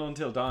in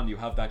Until Dawn you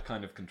have that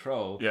kind of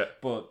control, Yeah.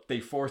 but they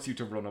force you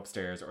to run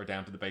upstairs or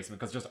down to the basement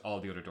because just all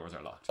the other doors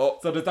are locked. Oh.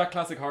 So there's that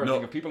classic horror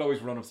thing of people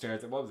always run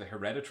upstairs. What was it,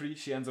 Hereditary?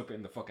 She ends up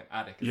in the fucking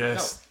attic. It's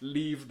Yes. like, no,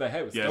 leave the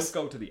house. Yes.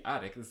 Don't go to the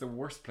attic. It's the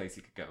worst place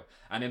you could go.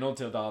 And in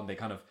Until Dawn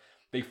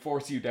they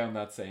force you down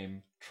that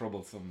same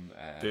troublesome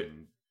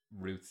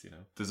routes, you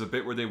know. There's a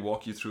bit where they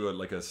walk you through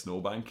a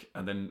snowbank,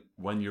 and then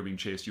when you're being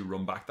chased you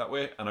run back that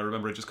way, and I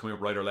remember it just coming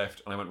up right or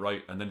left, and I went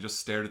right and then just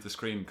stared at the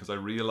screen because I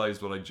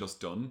realized what I'd just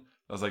done.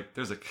 I was like,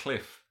 there's a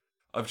cliff.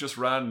 I've just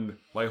ran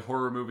my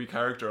horror movie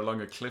character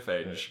along a cliff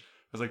edge.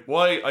 I was like,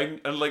 why?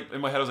 And like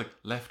in my head I was like,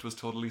 left was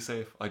totally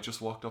safe. I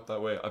just walked up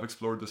that way. I've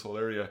explored this whole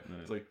area.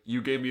 It's like,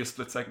 you gave me a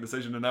split-second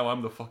decision and now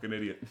I'm the fucking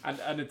idiot.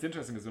 And it's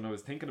interesting because when I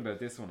was thinking about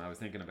this one, I was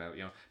thinking about,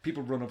 you know,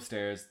 people run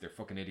upstairs, they're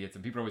fucking idiots,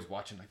 and people are always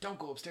watching like, don't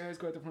go upstairs,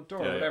 go out the front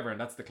door or whatever.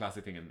 And that's the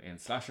classic thing in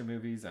slasher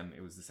movies, and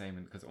it was the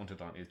same because Until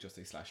Dawn is just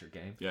a slasher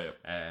game.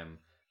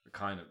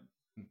 Kind of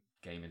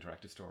game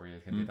interactive story. I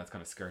think that's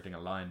kind of skirting a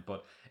line,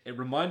 but it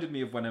reminded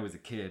me of when I was a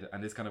kid,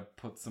 and this kind of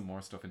put some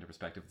more stuff into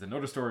perspective. It's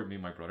another story with me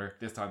and my brother.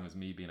 This time it was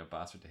me being a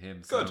bastard to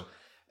him. Good. So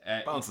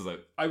Balances out.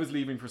 I was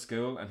leaving for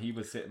school and he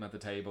was sitting at the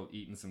table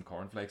eating some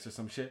cornflakes or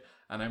some shit,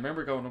 and I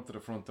remember going up to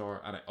the front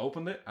door and I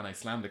opened it and I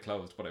slammed it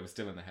closed, but I was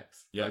still in the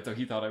house. Right? So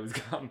he thought I was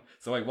gone.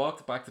 So I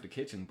walked back to the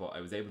kitchen, but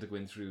I was able to go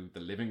in through the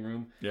living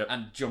room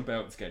and jump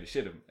out and scare the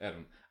shit out of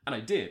him. And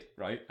I did,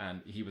 right?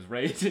 And he was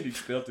raging. He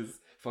spilled his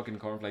fucking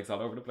cornflakes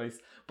all over the place.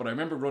 But I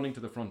remember running to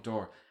the front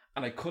door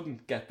and I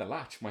couldn't get the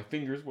latch. My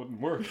fingers wouldn't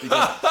work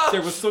because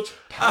there was such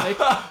panic.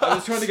 I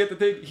was trying to get the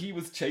thing. He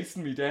was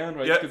chasing me down,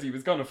 right? Because he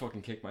was gonna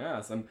fucking kick my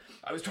ass. And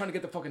I was trying to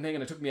get the fucking thing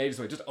and it took me ages.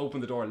 So I just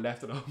opened the door,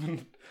 left it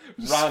open,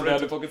 ran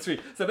down the fucking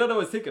street. So then I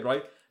was thinking,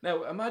 right?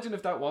 Now imagine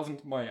if that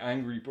wasn't my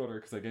angry brother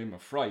because I gave him a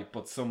fright,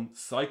 but some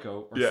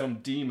psycho or some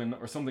demon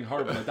or something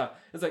horrible like that.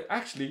 It's like,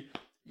 actually,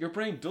 your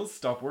brain does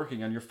stop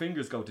working and your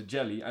fingers go to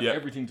jelly and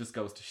everything just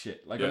goes to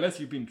shit. Like, unless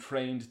you've been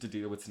trained to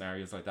deal with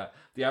scenarios like that,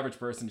 the average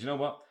person, do you know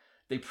what?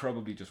 They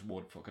probably just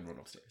would fucking run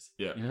upstairs.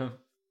 Yeah. You know?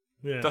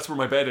 Yeah. That's where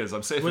my bed is.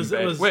 I'm safe in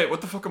bed. Wait,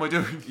 what the fuck am I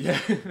doing? Yeah.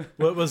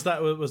 Was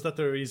that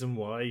the reason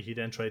why he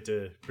then tried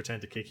to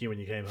pretend to kick you when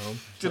you came home?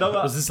 Do you know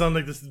what? Does this sound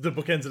like the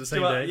bookends of the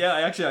same day?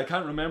 Yeah, I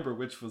can't remember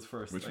which was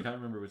first. I can't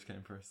remember which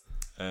came first.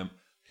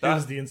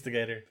 Who's the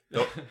instigator?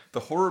 The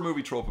horror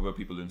movie trope about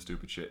people doing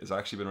stupid shit has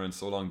actually been around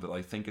so long that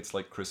I think it's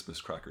like Christmas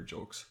cracker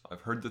jokes.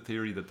 I've heard the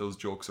theory that those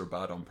jokes are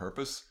bad on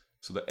purpose,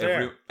 so that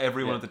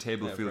everyone at the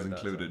table feels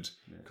included.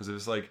 Because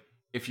it's like,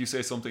 if you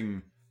say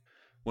something,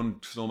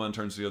 one snowman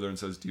turns to the other and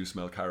says, "Do you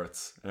smell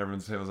carrots?" And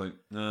everyone's table's like,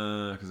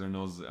 "Nah," because their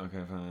nose is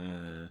okay,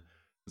 fine.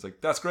 It's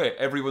like, that's great,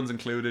 everyone's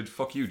included,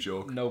 fuck you,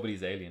 joke.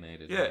 Nobody's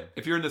alienated. Yeah,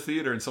 if you're in the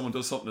theater and someone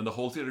does something and the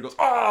whole theater goes,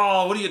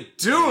 "Oh, what are you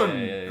doing?"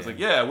 It's like,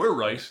 yeah, we're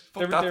right.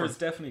 Fuck there's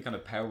definitely kind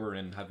of power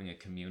in having a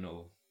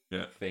communal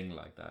thing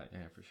like that.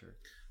 Yeah, for sure.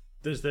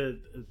 There's the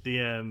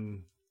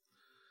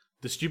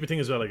stupid thing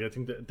as well. Like, I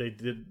think that they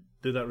did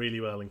that really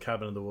well in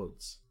Cabin in the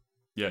Woods.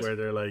 Yes. Where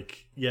they're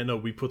like, yeah, no,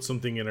 we put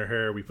something in her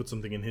hair, we put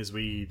something in his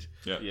weed.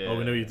 Yeah. Oh,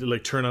 we know you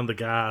like turn on the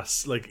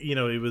gas. Like, you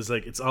know, it was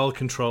like, it's all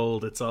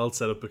controlled, it's all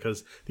set up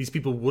because these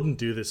people wouldn't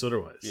do this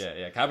otherwise.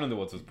 Yeah. Cabin in the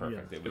Woods was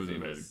perfect. Yeah. It was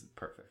amazing.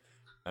 Perfect.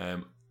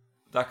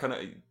 That kind of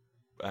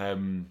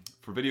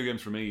for video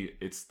games, for me,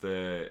 it's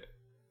there's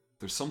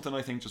something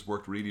I think just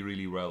worked really,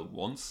 really well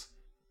once,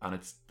 and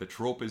it's the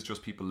trope is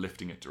just people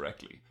lifting it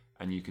directly,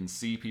 and you can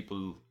see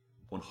people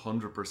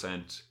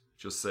 100%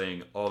 just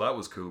saying, "Oh, that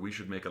was cool, we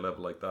should make a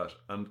level like that."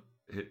 And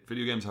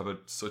video games have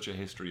such a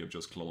history of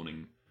just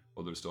cloning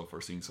other stuff or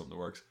seeing something that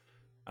works.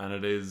 And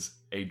it is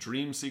a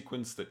dream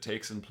sequence that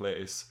takes in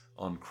place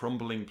on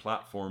crumbling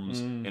platforms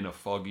in a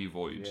foggy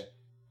void. Yeah.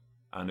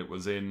 And it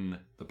was in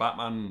the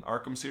Batman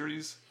Arkham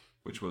series,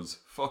 which was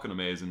fucking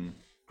amazing.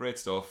 Great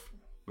stuff,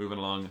 moving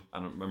along.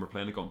 And I remember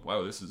playing it going,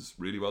 wow, this is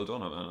really well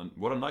done. And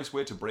what a nice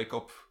way to break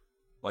up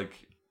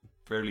like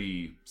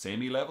fairly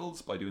samey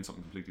levels by doing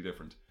something completely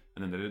different.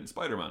 And then they did it in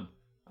Spider-Man. And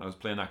I was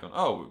playing that going,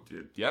 oh,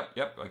 yep,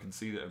 I can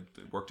see that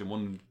it worked in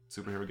one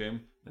superhero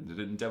game. And they did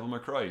it in Devil May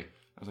Cry.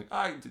 I was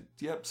like,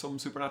 yep, some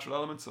supernatural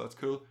elements, so that's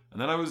cool.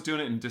 And then I was doing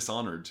it in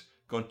Dishonored,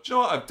 going, do you know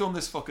what? I've done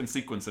this fucking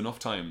sequence enough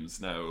times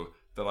now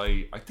that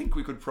I think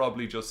we could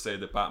probably just say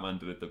that Batman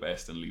did it the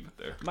best and leave it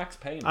there. Max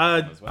Payne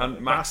as well.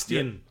 And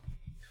Bastion.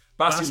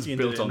 Bastion's Bastion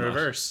built did it on in that.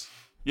 reverse.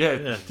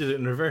 Yeah, did it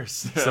in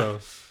reverse. So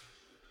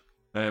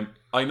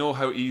I know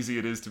how easy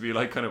it is to be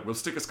like, kind of, we'll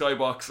stick a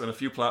skybox and a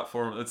few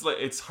platforms. It's like,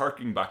 it's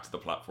harking back to the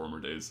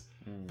platformer days.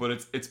 But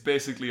it's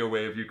basically a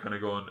way of you kind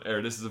of going,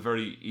 this is a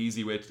very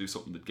easy way to do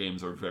something that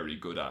games are very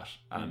good at.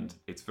 And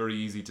it's very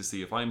easy to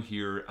see if I'm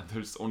here and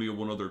there's only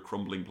one other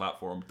crumbling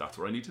platform, that's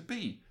where I need to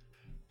be.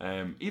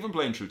 Even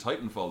playing through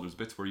Titanfall, there's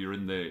bits where you're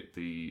in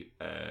the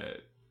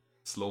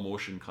slow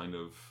motion kind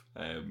of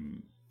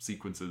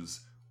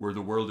sequences where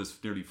the world is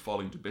nearly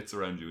falling to bits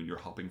around you and you're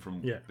hopping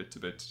from bit to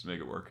bit to make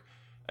it work.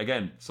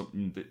 Again,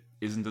 something that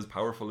isn't as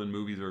powerful in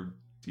movies or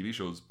TV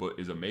shows, but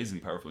is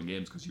amazingly powerful in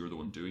games because you're the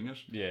one doing it.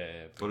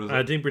 Yeah. But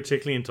I think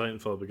particularly in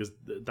Titanfall because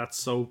that's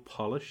so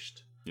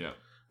polished. Yeah.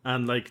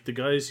 And like the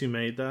guys who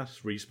made that,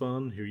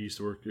 Respawn, who used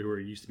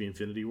to be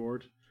Infinity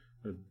Ward,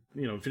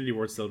 Infinity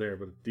Ward's still there,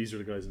 but these are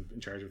the guys in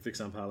charge of Vix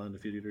Valhalla and a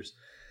few others,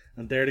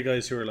 and they're the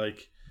guys who are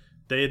like,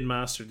 they had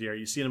mastered the art.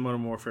 You see it in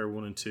Modern Warfare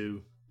 1 and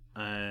 2,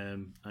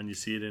 and you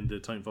see it in the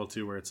Titanfall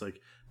 2 where it's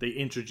like they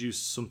introduce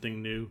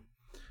something new.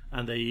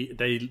 And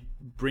they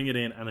bring it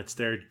in, and it's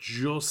there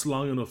just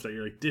long enough that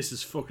you're like, this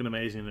is fucking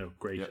amazing,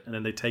 great. Yep. And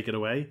then they take it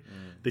away.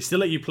 They still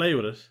let you play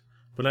with it,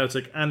 but now it's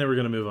like, and then we're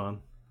going to move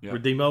on.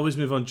 Yep. They always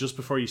move on just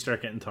before you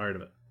start getting tired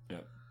of it.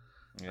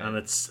 Yeah.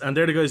 And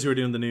they're the guys who are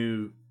doing the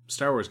new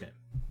Star Wars game.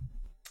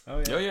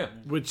 Oh yeah.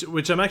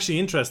 Which I'm actually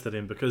interested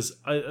in because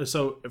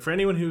so for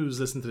anyone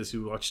who's listened to this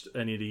who watched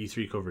any of the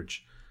E3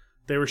 coverage,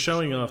 they were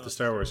showing off the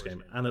Star Wars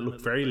game, and it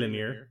looked very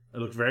linear. It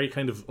looked very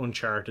kind of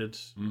Uncharted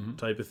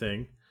type of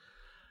thing.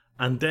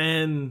 And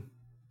then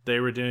they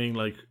were doing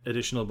like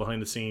additional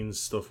behind the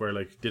scenes stuff where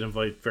like they'd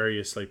invite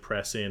various like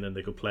press in and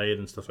they could play it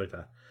and stuff like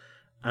that.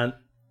 And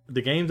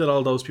the game that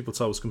all those people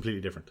saw was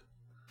completely different.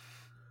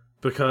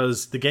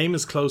 Because the game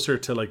is closer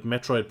to like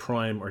Metroid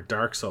Prime or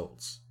Dark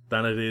Souls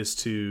than it is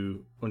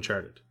to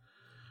Uncharted.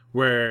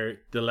 Where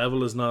the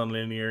level is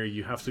non-linear,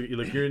 you have to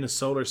you're in a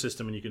solar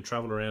system and you can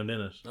travel around in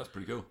it. That's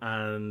pretty cool.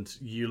 And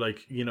you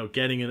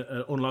getting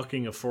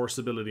unlocking a force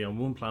ability on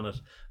one planet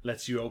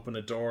lets you open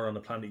a door on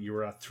a planet you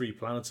were at 3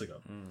 planets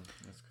ago.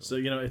 That's cool. So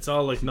it's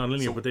all like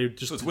non-linear, but they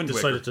just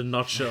decided to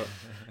not show.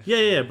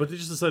 But they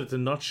just decided to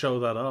not show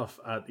that off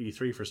at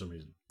E3 for some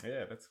reason.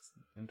 Yeah, that's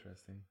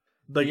interesting.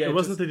 Like it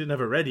wasn't that they didn't have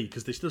it ready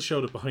because they still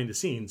showed it behind the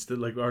scenes that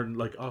like are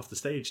like off the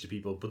stage to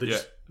people, but they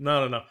just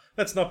no.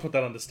 Let's not put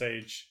that on the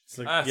stage. It's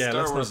like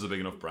Star Wars is a big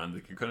enough brand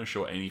that can kind of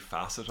show any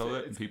facet of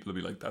it, and people will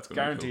be like, "That's going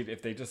to be guaranteed." Cool.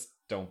 If they just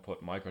don't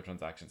put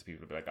microtransactions,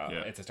 people will be like,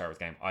 it's a Star Wars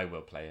game. I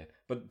will play it."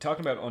 But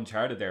talking about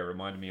Uncharted, there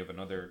reminded me of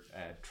another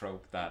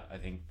trope that I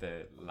think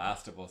The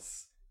Last of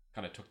Us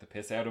kind of took the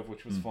piss out of,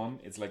 which was fun.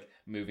 It's like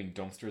moving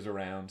dumpsters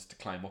around to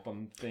climb up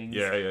on things.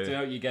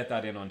 So you get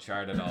that in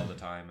Uncharted all the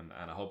time,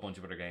 and a whole bunch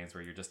of other games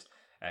where you're just.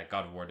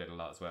 God of War did a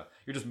lot as well.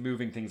 You're just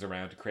moving things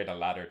around to create a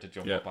ladder to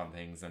jump up on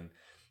things, and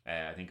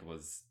I think it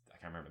was I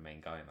can't remember the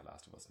main guy in The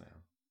Last of Us now.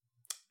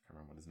 I can't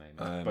remember what his name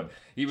is, but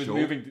he was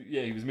moving.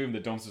 Yeah, he was moving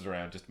the dumpsters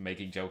around, just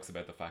making jokes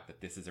about the fact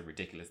that this is a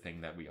ridiculous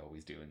thing that we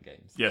always do in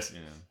games. Yes.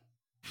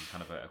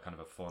 kind of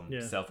a fun,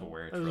 Yeah.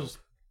 self-aware It trope. was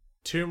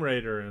Tomb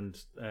Raider and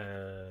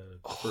the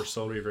first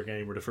Soul Reaver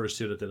game were the first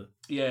two that did it.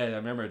 Yeah, I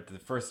remember the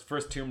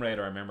first Tomb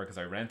Raider. I remember because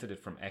I rented it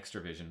from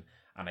Extravision,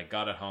 and I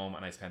got it home,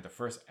 and I spent the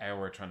first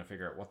hour trying to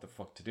figure out what the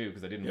fuck to do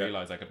because I didn't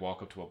realize I could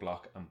walk up to a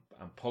block and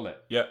pull it.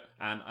 Yeah.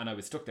 And I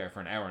was stuck there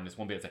for an hour, and this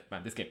one bit, it's like,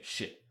 man, this game is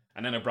shit.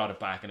 And then I brought it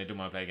back, and I didn't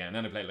want to play again. And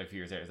then I played it like a few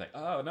years later. It's like,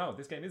 oh no,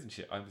 this game isn't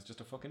shit. I was just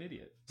a fucking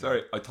idiot.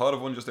 Sorry, I thought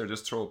of one just there,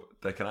 this trope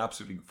that can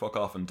absolutely fuck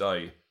off and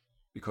die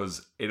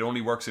because it only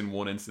works in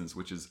one instance,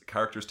 which is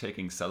characters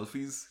taking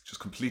selfies,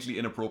 just completely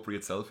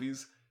inappropriate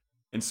selfies.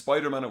 In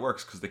Spider-Man, it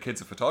works because the kid's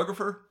a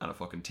photographer and a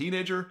fucking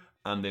teenager,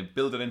 and they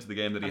build it into the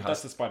game that he And has.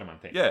 that's the Spider-Man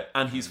thing. Yeah,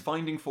 and he's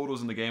finding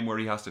photos in the game where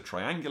he has to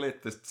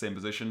triangulate the same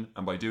position,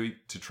 and by doing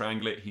to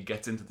triangulate, he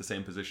gets into the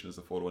same position as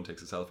the photo and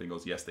takes a selfie and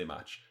goes, yes, they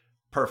match.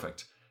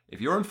 Perfect. If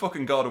you're in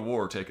fucking God of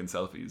War taking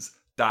selfies,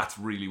 that's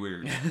really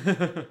weird.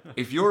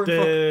 If you're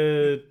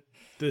in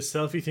The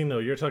selfie thing though,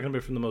 you're talking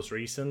about from the most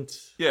recent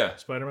yeah,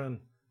 Spider-Man.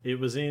 It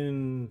was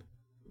in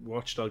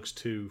Watch Dogs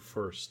 2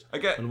 first. I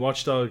get And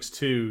Watch Dogs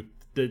 2,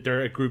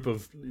 they're a group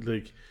of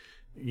like,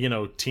 you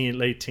know,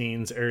 late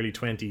teens, early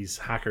 20s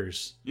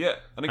hackers. yeah,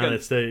 and again, And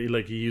it's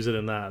like you use it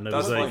in that, and it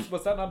That's was like fine.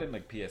 Was that not in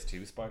like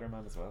PS2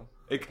 Spider-Man as well?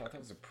 I thought that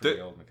was a pretty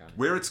old mechanic.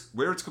 where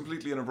it's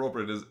completely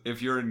inappropriate is if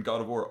you're in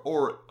God of War,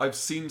 or I've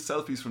seen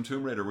selfies from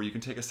Tomb Raider where you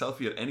can take a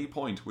selfie at any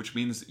point, which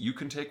means you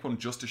can take one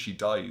just as she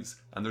dies,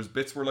 and there's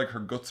bits where like her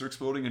guts are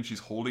exploding and she's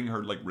holding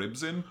her like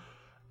ribs in,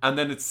 and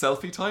then it's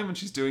selfie time and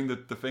she's doing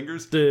the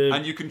fingers,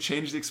 and you can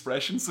change the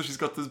expression so she's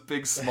got this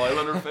big smile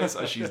on her face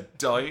as she's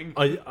dying.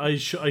 I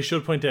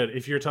should point out,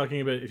 if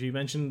you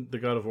mentioned the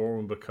God of War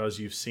one because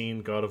you've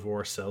seen God of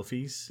War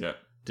selfies Yeah.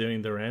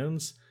 doing the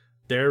rounds,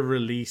 they're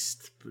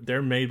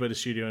made by the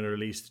studio and are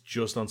released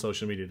just on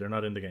social media. They're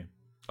not in the game.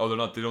 Oh, they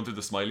don't do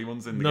the smiley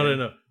ones in the No, game?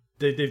 no.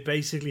 They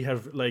basically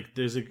have like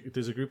there's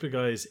a group of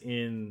guys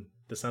in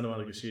the Santa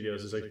Monica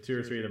studios. There's like 2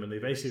 or 3 of them, and they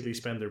basically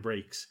spend their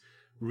breaks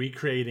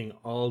recreating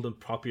all the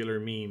popular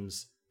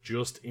memes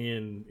just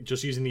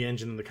using the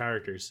engine and the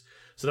characters.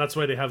 So that's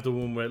why they have the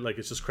one where like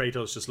it's just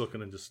Kratos just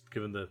looking and just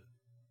giving the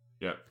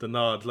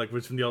nod, like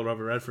from the old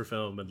Robert Redford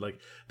film, and like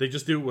they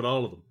just do it with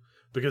all of them.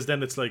 Because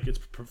then it's like it's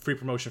free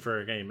promotion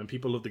for a game, and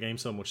people love the game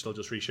so much they'll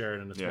just reshare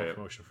it, and it's more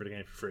promotion for the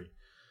game for free.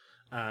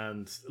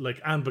 And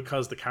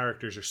because the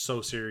characters are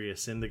so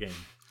serious in the game,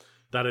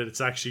 that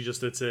it's actually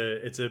just it's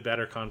a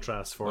better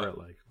contrast for it.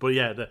 Like, but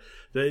yeah,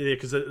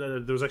 because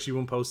there was actually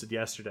one posted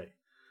yesterday,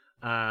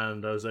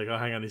 and I was like, oh,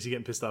 hang on, is he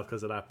getting pissed off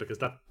because of that? Because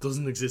that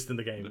doesn't exist in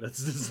the game.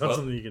 That's not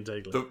something you can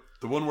take. Like.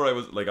 The one where I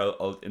was like,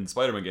 I'll in the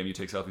Spider-Man game, you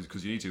take selfies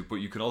because you need to, but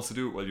you can also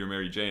do it while you're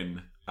Mary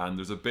Jane. And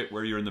there's a bit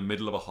where you're in the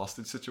middle of a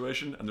hostage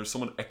situation, and there's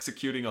someone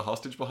executing a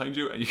hostage behind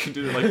you, and you can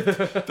do like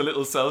the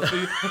little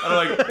selfie. And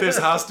I'm like, this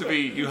has to be.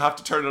 You have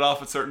to turn it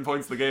off at certain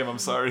points in the game. I'm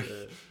sorry.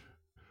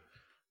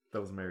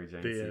 Those Mary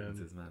Jane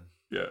sequences, man.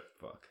 Yeah.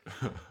 Fuck.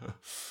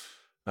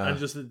 And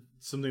just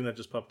something that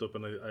just popped up,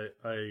 and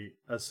I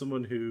as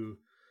someone who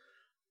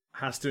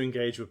has to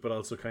engage with but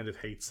also kind of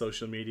hates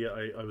social media,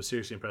 I was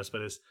seriously impressed by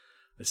this.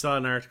 I saw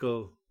an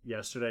article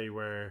yesterday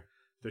where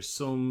there's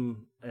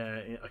some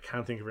I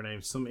can't think of her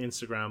name, some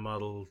Instagram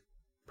model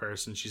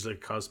person, she's like a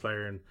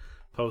cosplayer and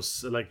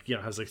posts like, you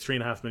know, has like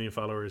 3.5 million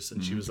followers,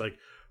 and she was like,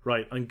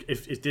 right,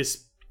 if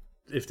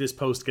this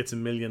post gets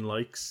 1 million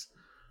likes,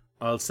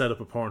 I'll set up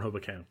a Pornhub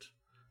account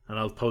and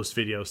I'll post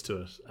videos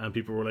to it. And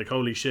people were like,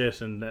 holy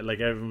shit, and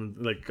like everyone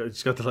like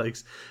she got the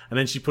likes, and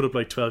then she put up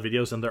like 12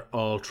 videos and they're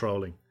all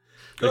trolling.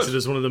 Like, so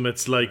there's one of them,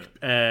 it's like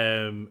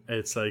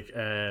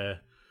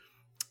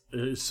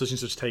such and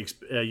such takes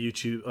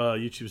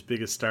YouTube's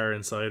biggest star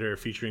insider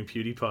featuring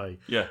PewDiePie.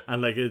 Yeah.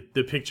 And like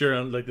the picture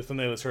on like the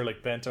thumbnail is her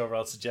like bent over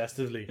all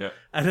suggestively. Yeah.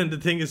 And then the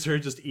thing is her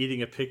just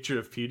eating a picture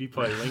of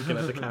PewDiePie winking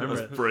at the camera.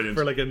 That's brilliant.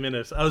 For like a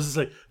minute. I was just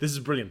like, this is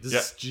brilliant. This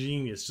is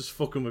genius. Just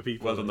fucking with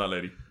people. Well done, that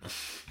lady.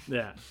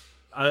 Yeah.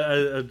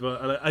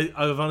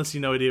 I've honestly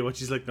no idea what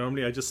she's like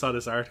normally. I just saw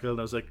this article and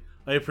I was like,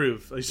 I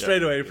approve. I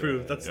straight away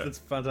approve. That's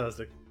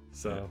fantastic.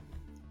 So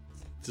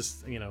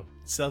just, you know,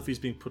 selfies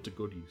being put to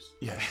good use.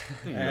 Yeah.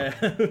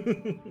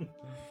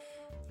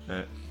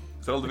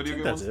 Is that all the video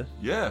game that's ones? it.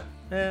 Yeah.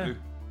 Yeah.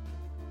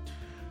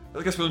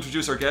 I guess we'll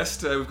introduce our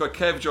guest. We've got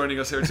Kev joining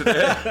us here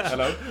today.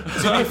 Hello.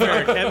 To be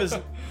fair,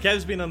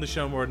 Kev's been on the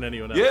show more than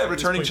anyone else. Yeah, At this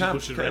returning point, champ,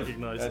 people should Kev.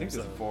 recognize I him. think it's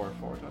So. four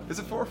times. Is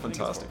it 4?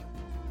 Fantastic.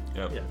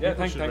 Yeah. Yeah, People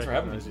thanks should for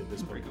having me. recognize you at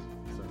this point.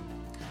 So.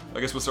 I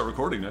guess we'll start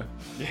recording now.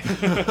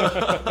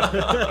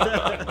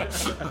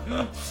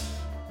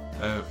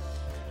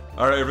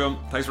 All right, everyone.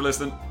 Thanks for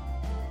listening.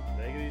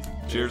 Take it easy.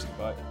 Cheers.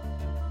 Bye.